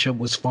team matchup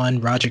was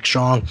fun. Roderick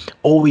Strong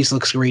always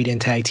looks great in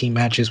tag team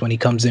matches when he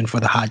comes in for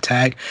the hot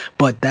tag,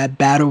 but that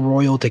battle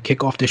royal to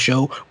kick off the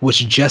show was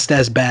just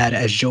as bad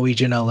as Joey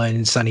Janela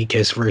and Sonny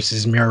Kiss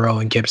versus Miro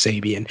and Kip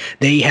Sabian.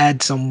 They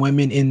had some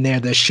women in there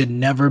that should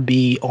never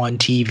be on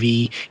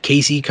TV.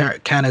 Casey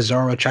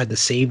Canizaro tried to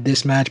save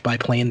this match by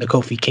playing the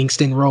Kofi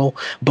Kingston role,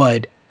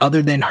 but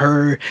other than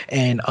her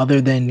and other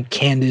than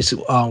Candice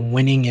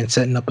winning and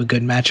setting up a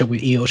good matchup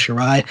with Io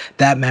Shirai,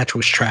 that match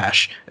was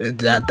trash.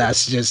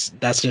 That's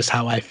just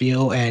how I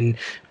feel. And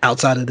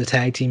outside of the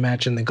tag team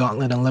match and the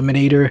Gauntlet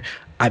Eliminator,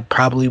 I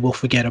probably will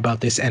forget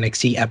about this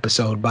NXT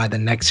episode by the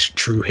next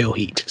True Hill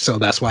Heat. So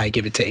that's why I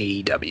give it to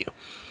AEW.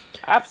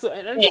 Absolutely.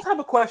 And I just have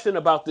a question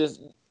about this.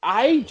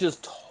 I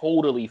just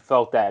totally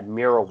felt that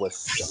Miro was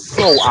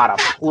so out of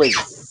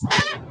place.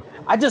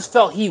 I just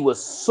felt he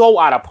was so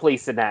out of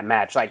place in that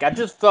match. Like, I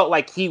just felt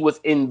like he was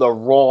in the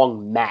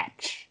wrong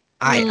match.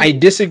 I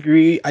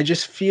disagree. I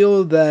just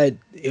feel that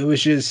it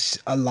was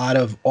just a lot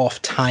of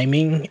off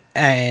timing,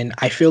 and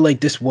I feel like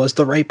this was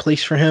the right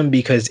place for him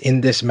because in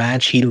this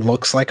match he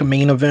looks like a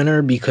main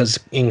eventer because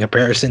in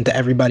comparison to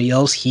everybody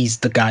else, he's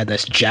the guy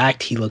that's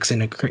jacked. He looks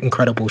in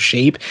incredible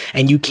shape,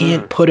 and you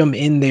can't put him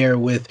in there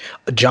with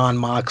John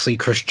Moxley,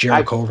 Chris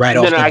Jericho right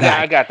off the bat.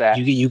 I got that.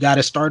 You got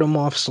to start him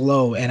off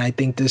slow, and I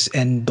think this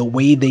and the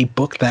way they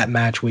booked that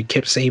match with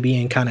Kip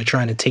Sabian kind of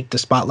trying to take the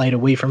spotlight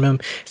away from him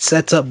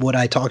sets up what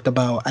I talked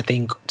about. I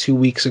think 2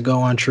 weeks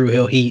ago on True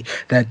Hill Heat,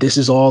 that this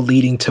is all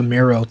leading to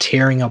Miro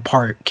tearing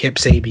apart Kip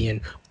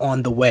Sabian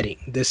on the wedding.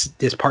 This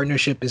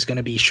partnership is going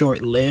to be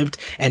short-lived,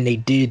 and they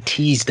did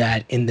tease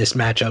that in this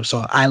matchup.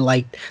 So I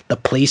liked the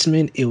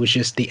placement. It was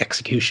just the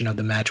execution of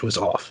the match was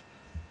off.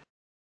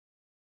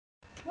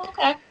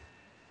 Okay.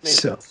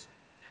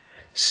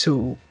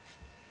 So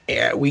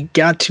yeah, we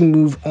got to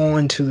move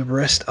on to the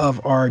rest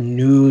of our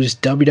news.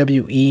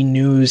 WWE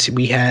news.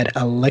 We had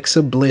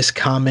Alexa Bliss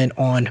comment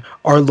on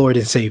our Lord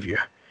and Savior,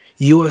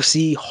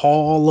 UFC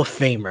Hall of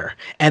Famer,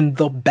 and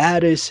the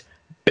baddest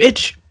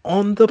bitch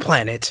on the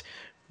planet,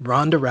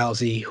 Ronda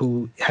Rousey,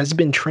 who has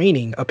been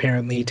training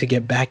apparently to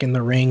get back in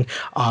the ring.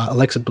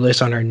 Alexa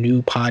Bliss on her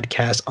new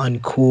podcast,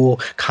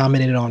 Uncool,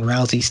 commented on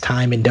Rousey's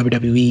time in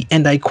WWE,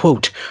 and I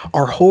quote,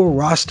 "Our whole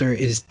roster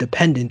is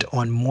dependent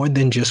on more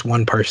than just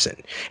one person."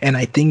 And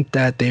I think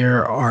that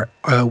there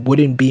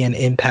wouldn't be an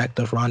impact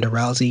of Ronda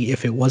Rousey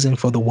if it wasn't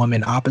for the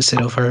woman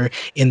opposite of her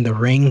in the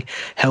ring,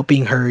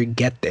 helping her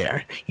get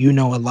there. You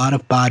know, a lot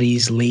of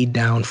bodies laid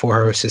down for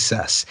her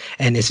success,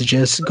 and it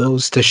just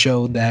goes to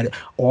show that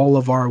all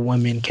of our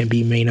women can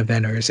be main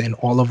eventers and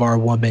all of our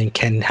women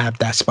can have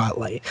that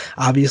spotlight.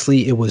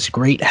 Obviously, it was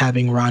great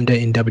having Ronda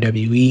in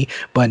WWE,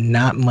 but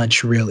not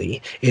much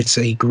really. It's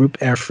a group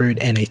effort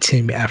and a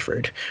team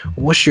effort.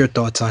 What's your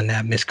thoughts on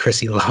that, Miss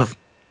Chrissy Love?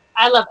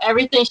 I love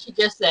everything she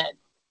just said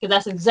because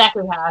that's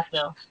exactly how I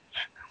feel.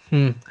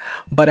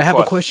 But I have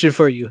a question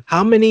for you.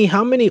 How many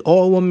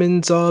all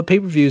women's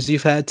pay-per-views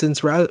you've had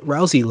since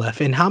Rousey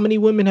left, and how many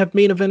women have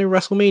main evented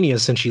WrestleMania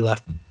since she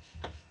left?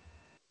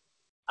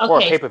 Okay.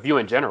 Or pay-per-view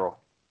in general.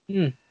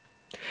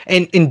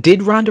 And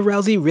did Ronda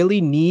Rousey really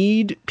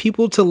need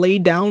people to lay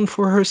down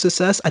for her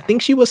success? I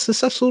think she was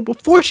successful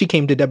before she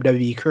came to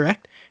WWE,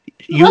 correct?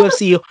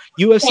 UFC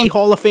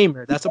Hall of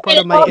Famer. That's a part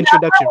of my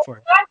introduction for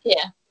her.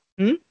 Yeah.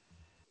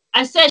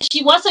 I said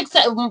she was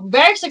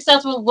very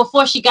successful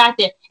before she got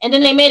there, and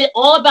then they made it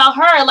all about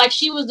her, like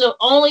she was the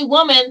only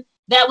woman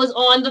that was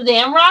on the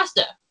damn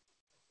roster.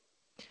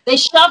 They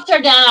shoved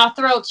her down our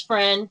throats,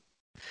 friend.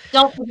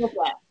 Don't forget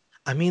that.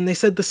 I mean, they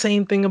said the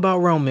same thing about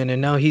Roman,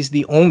 and now he's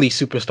the only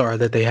superstar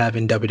that they have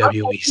in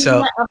WWE. Okay,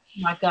 so, oh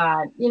my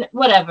God,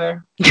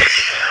 whatever.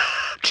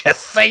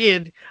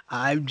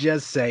 I'm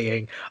just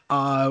saying.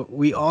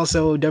 We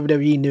also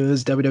WWE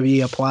news.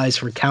 WWE applies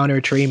for counter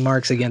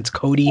trademarks against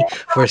Cody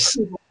for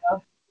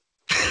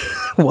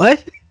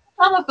what?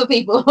 Cover for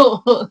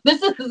people.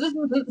 This is.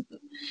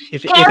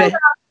 If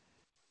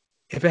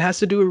it has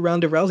to do with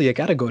Ronda Rousey, I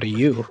gotta go to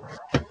you.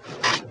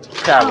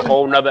 Can have a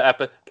whole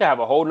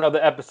nother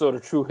episode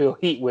of True Hill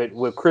Heat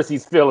with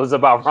Chrissy's feelings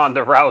about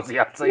Ronda Rousey.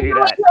 I'll tell you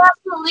that. You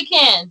absolutely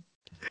can.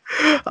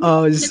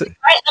 Oh,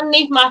 right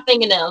underneath my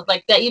fingernails,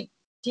 like that.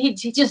 He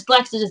just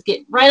likes to just get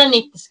right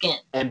underneath the skin.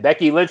 And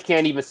Becky Lynch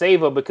can't even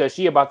save her because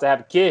she about to have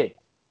a kid.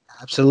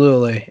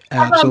 Absolutely.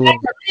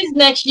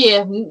 Next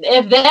year,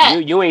 if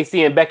that. You ain't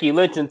seeing Becky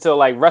Lynch until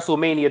like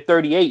WrestleMania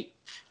 38.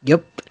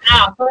 Yep.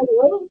 Wow,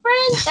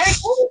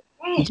 38,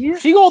 Yeah.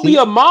 She gonna be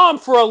a mom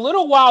for a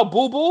little while,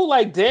 boo boo.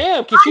 Like,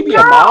 damn, can she be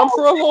a mom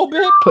for a little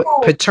bit?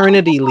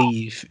 Paternity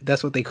leave.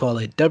 That's what they call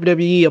it.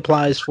 WWE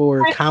applies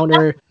for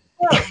counter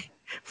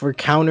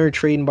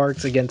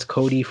trademarks against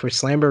Cody for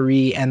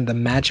Slamboree and the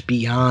match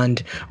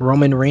beyond.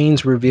 Roman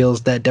Reigns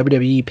reveals that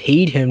WWE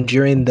paid him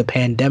during the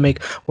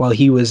pandemic while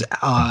he was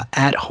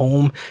at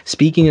home.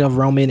 Speaking of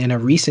Roman, in a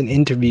recent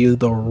interview,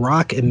 The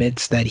Rock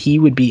admits that he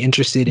would be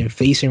interested in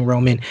facing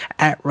Roman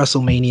at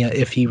WrestleMania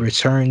if he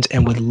returns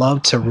and would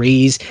love to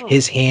raise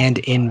his hand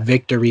in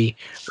victory.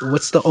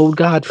 What's the old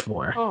god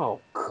for? Oh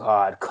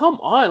God, come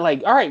on!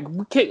 Like, all right,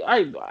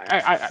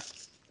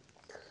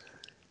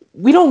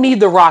 we don't need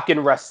The Rock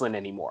in wrestling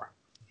anymore.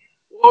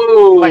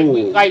 Whoa! Like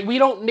we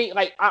don't need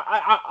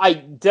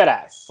I dead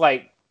ass.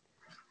 Like,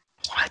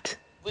 what?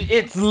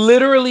 It's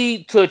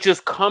literally to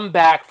just come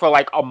back for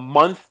like a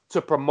month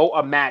to promote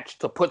a match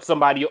to put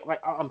somebody. Like,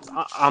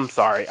 I'm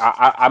sorry.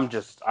 I'm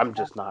just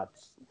not.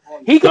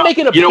 He can make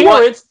an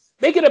appearance.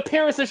 Make an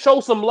appearance and show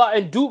some love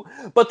and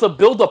but to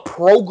build a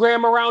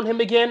program around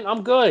him again,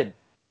 I'm good.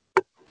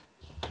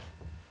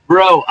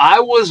 Bro, I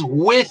was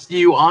with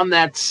you on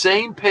that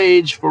same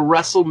page for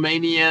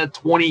WrestleMania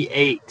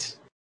 28.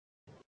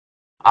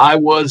 I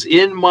was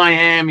in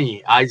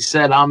Miami. I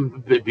said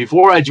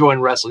before I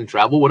joined Wrestling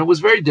Travel, when it was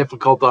very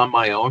difficult on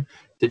my own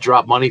to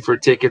drop money for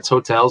tickets,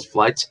 hotels,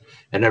 flights,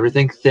 and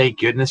everything. Thank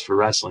goodness for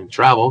Wrestling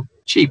Travel.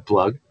 Cheap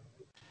plug.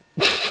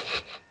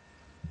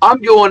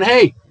 I'm going,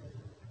 hey,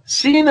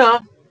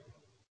 Cena,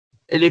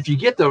 and if you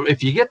get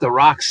the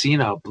Rock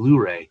Cena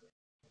Blu-ray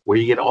where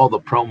you get all the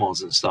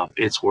promos and stuff,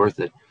 it's worth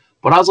it.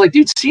 But I was like,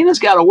 dude, Cena's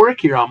got to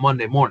work here on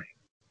Monday morning.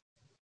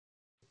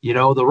 You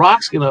know, The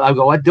Rock's gonna. I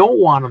go, I don't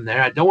want him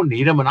there. I don't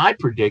need him. And I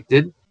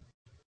predicted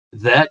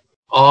that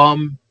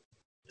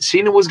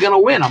Cena was gonna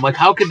win. I'm like,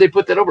 how could they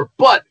put that over?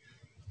 But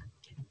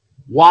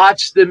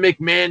watch the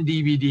McMahon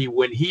DVD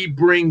when he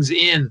brings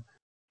in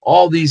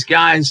all these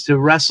guys to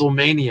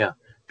WrestleMania,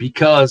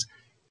 because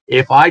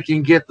if I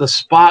can get the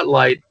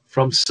spotlight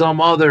from some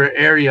other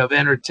area of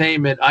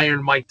entertainment,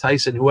 Iron Mike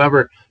Tyson,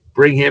 whoever,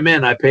 bring him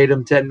in. I paid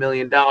him $10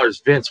 million.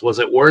 Vince, was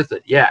it worth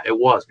it? Yeah, it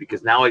was,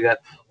 because now I got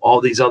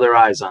all these other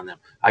eyes on them.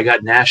 I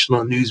got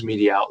national news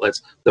media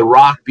outlets. The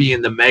Rock,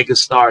 being the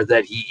megastar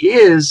that he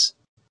is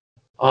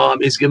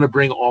going to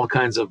bring all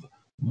kinds of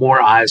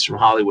more eyes from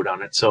Hollywood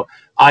on it. So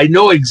I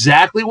know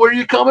exactly where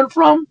you're coming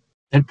from,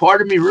 and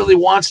part of me really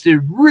wants to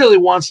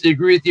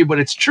agree with you, but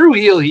it's true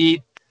heel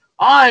heat.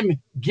 I'm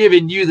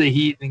giving you the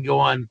heat and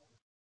going,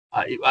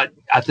 I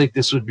think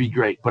this would be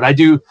great. But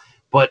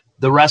but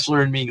the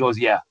wrestler in me goes,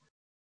 yeah,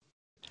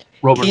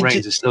 Roman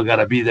Reigns has still got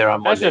to be there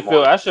on Monday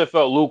morning. That shit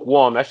felt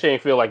lukewarm. That shit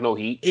ain't feel like no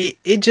heat.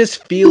 It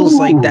just feels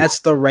like that's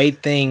the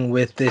right thing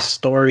with this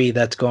story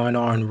that's going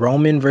on.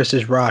 Roman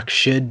versus Rock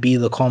should be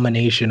the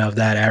culmination of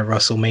that at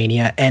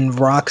WrestleMania. And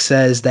Rock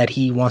says that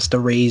he wants to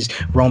raise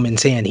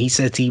Roman's hand. He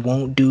says he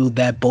won't do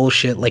that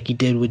bullshit like he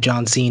did with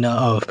John Cena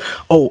of,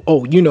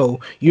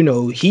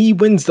 he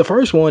wins the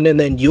first one and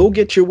then you'll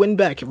get your win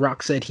back.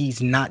 Rock said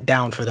he's not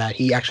down for that.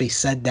 He actually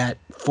said that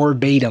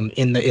verbatim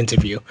in the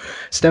interview.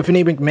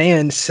 Stephanie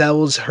McMahon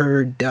sells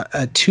her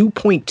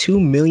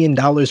 $2.2 million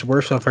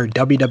worth of her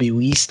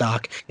WWE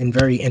stock in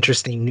very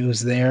interesting news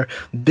there.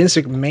 Vince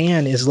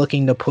McMahon is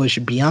looking to push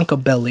Bianca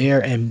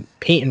Belair and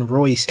Peyton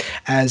Royce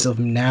as of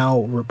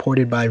now,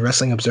 reported by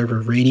Wrestling Observer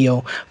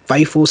Radio.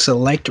 Fightful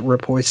Select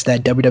reports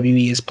that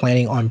WWE is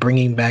planning on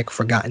bringing back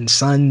Forgotten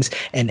Sons,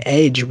 and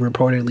Edge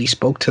reportedly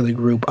spoke to the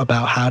group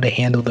about how to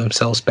handle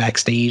themselves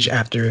backstage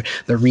after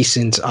the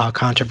recent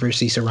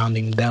controversy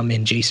surrounding them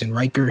and Jason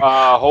Riker.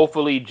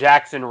 Hopefully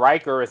Jackson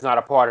Riker is not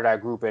a part of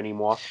that group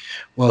anymore.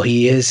 Well,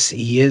 he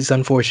is,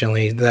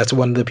 unfortunately. That's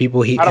one of the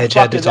people Edge had to talk to.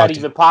 How the fuck is that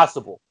even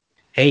possible?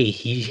 Hey,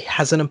 he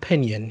has an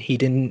opinion. He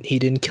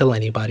didn't kill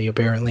anybody,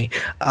 apparently.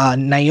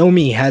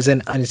 Naomi has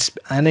an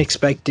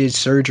unexpected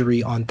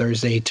surgery on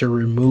Thursday to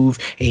remove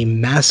a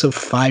massive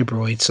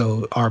fibroid.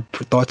 So our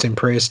thoughts and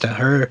prayers to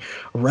her.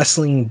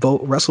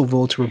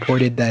 WrestleVotes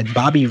reported that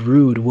Bobby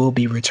Roode will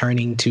be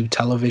returning to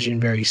television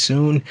very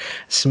soon.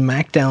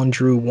 SmackDown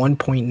drew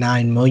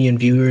 1.9 million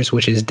viewers,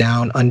 which is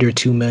down under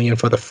 2 million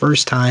for the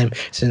first time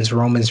since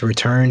Roman's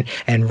return.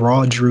 And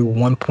Raw drew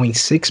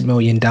 1.6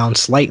 million, down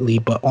slightly,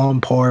 but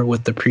on par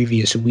with the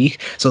previous week.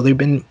 So they've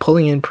been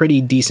pulling in pretty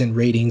decent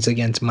ratings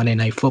against Monday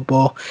Night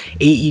Football.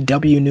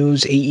 AEW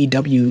news: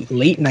 AEW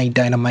Late Night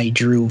Dynamite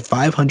drew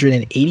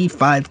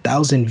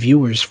 585,000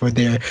 viewers for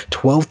their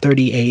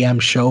 12:30 a.m.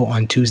 show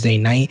on Tuesday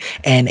night,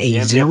 and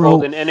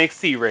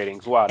NXT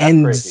ratings. Wow,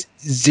 that's crazy.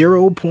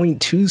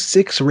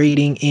 0.26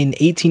 rating in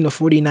 18 to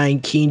 49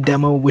 key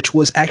demo, which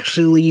was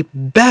actually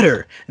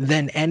better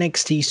than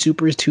NXT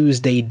Super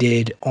Tuesday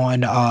did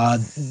on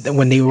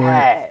when they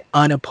were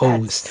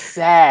unopposed. That's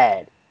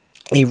sad.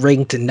 It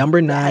ranked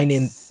number 9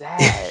 in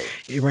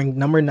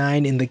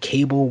the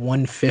cable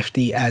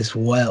 150 as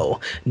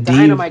well.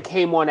 Dynamite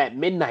came on at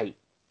midnight.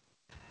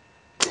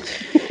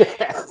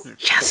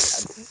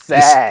 Yes.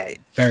 Sad.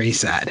 Very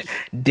sad.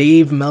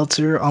 Dave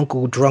Meltzer,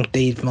 Uncle Drunk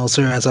Dave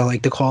Meltzer, as I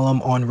like to call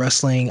him, on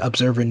Wrestling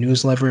Observer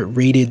Newsletter,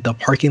 rated the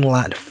parking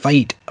lot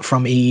fight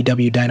from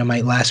AEW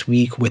Dynamite last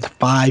week with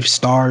 5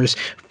 stars.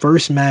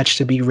 First match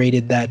to be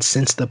rated that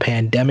since the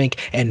pandemic,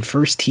 and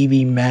first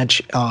TV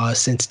match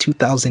since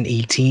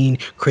 2018.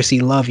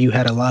 Chrissy Love, you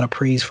had a lot of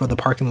praise for the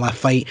parking lot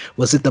fight.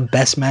 Was it the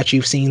best match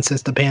you've seen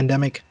since the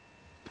pandemic?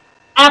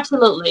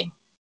 Absolutely.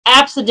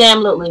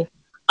 Absolutely.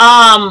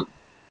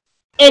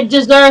 It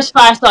deserves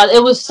 5 stars.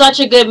 It was such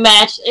a good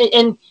match.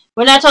 And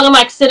we're not talking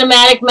about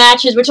cinematic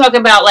matches. We're talking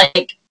about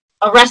like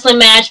a wrestling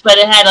match, but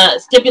it had a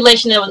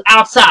stipulation that was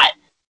outside.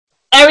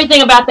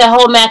 Everything about that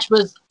whole match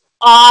was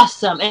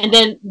awesome. And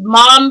then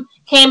Mom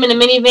came in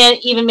the minivan,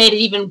 even made it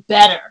even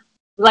better.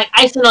 Like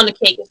icing on the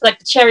cake. It's like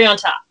the cherry on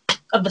top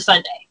of the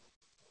sundae.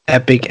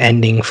 Epic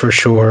ending for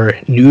sure.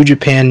 New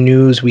Japan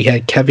news: we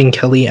had Kevin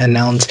Kelly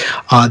announce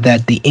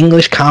that the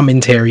English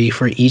commentary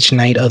for each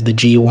night of the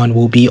G1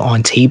 will be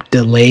on tape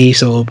delay,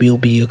 so it will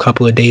be a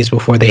couple of days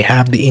before they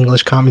have the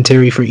English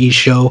commentary for each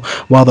show,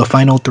 while the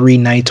final 3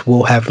 nights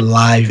will have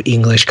live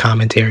English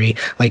commentary.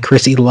 Like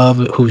Chrissy Love,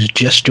 who's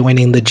just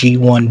joining the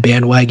G1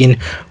 bandwagon,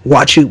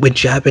 watch it with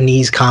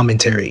Japanese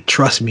commentary.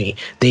 Trust me,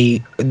 the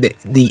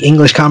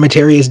English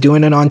commentary is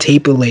doing it on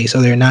tape delay,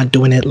 so they're not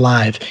doing it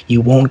live.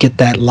 You won't get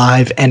that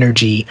live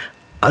energy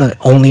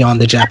only on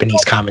the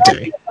Japanese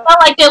commentary. Not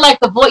like they're like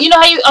the voice. You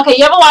know how you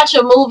ever watch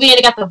a movie and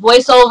they got the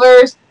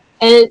voiceovers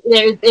and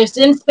it's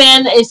in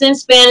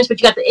Spanish, but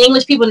you got the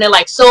English people and they're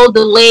like so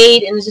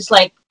delayed and it's just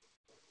like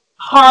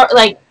hard.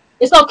 Like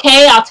it's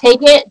okay, I'll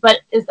take it,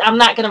 but I'm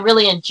not gonna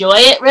really enjoy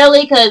it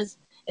really because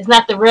it's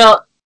not the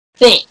real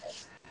thing.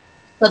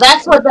 So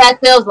that's what that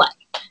feels like.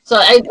 So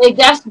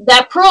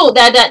that proved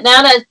that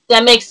now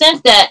that makes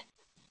sense that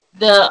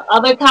the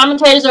other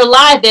commentators are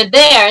live, they're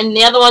there, and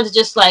the other ones are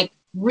just like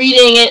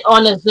reading it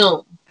on a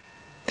Zoom.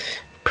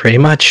 Pretty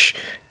much.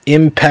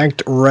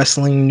 Impact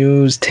Wrestling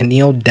news.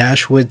 Tennille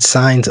Dashwood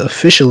signs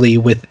officially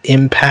with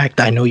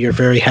Impact. I know you're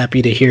very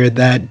happy to hear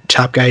that,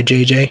 Top Guy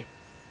JJ.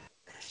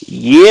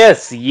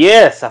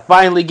 Yes. I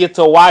finally get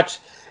to watch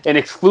an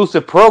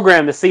exclusive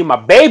program to see my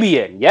baby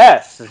in.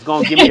 Yes, it's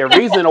going to give me a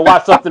reason to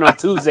watch something on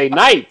Tuesday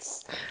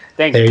nights.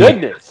 Thank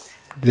goodness.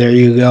 There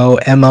you go.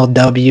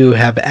 MLW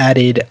have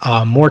added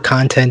more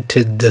content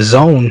to the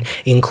Zone,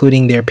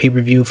 including their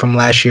pay-per-view from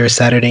last year,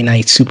 Saturday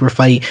Night Super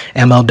Fight.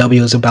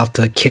 MLW is about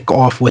to kick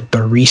off with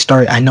the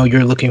restart. I know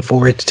you're looking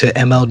forward to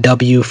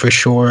MLW for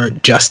sure,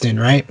 Justin,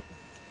 right?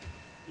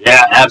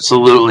 Yeah,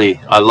 absolutely.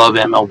 I love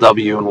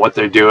MLW and what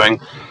they're doing.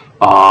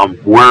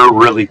 We're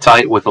really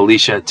tight with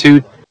Alicia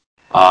Toot.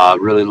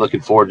 Really looking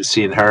forward to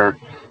seeing her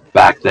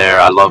back there.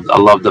 I love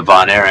the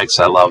Von Erichs.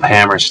 I love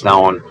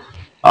Hammerstone.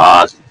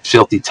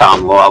 Filthy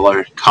Tom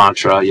Lawler,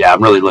 Contra. Yeah,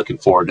 I'm really looking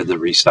forward to the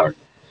restart.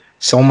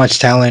 So much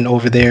talent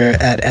over there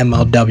at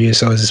MLW,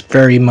 so it's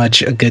very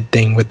much a good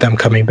thing with them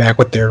coming back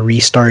with their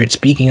restart.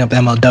 Speaking of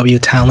MLW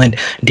talent,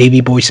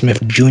 Davey Boy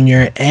Smith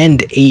Jr.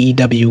 and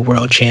AEW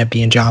World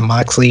Champion Jon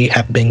Moxley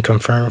have been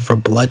confirmed for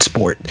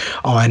Bloodsport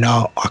on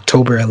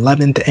October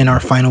 11th. And our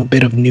final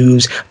bit of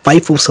news,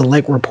 Fightful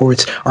Select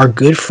reports our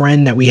good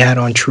friend that we had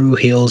on True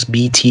Heels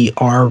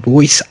BTR,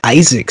 Royce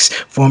Isaacs,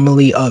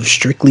 formerly of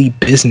Strictly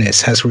Business,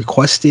 has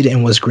requested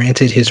and was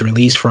granted his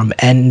release from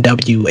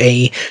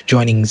NWA,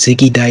 joining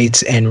Ziggy Dice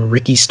and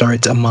Ricky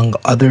Starts among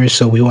others.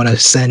 So we want to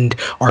send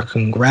our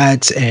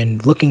congrats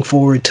and looking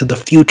forward to the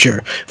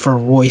future for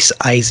Royce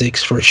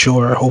Isaacs for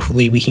sure.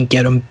 Hopefully we can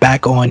get him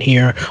back on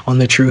here on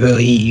the True Hill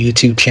Heat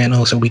YouTube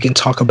channel so we can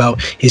talk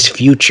about his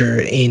future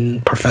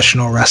in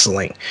professional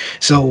wrestling.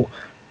 So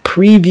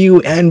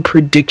preview and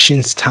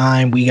predictions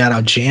time. We got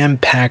a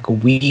jam-packed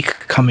week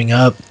coming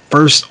up.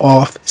 First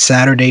off,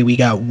 Saturday, we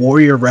got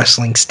Warrior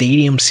Wrestling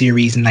Stadium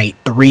Series Night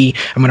 3.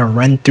 I'm going to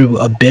run through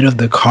a bit of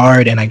the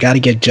card, and I got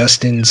to get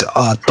Justin's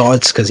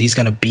thoughts because he's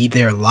going to be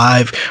there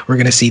live. We're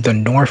going to see the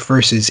North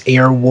versus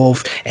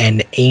Airwolf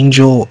and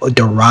Angel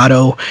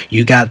Dorado.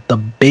 You got the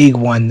big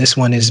one. This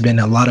one has been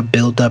a lot of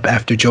build-up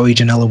after Joey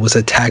Janela was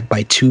attacked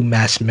by two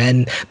masked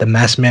men. The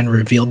masked men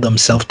revealed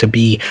themselves to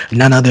be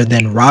none other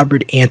than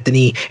Robert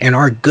Anthony and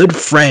our good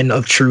friend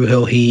of True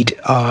Hill Heat,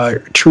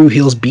 True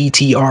Hill's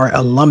BTR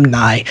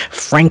alumni,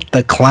 Frank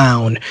the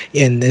Clown.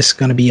 And this is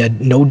going to be a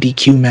no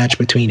DQ match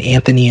between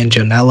Anthony and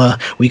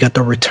Janela. We got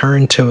the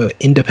return to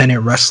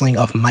independent wrestling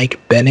of Mike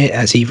Bennett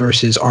as he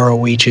versus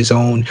ROH's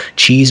own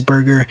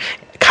Cheeseburger.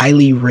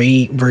 Kylie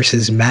Ray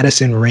versus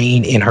Madison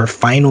Rain in her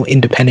final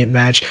independent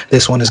match.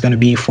 This one is going to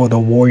be for the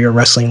Warrior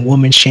Wrestling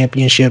Women's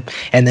Championship.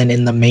 And then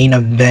in the main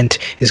event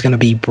is going to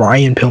be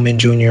Brian Pillman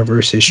Jr.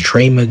 versus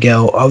Trey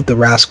Miguel of the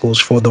Rascals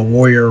for the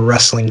Warrior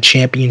Wrestling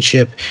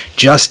Championship.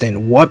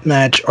 Justin, what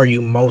match are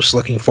you most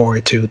looking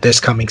forward to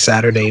this coming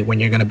Saturday when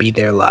you're going to be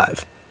there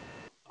live?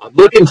 I'm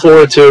looking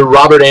forward to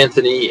Robert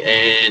Anthony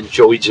and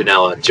Joey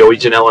Janela. Joey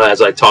Janela,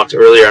 as I talked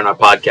earlier on our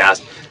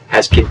podcast,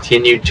 has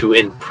continued to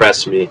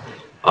impress me.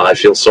 I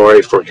feel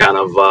sorry for kind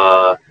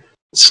of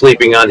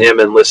sleeping on him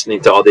and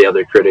listening to all the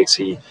other critics.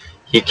 He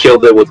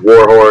killed it with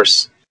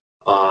Warhorse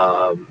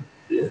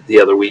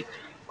the other week.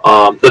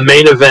 The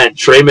main event,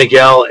 Trey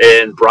Miguel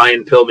and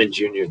Brian Pillman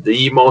Jr.,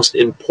 the most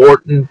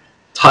important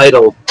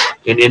title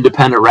in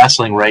independent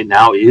wrestling right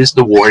now is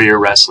the Warrior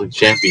Wrestling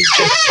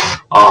Championship.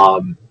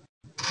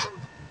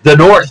 The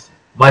North,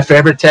 my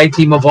favorite tag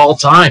team of all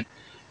time.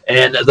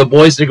 And the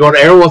boys that go to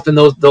Airwolf and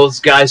those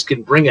guys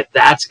can bring it.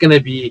 That's going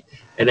to be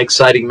an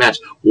exciting match.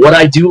 What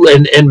I do,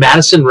 and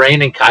Madison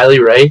Rain and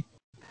Kylie Ray,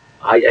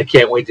 I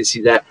can't wait to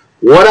see that.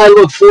 What I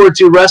look forward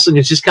to wrestling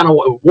is just kind of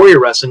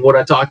Warrior Wrestling. What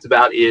I talked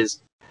about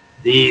is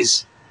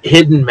these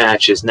hidden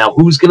matches. Now,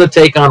 who's going to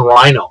take on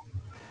Rhino?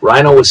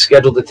 Rhino was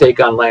scheduled to take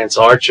on Lance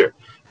Archer.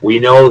 We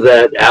know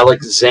that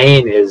Alex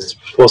Zane is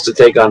supposed to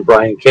take on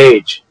Brian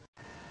Cage.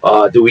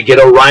 Do we get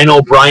a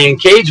Rhino-Brian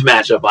Cage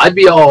matchup? I'd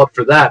be all up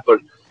for that, but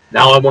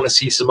now I want to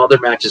see some other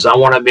matches. I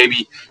want to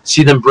maybe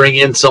see them bring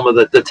in some of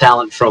the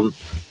talent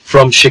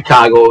from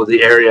Chicago,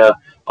 the area,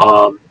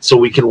 so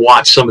we can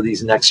watch some of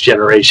these next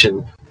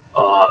generation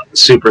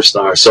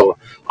superstars. So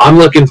I'm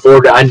looking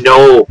forward to. I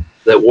know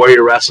that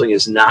Warrior Wrestling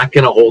is not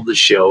going to hold the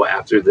show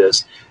after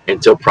this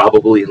until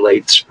probably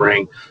late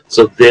spring.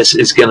 So this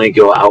is going to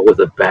go out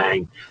with a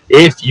bang.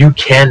 If you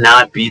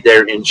cannot be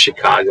there in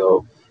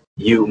Chicago,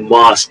 you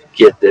must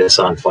get this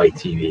on Fight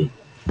TV.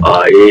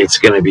 It's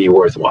going to be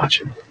worth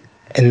watching.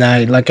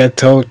 And like I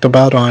talked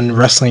about on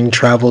Wrestling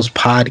Travels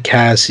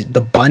podcast,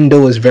 the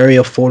bundle is very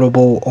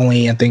affordable.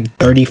 Only I think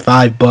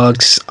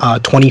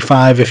 $35,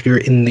 25 if you're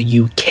in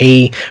the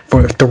UK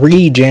for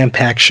 3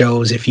 jam-packed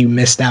shows. If you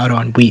missed out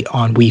on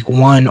week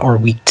 1 or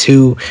week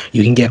 2,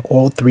 you can get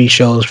all 3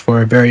 shows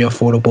for a very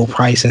affordable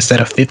price.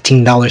 Instead of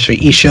 $15 for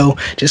each show,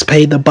 just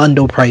pay the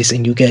bundle price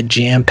and you get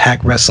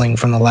jam-packed wrestling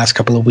from the last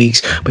couple of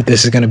weeks. But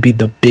this is going to be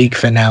the big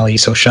finale.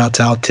 So shouts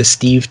out to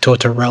Steve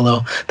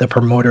Tortorello, the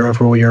promoter of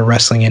Warrior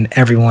Wrestling, and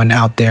everyone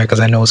out there, because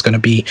I know it's going to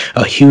be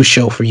a huge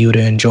show for you to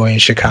enjoy in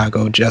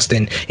Chicago.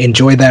 Justin,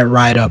 enjoy that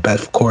ride up,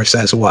 of course,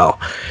 as well.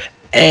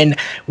 And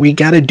we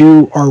got to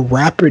do our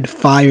rapid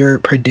fire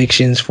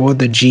predictions for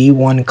the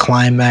G1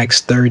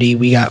 Climax 30.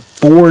 We got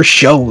 4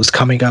 shows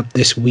coming up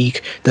this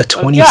week. The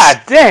 20.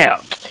 God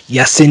damn.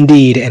 Yes,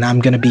 indeed. And I'm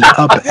going to be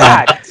up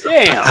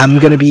I'm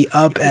going to be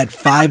up at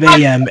 5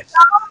 a.m.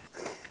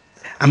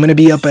 I'm going to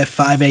be up at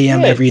 5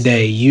 a.m. every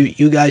day.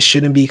 You guys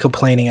shouldn't be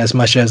complaining as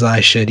much as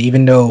I should,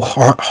 even though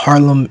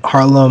Harlem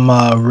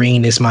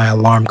Rain is my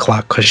alarm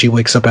clock because she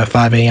wakes up at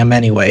 5 a.m.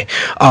 anyway.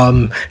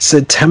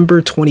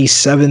 September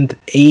 27th,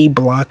 A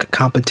block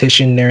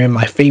competition. They're in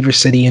my favorite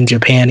city in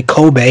Japan,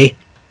 Kobe.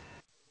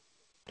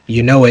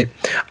 You know it.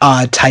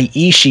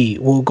 Taishi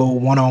will go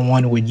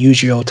one-on-one with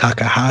Yujiro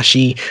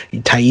Takahashi.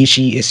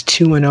 Taishi is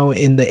 2-0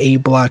 in the A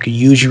block.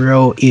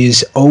 Yujiro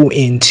is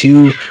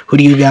 0-2. Who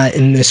do you got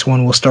in this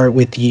one? We'll start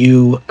with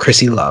you,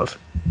 Chrissy Love.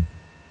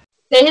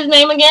 Say his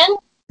name again?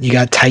 You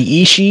got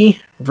Taishi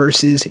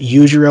versus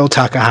Yujiro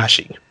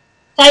Takahashi.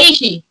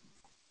 Taishi.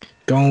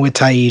 Going with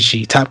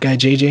Taishi. Top guy,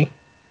 JJ?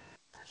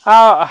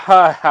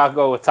 I'll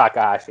go with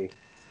Takahashi.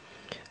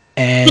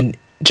 And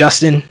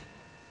Justin?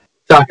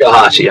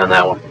 Takahashi on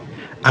that one.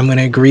 I'm going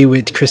to agree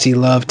with Chrissy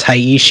Love.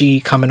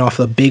 Taishi coming off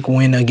a big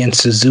win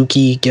against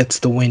Suzuki gets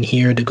the win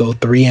here to go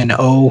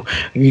 3-0.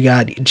 You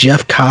got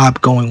Jeff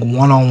Cobb going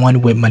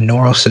one-on-one with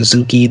Minoru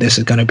Suzuki. This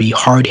is going to be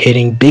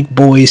hard-hitting. Big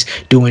boys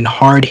doing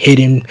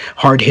hard-hitting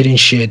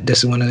shit.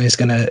 This one is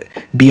going to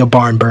be a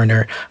barn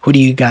burner. Who do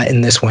you got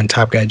in this one,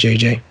 top guy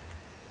JJ?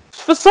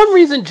 For some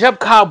reason, Jeff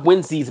Cobb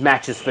wins these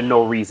matches for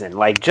no reason.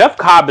 Like, Jeff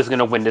Cobb is going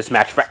to win this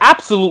match for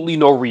absolutely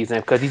no reason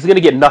because he's going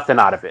to get nothing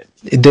out of it.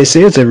 This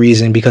is a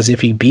reason, because if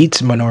he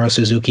beats Minoru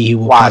Suzuki, he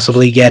will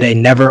possibly get a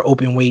never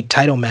open weight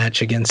title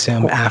match against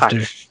him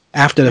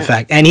after the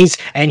fact. And he's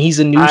a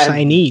new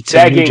signee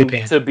to New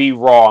Japan. To be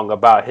wrong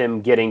about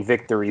him getting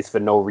victories for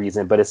no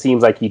reason, but it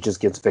seems like he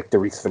just gets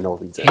victories for no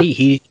reason. Hey,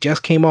 he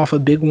just came off a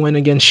big win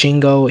against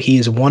Shingo. He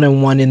is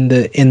 1-1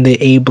 in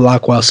the A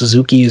block, while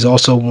Suzuki is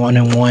also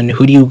 1-1.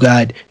 Who do you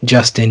got,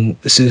 Justin?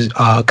 This is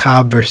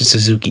Cobb versus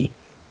Suzuki.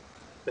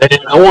 And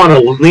I want to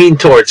lean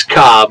towards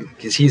Cobb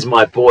because he's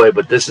my boy,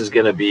 but this is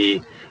going to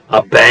be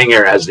a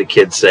banger, as the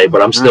kids say.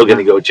 But I'm still going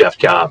to go Jeff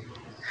Cobb.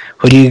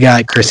 Who do you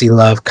got, Chrissy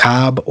Love,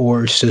 Cobb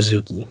or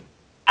Suzuki?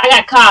 I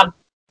got Cobb.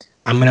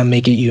 I'm going to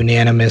make it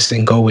unanimous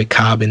and go with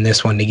Cobb in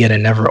this one to get a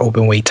never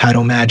open weight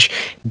title match.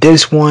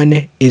 This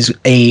one is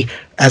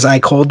as I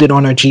called it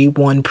on our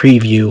G1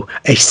 preview,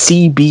 a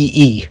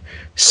CBE,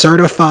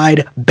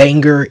 Certified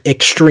Banger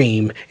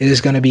Extreme. It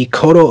is going to be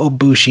Kota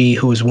Ibushi,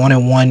 who is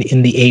 1-1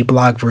 in the A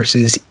block,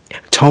 versus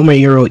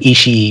Tomohiro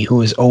Ishii,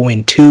 who is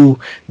 0-2.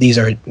 These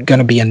are going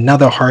to be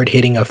another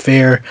hard-hitting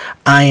affair.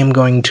 I am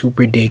going to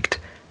predict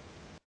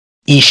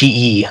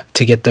Ishii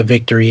to get the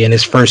victory in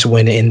his first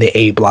win in the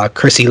A block.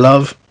 Chrissy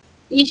Love?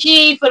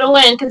 Ishii for the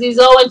win because he's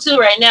 0-2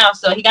 right now,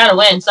 so he got to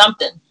win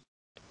something.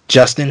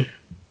 Justin?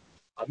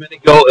 I'm going to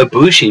go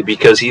Ibushi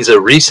because he's a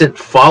recent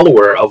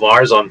follower of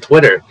ours on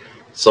Twitter.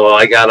 So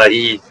he gets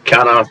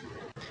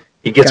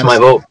my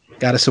vote.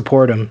 Got to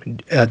support him.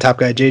 Top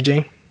guy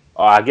JJ?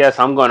 Oh, I guess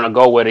I'm going to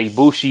go with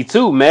Ibushi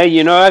too, man.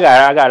 You know,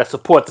 I got to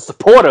support the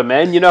supporter,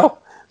 man. You know,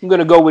 I'm going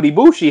to go with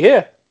Ibushi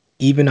here.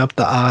 Even up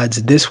the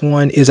odds. This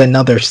one is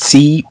another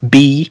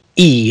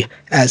CBE,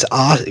 as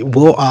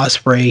Will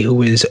Ospreay,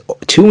 who is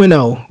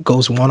 2-0,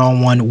 goes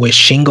one-on-one with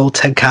Shingo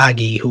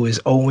Takagi, who is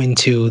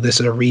 0-2. This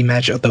is a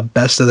rematch of the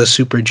Best of the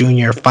Super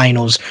Junior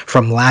finals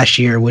from last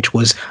year, which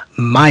was,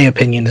 in my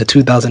opinion, the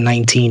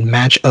 2019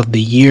 match of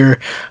the year.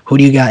 Who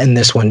do you got in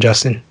this one,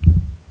 Justin?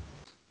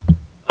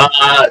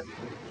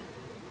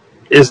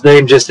 His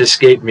name just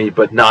escaped me,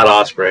 but not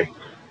Ospreay.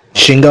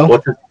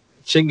 Shingo?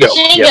 Shingo.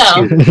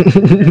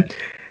 Yes.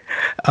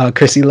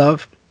 Chrissy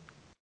Love?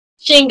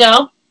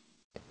 Shingo.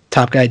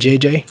 Top guy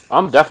JJ?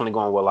 I'm definitely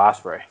going with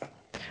Ospreay.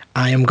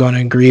 I am going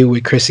to agree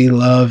with Chrissy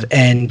Love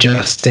and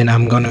Justin.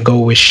 I'm going to go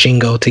with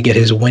Shingo to get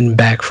his win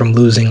back from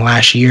losing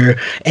last year.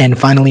 And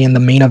finally, in the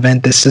main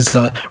event, this is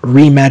a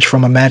rematch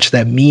from a match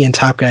that me and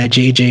Top Guy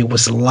JJ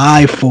was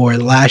live for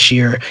last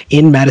year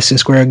in Madison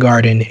Square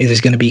Garden. It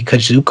is going to be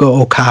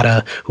Kazuka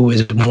Okada, who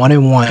is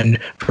 1-1,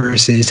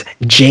 versus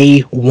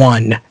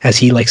J1, as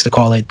he likes to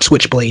call it,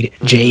 Switchblade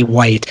Jay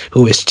White,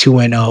 who is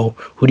 2-0.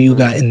 Who do you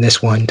got in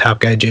this one, Top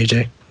Guy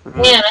JJ?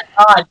 Man, that's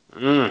odd.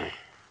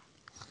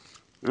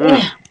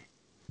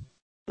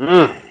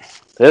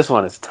 This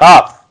one is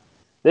tough.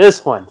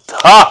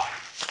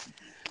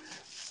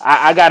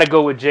 I got to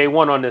go with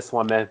J1 on this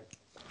one, man.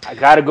 I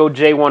gotta go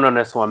J1 on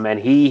this one, man.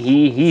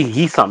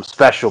 He's something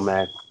special,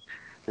 man.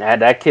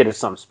 That kid is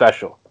something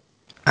special.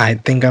 I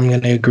think I'm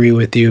going to agree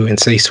with you and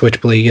say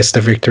Switchblade gets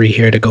the victory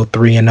here to go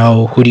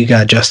 3-0. Who do you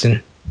got,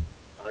 Justin?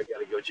 I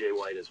gotta go Jay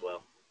White as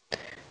well.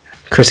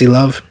 Chrissy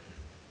Love?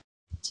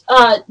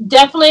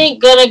 Definitely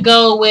gonna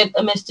go with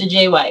Mr.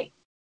 J White.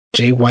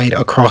 Jay White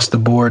across the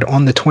board.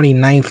 On the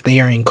 29th,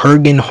 they are in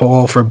Kurgan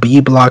Hall for B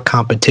block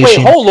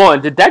competition. Wait, hold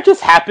on. Did that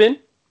just happen?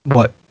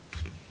 What?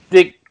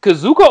 Did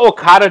Kazuka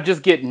Okada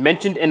just get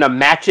mentioned in a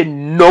match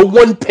and no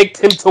one picked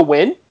him to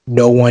win?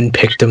 No one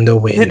picked him to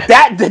win.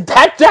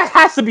 That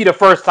has to be the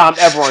first time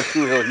ever on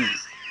True Hill Heat.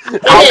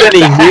 How many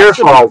near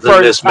falls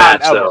in this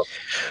match, though?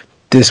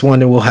 This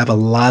one will have a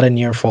lot of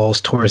near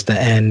falls towards the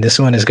end. This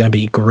one is going to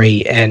be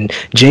great. And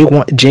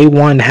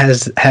J1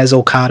 has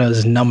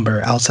Okada's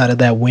number outside of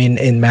that win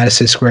in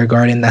Madison Square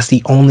Garden. That's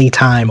the only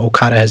time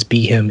Okada has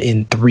beat him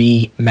in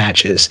 3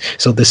 matches.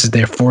 So this is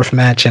their 4th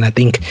match, and I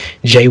think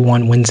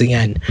J1 wins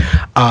again.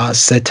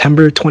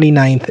 September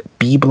 29th,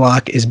 B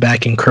Block is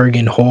back in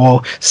Kurgan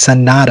Hall.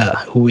 Sanada,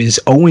 who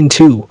is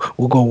 0-2,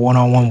 will go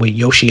one-on-one with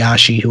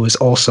Yoshihashi, who is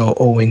also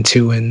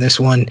 0-2. In this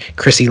one,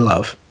 Chrissy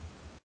Love.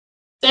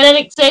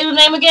 Say the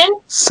name again.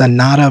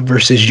 Sanada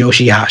versus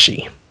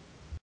Yoshihashi.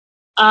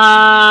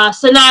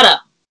 Sanada.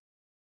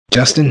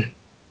 Justin?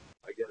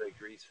 I gotta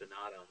agree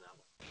Sanada on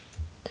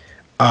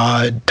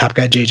that one. Top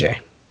Guy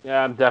JJ.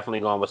 Yeah, I'm definitely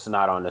going with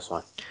Sonata on this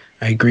one.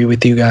 I agree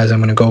with you guys. I'm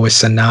going to go with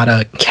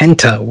Sanada.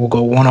 Kenta will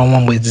go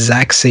one-on-one with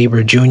Zack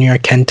Sabre Jr.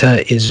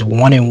 Kenta is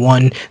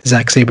 1-1.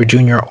 Zack Sabre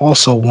Jr.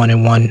 also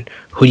 1-1.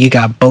 Who you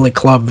got? Bullet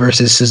Club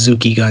versus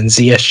Suzuki Gun.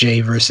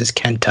 ZSJ versus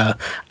Kenta.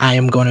 I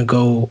am going to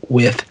go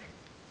with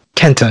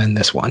Kenta in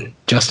this one.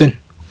 Justin?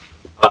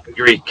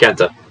 Agree,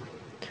 Kenta.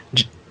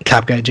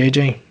 Top Guy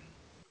JJ?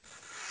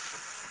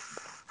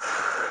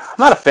 I'm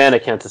not a fan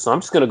of Kenta, so I'm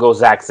just going to go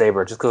Zack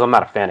Sabre just because I'm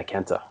not a fan of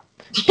Kenta.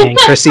 And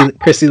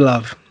Chrissy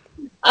Love.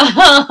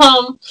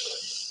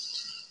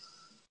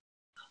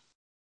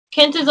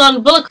 Kenta's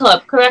on Bullet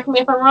Club, correct me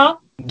if I'm wrong?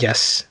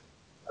 Yes.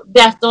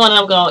 That's the one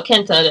I'm going with,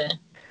 Kenta then.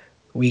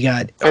 We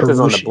got Kenta's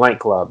on the Blank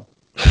Club.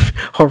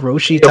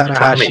 Hiroshi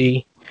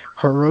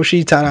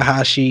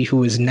Tanahashi,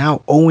 who is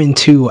now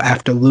 0-2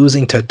 after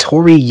losing to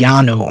Toru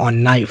Yano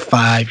on night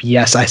 5.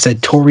 Yes, I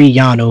said Toru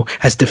Yano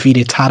has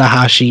defeated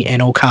Tanahashi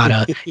and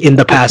Okada in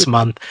the past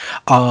month.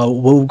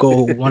 We'll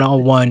go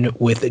one-on-one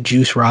with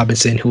Juice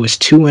Robinson, who is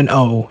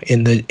 2-0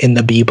 in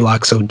the B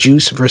block. So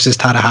Juice versus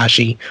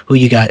Tanahashi. Who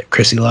you got,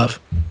 Chrissy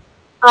Love?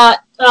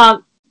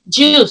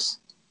 Juice.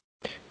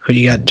 Who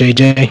you got,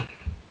 JJ?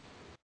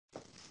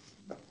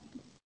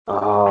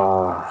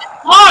 Hard.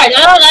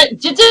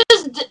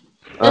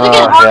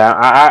 Yeah,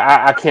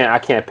 I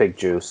can't pick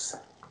Juice.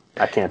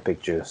 I can't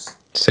pick Juice.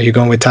 So you're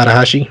going with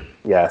Tanahashi?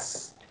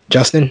 Yes.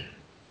 Justin?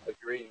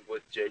 Agreeing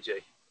with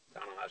JJ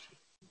Tanahashi.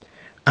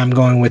 I'm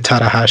going with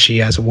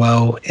Tanahashi as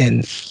well.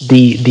 And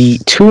the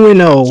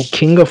 2-0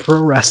 King of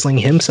Pro Wrestling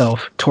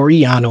himself, Toru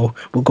Yano,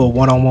 will go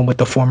one-on-one with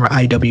the former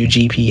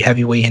IWGP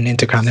Heavyweight and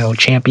Intercontinental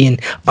Champion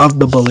of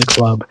the Bullet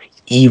Club,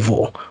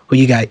 Evil. Who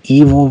you got,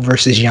 Evil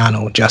versus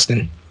Yano,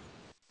 Justin?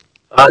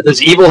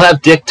 Does Evil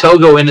have Dick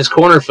Togo in his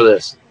corner for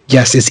this?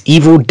 Yes, it's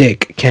Evil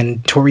Dick.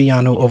 Can Toru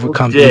Yano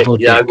overcome Evil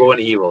Dick? Yeah, I'm going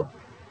Evil.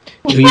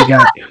 Who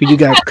you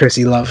got,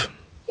 Chrissy Love?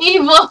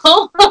 Evil.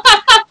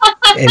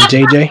 And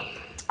JJ?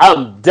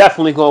 I'm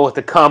definitely going with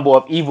the combo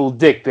of Evil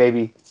Dick,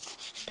 baby.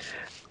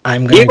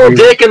 Evil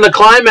Dick in the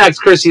climax,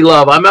 Chrissy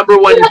Love. I remember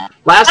when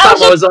last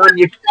time I was on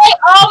you.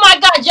 Oh my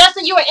God,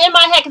 Justin, you were in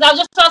my head because I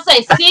was just trying to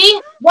say,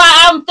 see why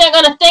I'm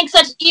gonna think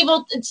such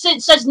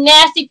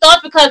nasty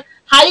thoughts, because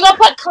how you gonna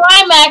put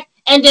climax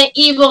and then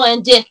Evil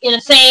and Dick in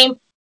the same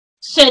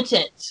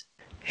sentence?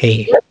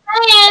 It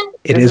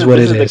is what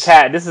it is.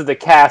 This is the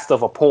cast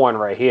of a porn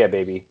right here,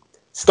 baby.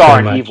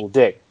 Starring Evil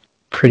Dick.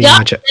 Pretty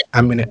much.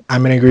 I'm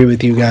gonna agree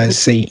with you guys.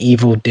 Say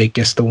Evil Dick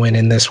gets the win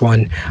in this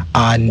one.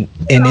 And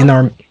in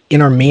our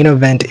main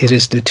event, it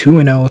is the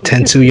 2-0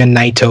 Tetsuya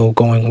Naito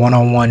going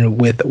one-on-one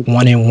with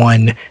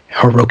 1-1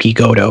 Hiroki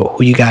Goto.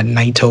 Who you got,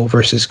 Naito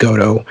versus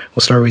Goto?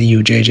 We'll start with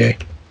you,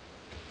 JJ.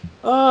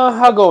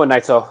 I'll go with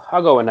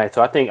Naito.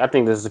 I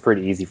think this is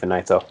pretty easy for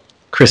Naito.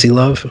 Chrissy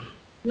Love.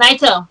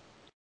 Naito.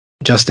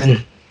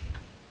 Justin.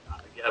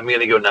 I'm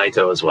gonna go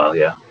Naito as well.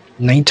 Yeah.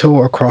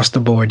 Naito across the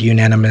board,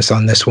 unanimous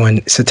on this one.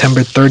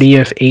 September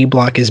 30th, A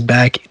Block is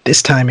back.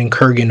 This time in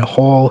Kurgan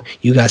Hall.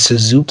 You got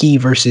Suzuki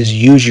versus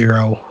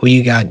Yujiro. Who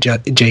you got,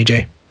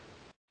 JJ?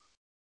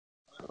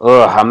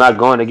 I'm not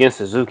going against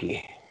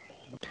Suzuki.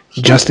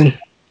 Justin?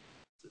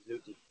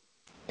 Suzuki.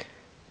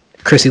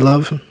 Chrissy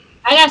Love?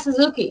 I got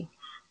Suzuki.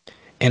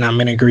 And I'm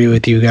going to agree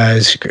with you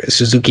guys.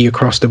 Suzuki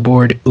across the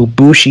board.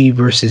 Ibushi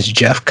versus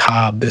Jeff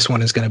Cobb. This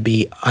one is going to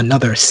be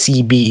another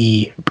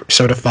CBE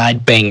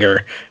certified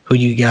banger. Who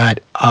you got,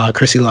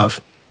 Chrissy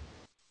Love?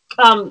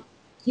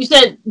 You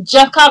said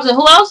Jeff Cobb and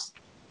who else?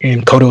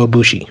 And Kota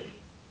Ibushi.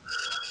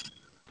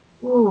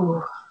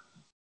 Ooh.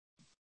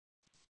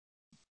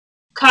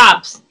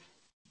 Cobbs.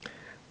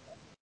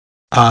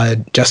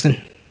 Justin?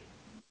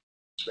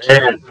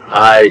 Man,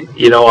 I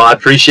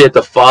appreciate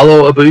the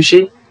follow,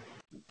 Ibushi.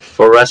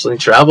 for Wrestling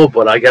Travel,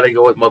 but I got to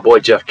go with my boy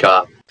Jeff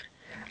Cobb.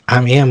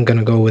 I am going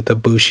to go with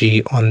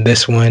Ibushi on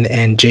this one,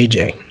 and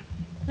JJ.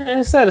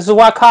 I said this is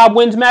why Cobb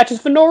wins matches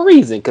for no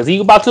reason, because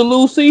he's about to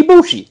lose to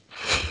Ibushi.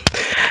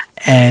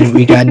 And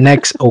we got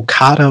next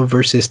Okada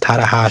versus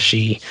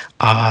Tanahashi.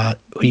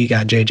 Who you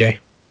got, JJ?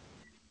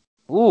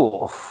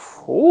 Ooh.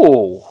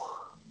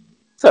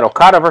 Said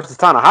Okada versus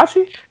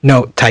Tanahashi?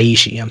 No,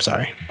 Taishi. I'm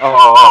sorry.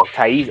 Oh,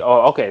 Taishi.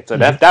 Oh, okay. So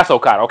that's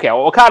Okada. Okay,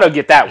 Okada will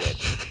get that win.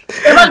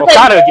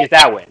 Okada will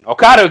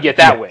get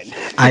that win.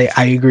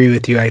 I agree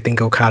with you. I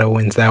think Okada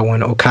wins that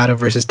one. Okada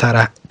versus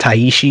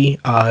Taishi.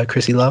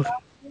 Chrissy Love.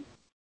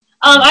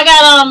 I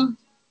got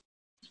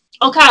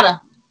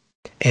Okada.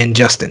 And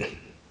Justin.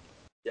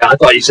 Yeah, I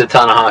thought you said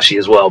Tanahashi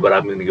as well, but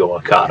I'm going to go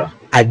Okada.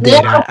 I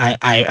did.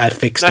 I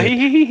fixed it.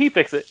 He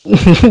fixed it.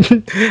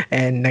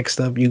 And next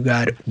up, you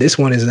got this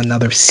one is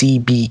another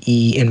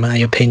CBE in my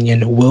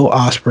opinion. Will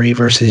Ospreay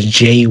versus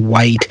Jay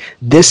White.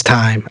 This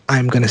time,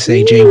 I'm gonna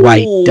say Jay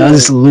White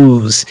does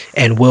lose,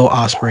 and Will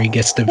Ospreay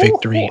gets the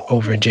victory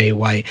over Jay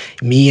White.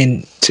 Me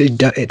and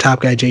Top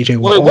Guy JJ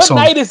will also.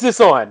 What night is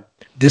this on?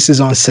 This is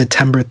on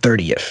September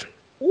 30th.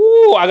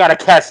 Ooh, I gotta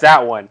catch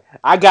that one.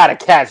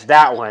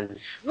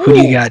 Who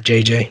do you got,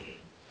 JJ?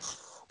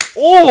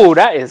 Oh,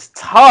 that is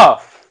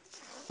tough.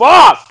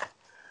 Fuck.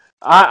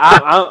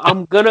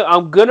 I'm gonna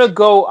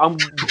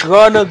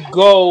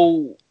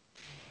go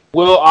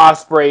Will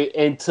Ospreay,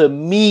 and to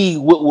me,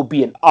 what will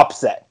be an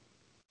upset?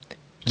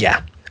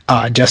 Yeah.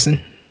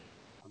 Justin.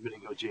 I'm gonna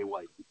go Jay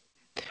White.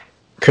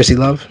 Chrissy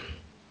Love.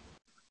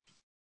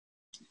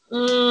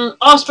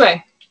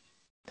 Ospreay.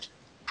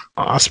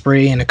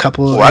 Ospreay and a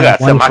couple. I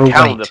gotta set my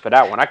calendar White. For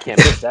that one. I can't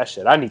miss that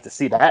shit. I need to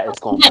see that. It's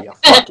gonna be a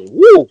fucking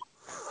woo.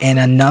 And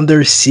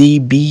another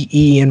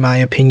CBE, in my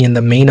opinion,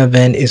 the main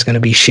event is going to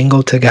be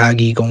Shingo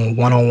Takagi going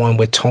one-on-one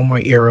with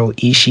Tomohiro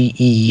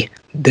Ishii.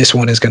 This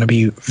one is going to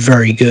be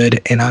very good,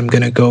 and I'm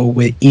going to go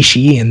with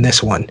Ishii in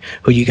this one.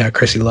 Who you got,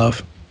 Chrissy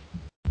Love?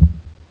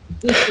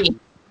 Ishii.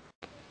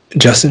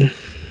 Justin?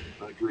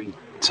 I agree.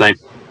 Same.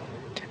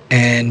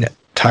 And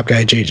Top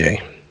Guy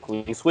JJ.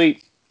 Clean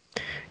sweep.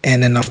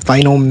 And then the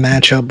final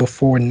matchup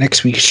before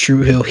next week's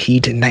True Hill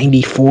Heat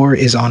 94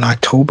 is on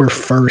October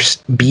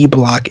 1st, B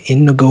Block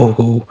in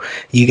Nagohu.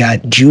 You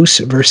got Juice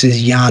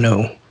versus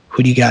Yano.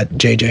 Who do you got,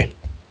 JJ? Is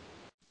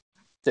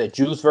it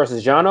Juice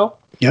versus Yano?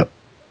 Yep.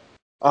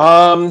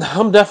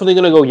 I'm definitely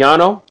gonna go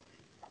Yano.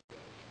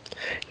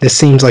 This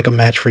seems like a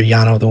match for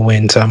Yano to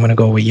win, so I'm gonna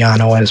go with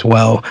Yano as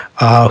well.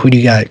 Who do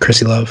you got,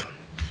 Chrissy Love?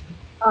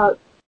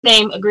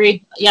 Same,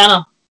 agreed.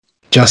 Yano.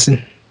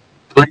 Justin?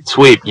 Clean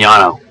sweep,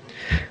 Yano.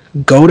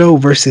 Goto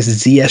versus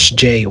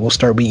ZSJ. We'll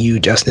start with you,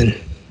 Justin.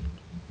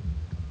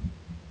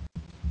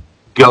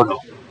 Goto.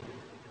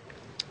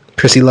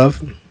 Chrissy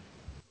Love.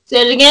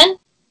 Say it again.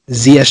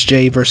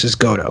 ZSJ versus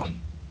Goto.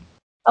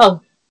 Oh,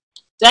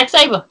 Zack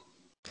Sabre.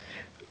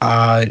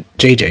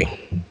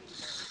 JJ.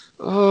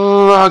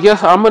 I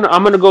guess I'm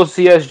gonna go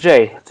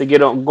CSJ to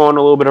get on going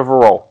a little bit of a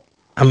roll.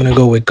 I'm gonna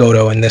go with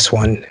Goto in this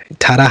one.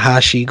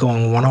 Tanahashi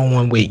going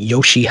one-on-one with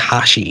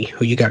Yoshihashi.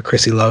 Who you got,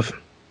 Chrissy Love?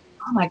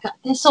 Oh my god,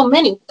 there's so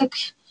many.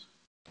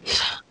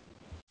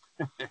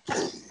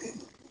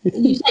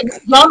 You said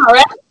Yano,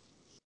 right?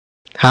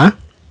 Huh?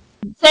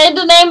 Say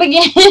the name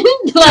again.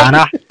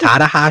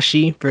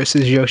 Tanahashi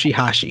versus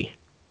Yoshihashi.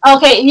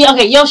 Okay,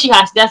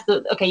 Yoshihashi. That's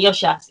the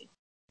Yoshihashi.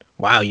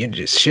 Wow, you're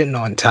just shitting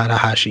on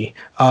Tanahashi.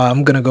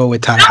 I'm gonna go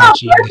with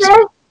Tanahashi.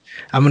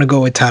 I'm gonna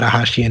go with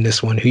Tanahashi in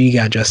this one. Who you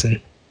got,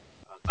 Justin?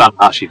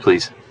 Tanahashi,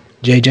 please.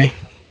 JJ?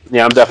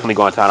 Yeah, I'm definitely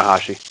going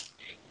Tanahashi.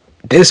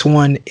 This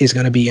one is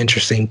going to be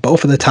interesting.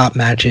 Both of the top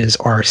matches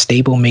are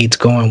stablemates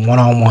going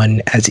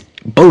one-on-one as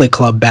Bullet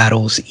Club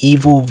battles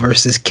Evil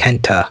versus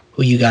Kenta.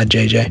 Who you got,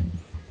 JJ?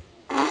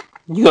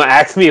 You gonna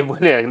ask me if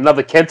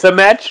another Kenta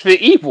match for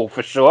Evil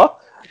for sure?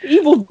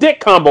 Evil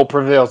dick combo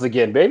prevails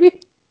again, baby.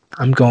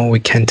 I'm going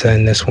with Kenta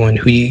in this one.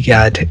 Who you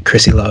got,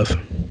 Chrissy Love?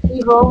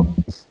 Evil.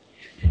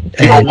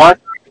 And what?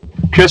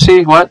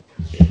 Chrissy, what?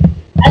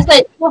 I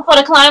said Evil for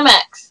the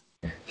climax.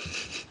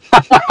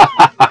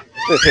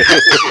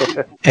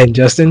 And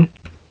Justin?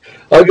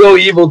 I'll go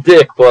Evil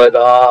Dick, but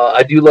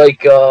I do like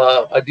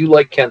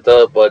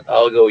Kenta, but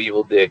I'll go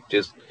Evil Dick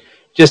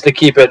just to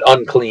keep it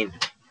unclean.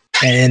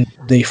 And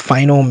the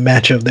final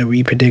matchup that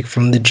we predict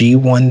from the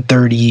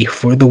G130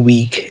 for the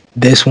week,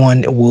 this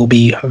one will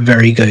be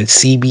very good.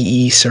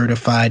 CBE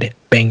certified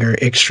banger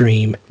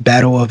extreme.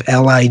 Battle of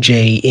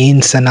LIJ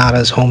in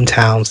Sanada's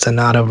hometown.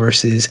 Sanada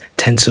versus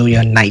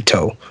Tetsuya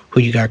Naito.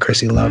 Who you got,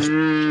 Chrissy Love?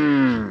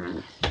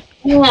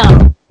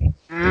 Yeah.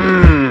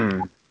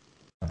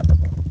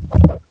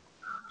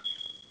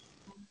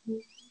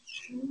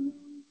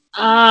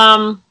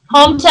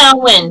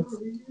 Hometown wins.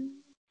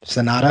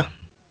 Sanada?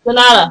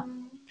 Sanada.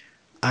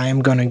 I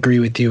am going to agree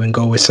with you and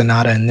go with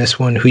Sanada in this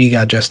one. Who you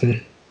got,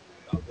 Justin?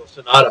 I'll go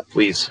Sanada,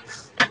 please.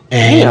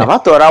 And Damn, I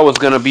thought I was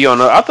gonna be on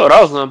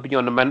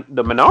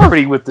the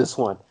minority with this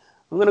one.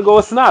 I'm gonna go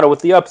with Sonata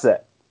with the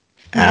upset.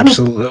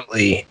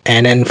 Absolutely.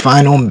 And then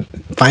final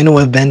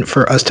event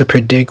for us to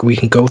predict. We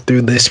can go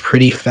through this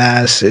pretty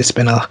fast. It's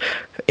been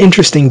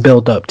interesting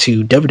build up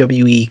to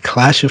WWE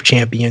Clash of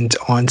Champions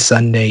on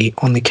Sunday.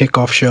 On the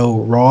kickoff show,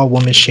 Raw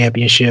Women's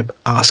Championship,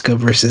 Asuka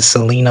versus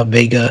Selena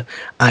Vega.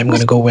 I'm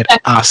going to go with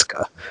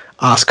Asuka.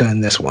 Asuka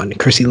in this one.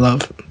 Chrissy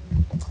Love.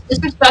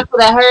 Disrespectful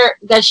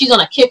that she's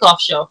on a kickoff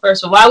show.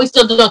 First of all, why are we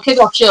still doing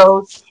kickoff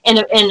shows in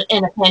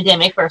a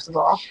pandemic? First of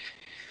all,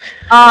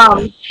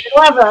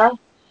 however,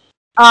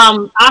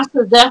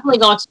 Asuka's definitely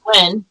going to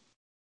win.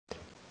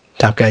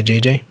 Top guy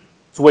JJ.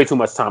 It's way too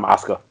much time,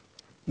 Oscar.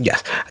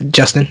 Yes,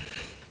 Justin.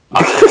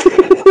 All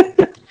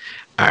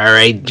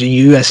right,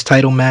 U.S.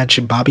 title match.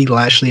 Bobby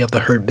Lashley of the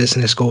Hurt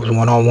Business goes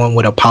one-on-one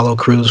with Apollo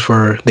Crews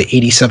for the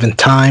 87th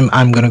time.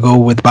 I'm gonna go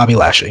with Bobby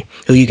Lashley.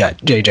 Who you got,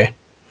 JJ?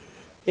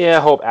 Yeah,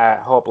 I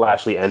hope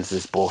Lashley ends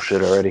this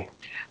bullshit already.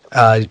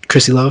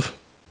 Chrissy Love.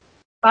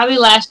 Bobby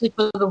Lashley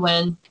for the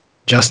win.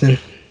 Justin.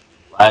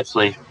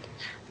 Lashley.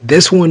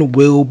 This one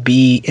will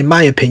be, in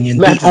my opinion,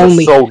 the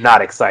only. So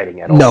not exciting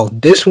at all. No,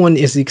 this one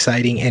is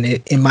exciting, and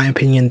in my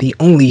opinion, the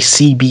only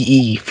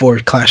CBE for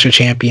Clash of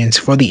Champions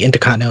for the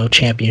Intercontinental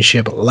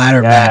Championship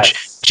ladder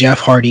match. Jeff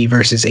Hardy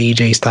versus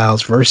AJ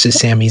Styles versus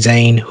Sami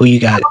Zayn. Who you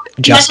got,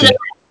 Justin?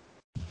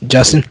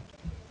 Justin.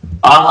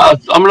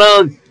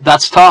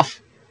 That's tough.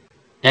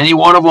 Any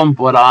one of them,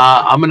 but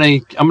I'm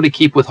gonna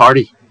keep with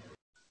Hardy.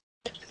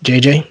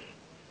 JJ.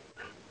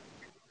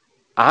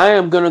 I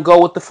am gonna go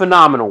with the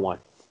phenomenal one.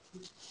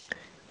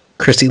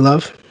 Chrissy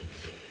Love.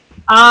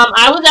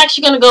 I was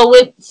actually going to go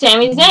with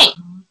Sami Zayn.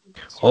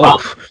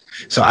 Oh,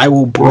 so I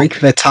will break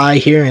the tie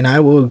here, and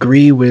I will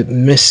agree with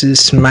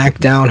Mrs.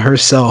 SmackDown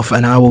herself,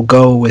 and I will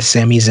go with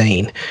Sami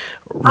Zayn.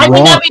 I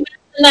think that'll be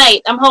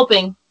tonight. I'm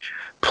hoping.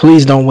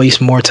 Please don't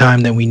waste more time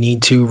than we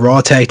need to.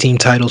 Raw Tag Team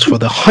titles for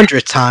the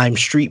 100th time.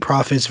 Street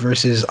Profits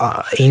versus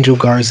Angel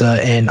Garza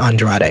and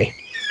Andrade.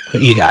 Who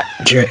you got,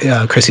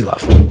 Chrissy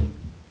Love?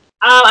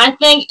 I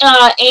think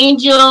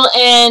Angel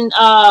and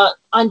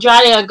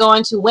Andrade are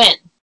going to win.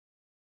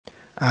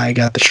 I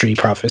got the Street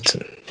Profits.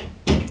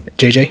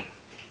 JJ?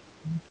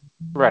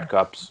 Red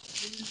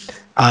Cups.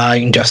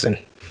 Justin?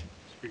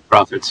 Street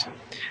Profits.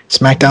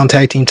 SmackDown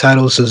Tag Team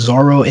titles,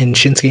 Cesaro and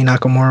Shinsuke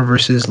Nakamura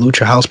versus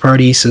Lucha House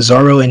Party.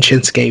 Cesaro and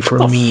Shinsuke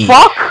for me.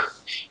 Fuck?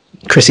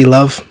 Chrissy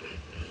Love?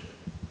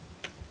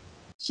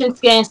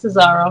 Shinsuke and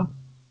Cesaro.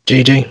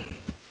 JJ?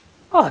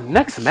 Oh,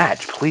 next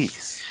match,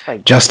 please.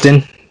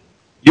 Justin?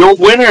 Your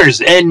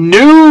winners and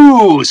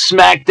new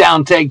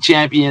SmackDown Tag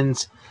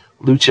Champions,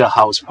 Lucha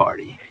House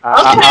Party.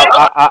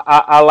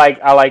 I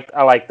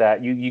like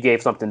that. You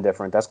gave something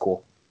different. That's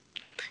cool.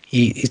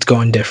 He's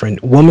going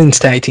different. Women's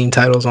tag team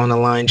titles on the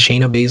line: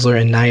 Shayna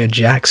Baszler and Nia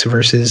Jax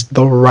versus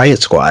the Riot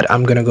Squad.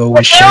 I'm gonna go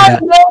with Shayna.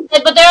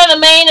 But they're on the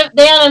main.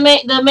 They're on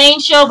the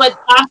main show,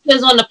 but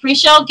Asuka's on the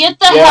pre-show. Get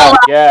the hell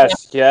out!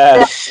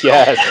 Yes.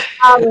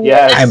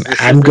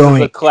 I'm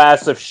going. The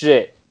class of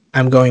shit.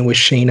 I'm going with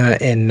Shayna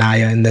and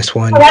Nia in this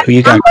one. Who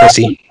you got,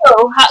 Chrissy?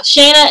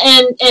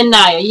 Shayna and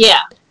Nia,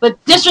 yeah.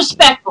 But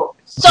disrespectful.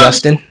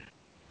 Justin?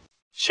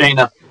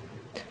 Shayna.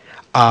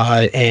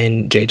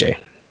 And JJ.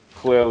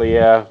 Clearly,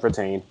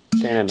 retain.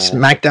 Shayna,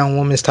 SmackDown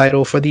Women's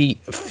title for the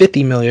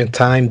 50 millionth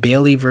time.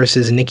 Bayley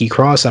versus Nikki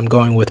Cross. I'm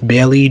going with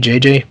Bayley.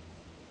 JJ?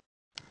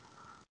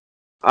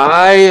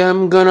 I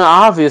am going to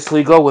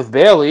obviously go with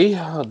Bayley.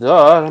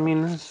 Duh. I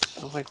mean,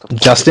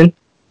 Justin?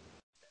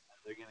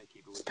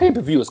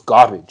 Pay-per-view is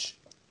garbage.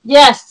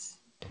 Yes.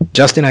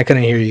 Justin, I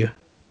couldn't hear you.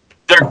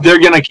 They're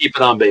gonna keep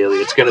it on Bayley.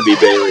 It's gonna be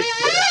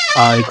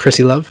Bayley.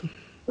 Chrissy Love.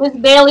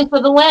 With Bayley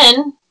for the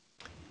win.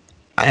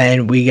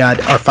 And we got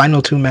our final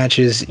two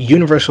matches: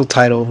 Universal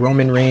title,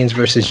 Roman Reigns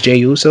versus Jey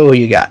Uso. Who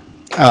you got?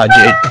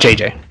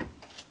 JJ.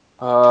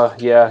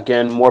 Yeah.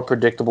 Again, more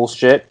predictable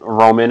shit.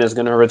 Roman is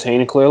gonna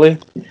retain clearly,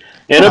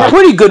 and a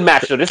pretty good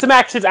match though. This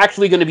match is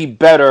actually gonna be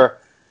better.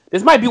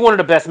 This might be one of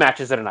the best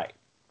matches of the night.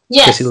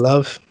 Yes. Chrissy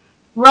Love.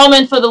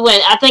 Roman for the win.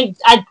 I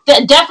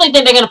definitely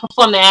think they're going to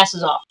perform their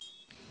asses off.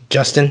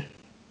 Justin?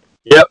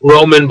 Yep,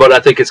 Roman, but I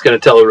think it's going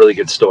to tell a really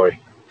good story.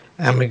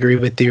 I'm agree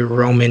with you.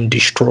 Roman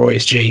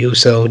destroys Jey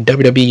Uso.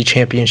 WWE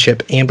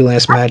Championship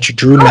ambulance match,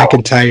 Drew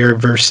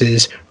McIntyre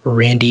versus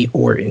Randy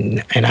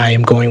Orton. And I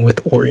am going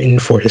with Orton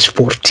for his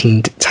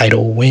 14th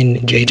title win.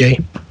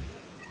 JJ?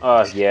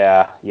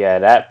 Yeah.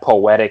 That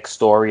poetic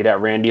story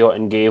that Randy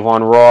Orton gave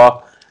on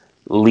Raw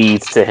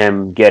leads to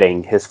him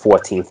getting his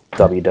 14th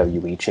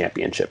WWE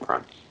Championship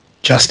run.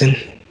 Justin?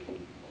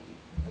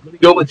 I'm going to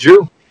go with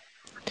Drew.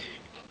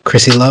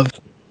 Chrissy Love?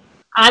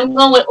 I'm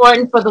going with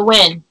Orton for the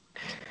win.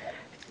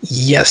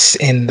 Yes,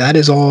 and that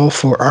is all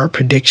for our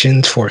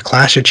predictions for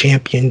Clash of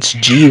Champions,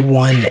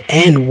 G1,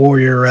 and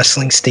Warrior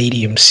Wrestling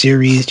Stadium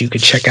Series. You can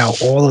check out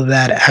all of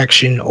that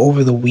action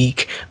over the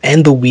week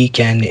and the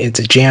weekend. It's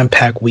a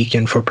jam-packed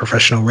weekend for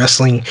professional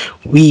wrestling.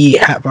 We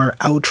have our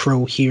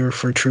outro here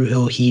for True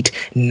Hill Heat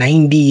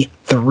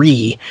 94.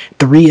 3.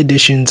 3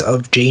 editions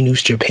of J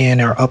News Japan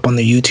are up on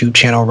the YouTube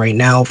channel right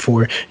now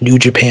for New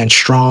Japan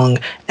Strong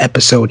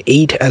episode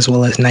 8, as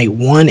well as night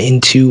 1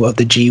 and 2 of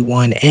the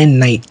G1 and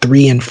night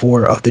 3 and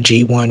 4 of the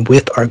G1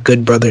 with our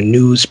good brother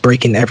News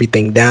breaking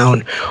everything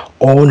down.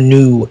 All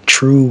new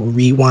True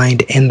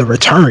Rewind and the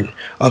return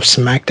of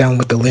SmackDown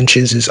with the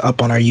Lynches is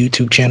up on our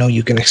YouTube channel.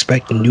 You can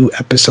expect new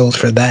episodes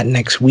for that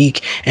next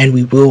week, and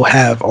we will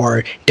have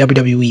our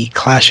WWE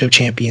Clash of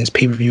Champions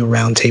pay-per-view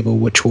roundtable,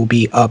 which will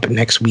be up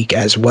next week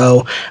as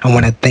well. I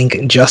want to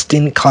thank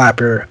Justin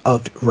Clapper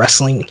of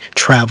Wrestling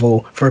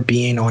Travel for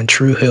being on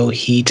True Hill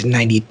Heat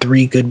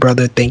 93. Good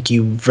brother, thank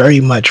you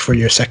very much for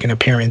your second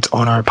appearance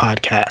on our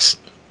podcast.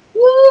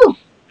 Woo!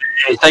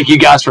 Hey, thank you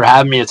guys for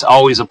having me. It's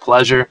always a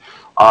pleasure.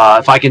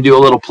 If I can do a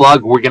little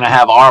plug, we're going to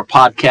have our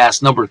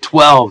podcast number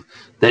 12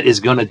 that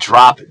is going to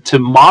drop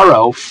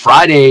tomorrow,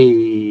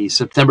 Friday,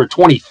 September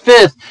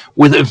 25th,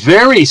 with a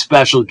very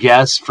special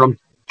guest from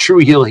True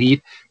Heel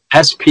Heat,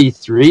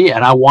 SP3.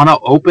 And I want to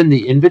open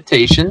the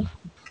invitation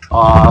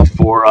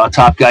for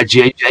Top Guy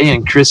JJ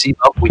and Chrissy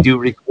Love. We do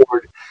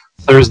record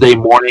Thursday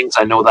mornings.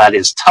 I know that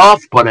is tough,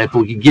 but if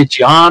we can get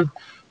you on,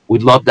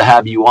 we'd love to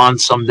have you on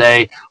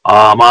someday.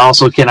 I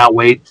also cannot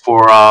wait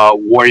for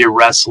Warrior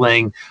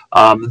Wrestling.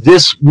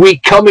 This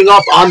week, coming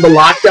up on the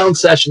lockdown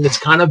session, it's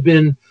kind of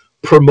been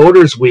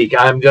Promoters Week.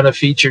 I'm going to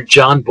feature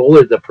John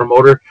Bullard, the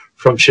promoter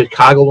from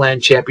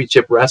Chicagoland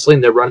Championship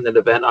Wrestling. They're running an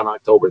event on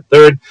October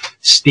 3rd.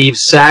 Steve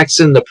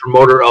Saxon, the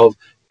promoter of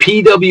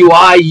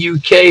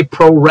PWI UK,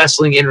 Pro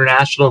Wrestling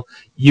International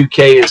UK,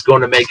 is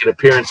going to make an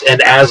appearance.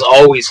 And as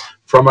always,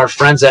 from our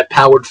friends at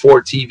Powered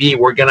 4 TV,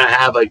 we're going to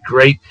have a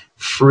great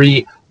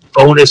free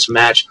bonus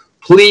match.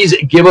 Please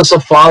give us a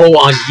follow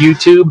on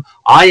YouTube.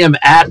 I am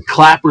at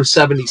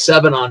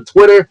Clapper77 on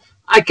Twitter.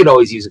 I could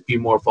always use a few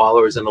more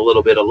followers and a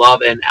little bit of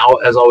love. And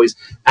as always,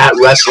 at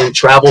Wrestling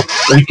Travel.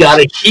 We've got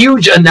a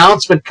huge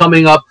announcement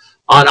coming up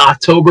on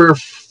October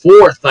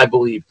 4th, I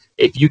believe.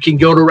 If you can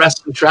go to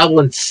Wrestling Travel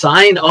and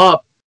sign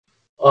up,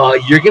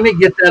 you're going to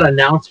get that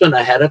announcement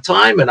ahead of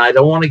time. And I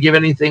don't want to give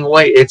anything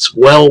away. It's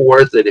well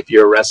worth it if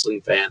you're a wrestling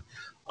fan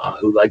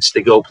who likes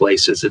to go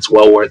places. It's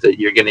well worth it.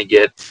 You're going to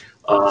get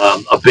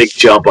a big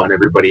jump on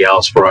everybody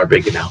else for our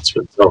big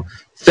announcement. So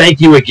thank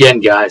you again,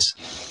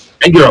 guys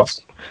and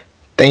girls.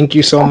 Thank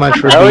you so much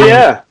for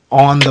being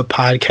on the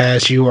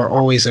podcast. You are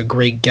always a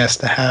great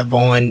guest to have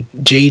on.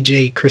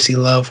 JJ, Chrissy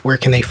Love, where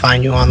can they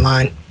find you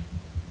online?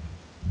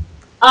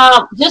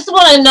 Just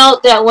want to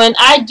note that when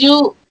I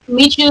do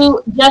meet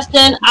you,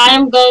 Justin, I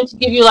am going to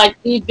give you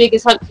like the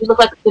biggest hug. You look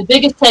like the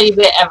biggest teddy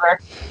bear ever.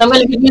 I'm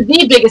going to give you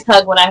the biggest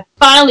hug when I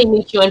finally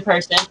meet you in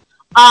person.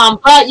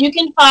 But you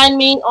can find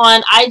me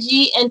on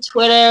IG and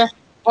Twitter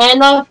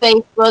and on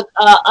Facebook,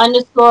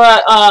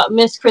 _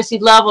 Miss Chrissy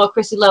Love or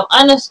Chrissy Love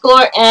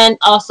 _ and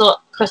also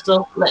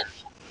Crystal Lynch.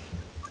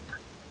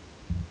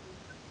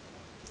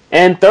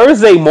 And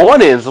Thursday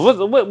mornings,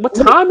 what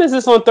time is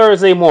this on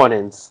Thursday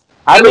mornings?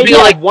 I maybe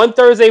have one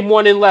Thursday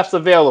morning left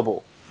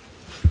available.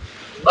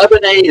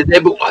 11 a.m.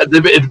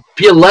 It'd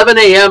be 11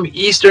 a.m.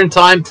 Eastern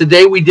time.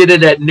 Today we did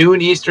it at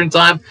noon Eastern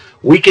time.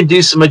 We can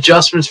do some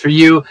adjustments for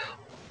you.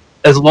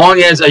 As long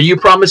as, are you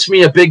promising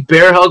me a big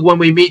bear hug when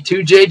we meet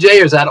too,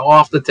 JJ, or is that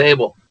off the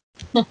table?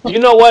 You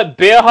know what?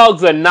 Bear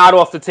hugs are not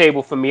off the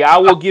table for me. I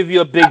will give you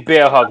a big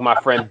bear hug, my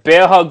friend.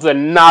 Bear hugs are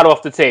not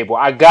off the table.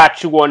 I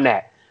got you on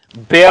that.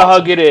 Bear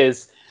hug it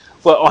is.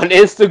 But on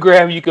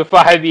Instagram, you can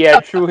find me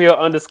at TrueHill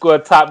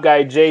 _ Top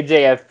Guy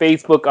JJ. At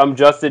Facebook, I'm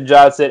Justin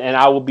Johnson, and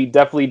I will be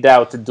definitely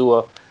down to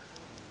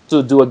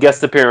do a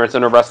guest appearance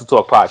on a Wrestle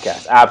Talk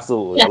podcast.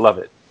 Absolutely. Yeah. I love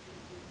it.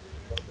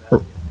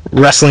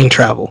 Wrestling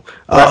Travel.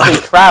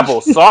 Wrestling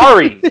Travel.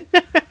 Sorry.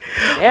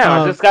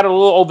 Yeah, I just got a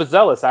little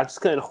overzealous. I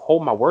just couldn't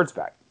hold my words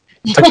back.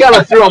 I kind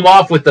of threw him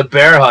off with the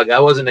bear hug. I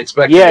wasn't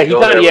expecting. Yeah, he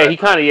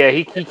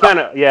kind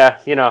of.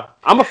 You know,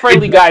 I'm a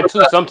friendly guy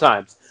too.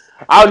 Sometimes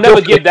I'll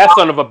never give that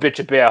son of a bitch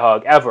a bear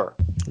hug ever.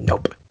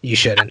 Nope, you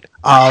shouldn't.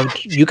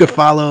 You could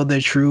follow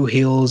the True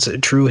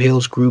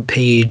Hills group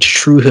page,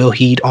 True Hill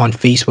Heat, on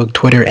Facebook,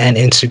 Twitter, and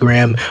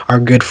Instagram. Our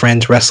good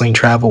friends Wrestling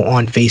Travel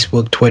on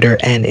Facebook, Twitter,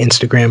 and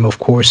Instagram. Of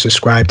course,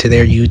 subscribe to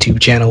their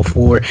YouTube channel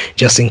for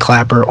Justin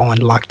Clapper on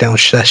Lockdown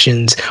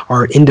Sessions.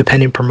 Our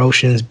independent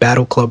promotions,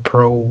 Battle Club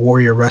Pro,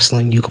 Warrior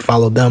Wrestling. You can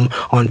follow them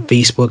on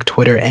Facebook,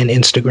 Twitter, and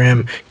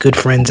Instagram. Good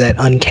friends at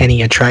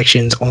Uncanny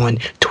Attractions on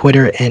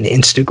Twitter and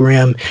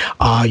Instagram.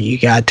 You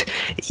got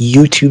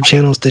YouTube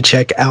channels to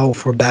check out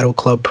for Battle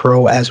Club Pro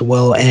as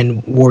well,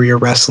 and Warrior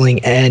Wrestling,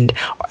 and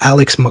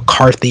Alex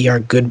McCarthy, our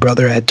good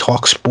brother at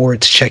Talk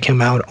Sports. Check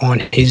him out on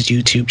his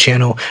YouTube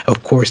channel.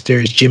 Of course,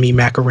 there's Jimmy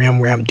Macaram,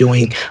 where I'm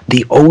doing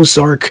the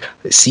Ozark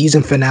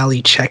season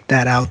finale. Check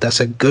that out. That's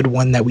a good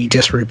one that we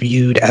just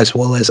reviewed, as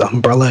well as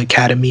Umbrella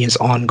Academy is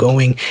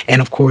ongoing.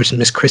 And of course,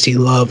 Miss Chrissy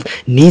Love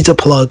needs a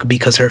plug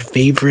because her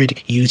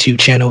favorite YouTube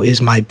channel is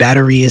My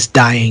Battery is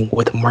Dying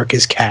with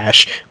Marcus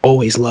Cash.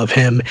 Always love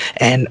him.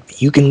 And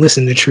you can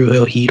listen to True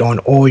Hill Heat on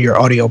all your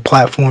audio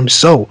platforms.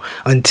 So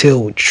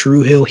until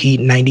True Hill Heat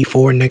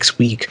 94 next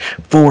week,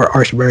 for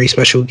our very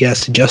special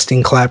guest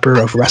Justin Clapper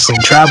of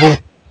Wrestling Travel,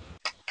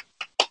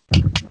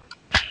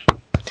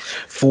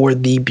 for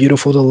the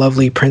beautiful, the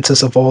lovely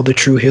princess of all the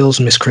True Hills,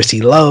 Miss Chrissy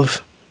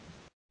Love.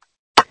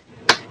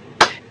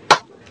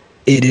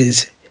 It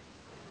is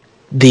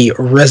the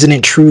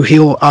resident True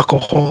Hill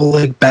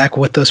alcoholic back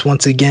with us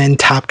once again,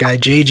 Top Guy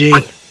JJ.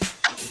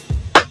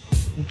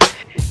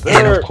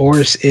 And of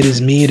course, it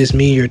is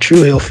me, your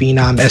True Hill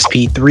Phenom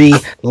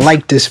SP3.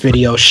 Like this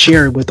video,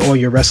 share it with all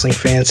your wrestling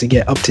fans to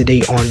get up to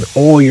date on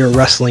all your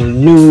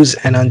wrestling news.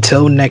 And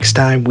until next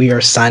time, we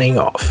are signing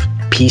off.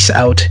 Peace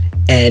out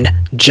and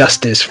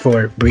justice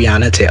for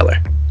Breonna Taylor.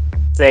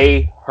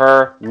 Say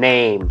her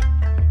name.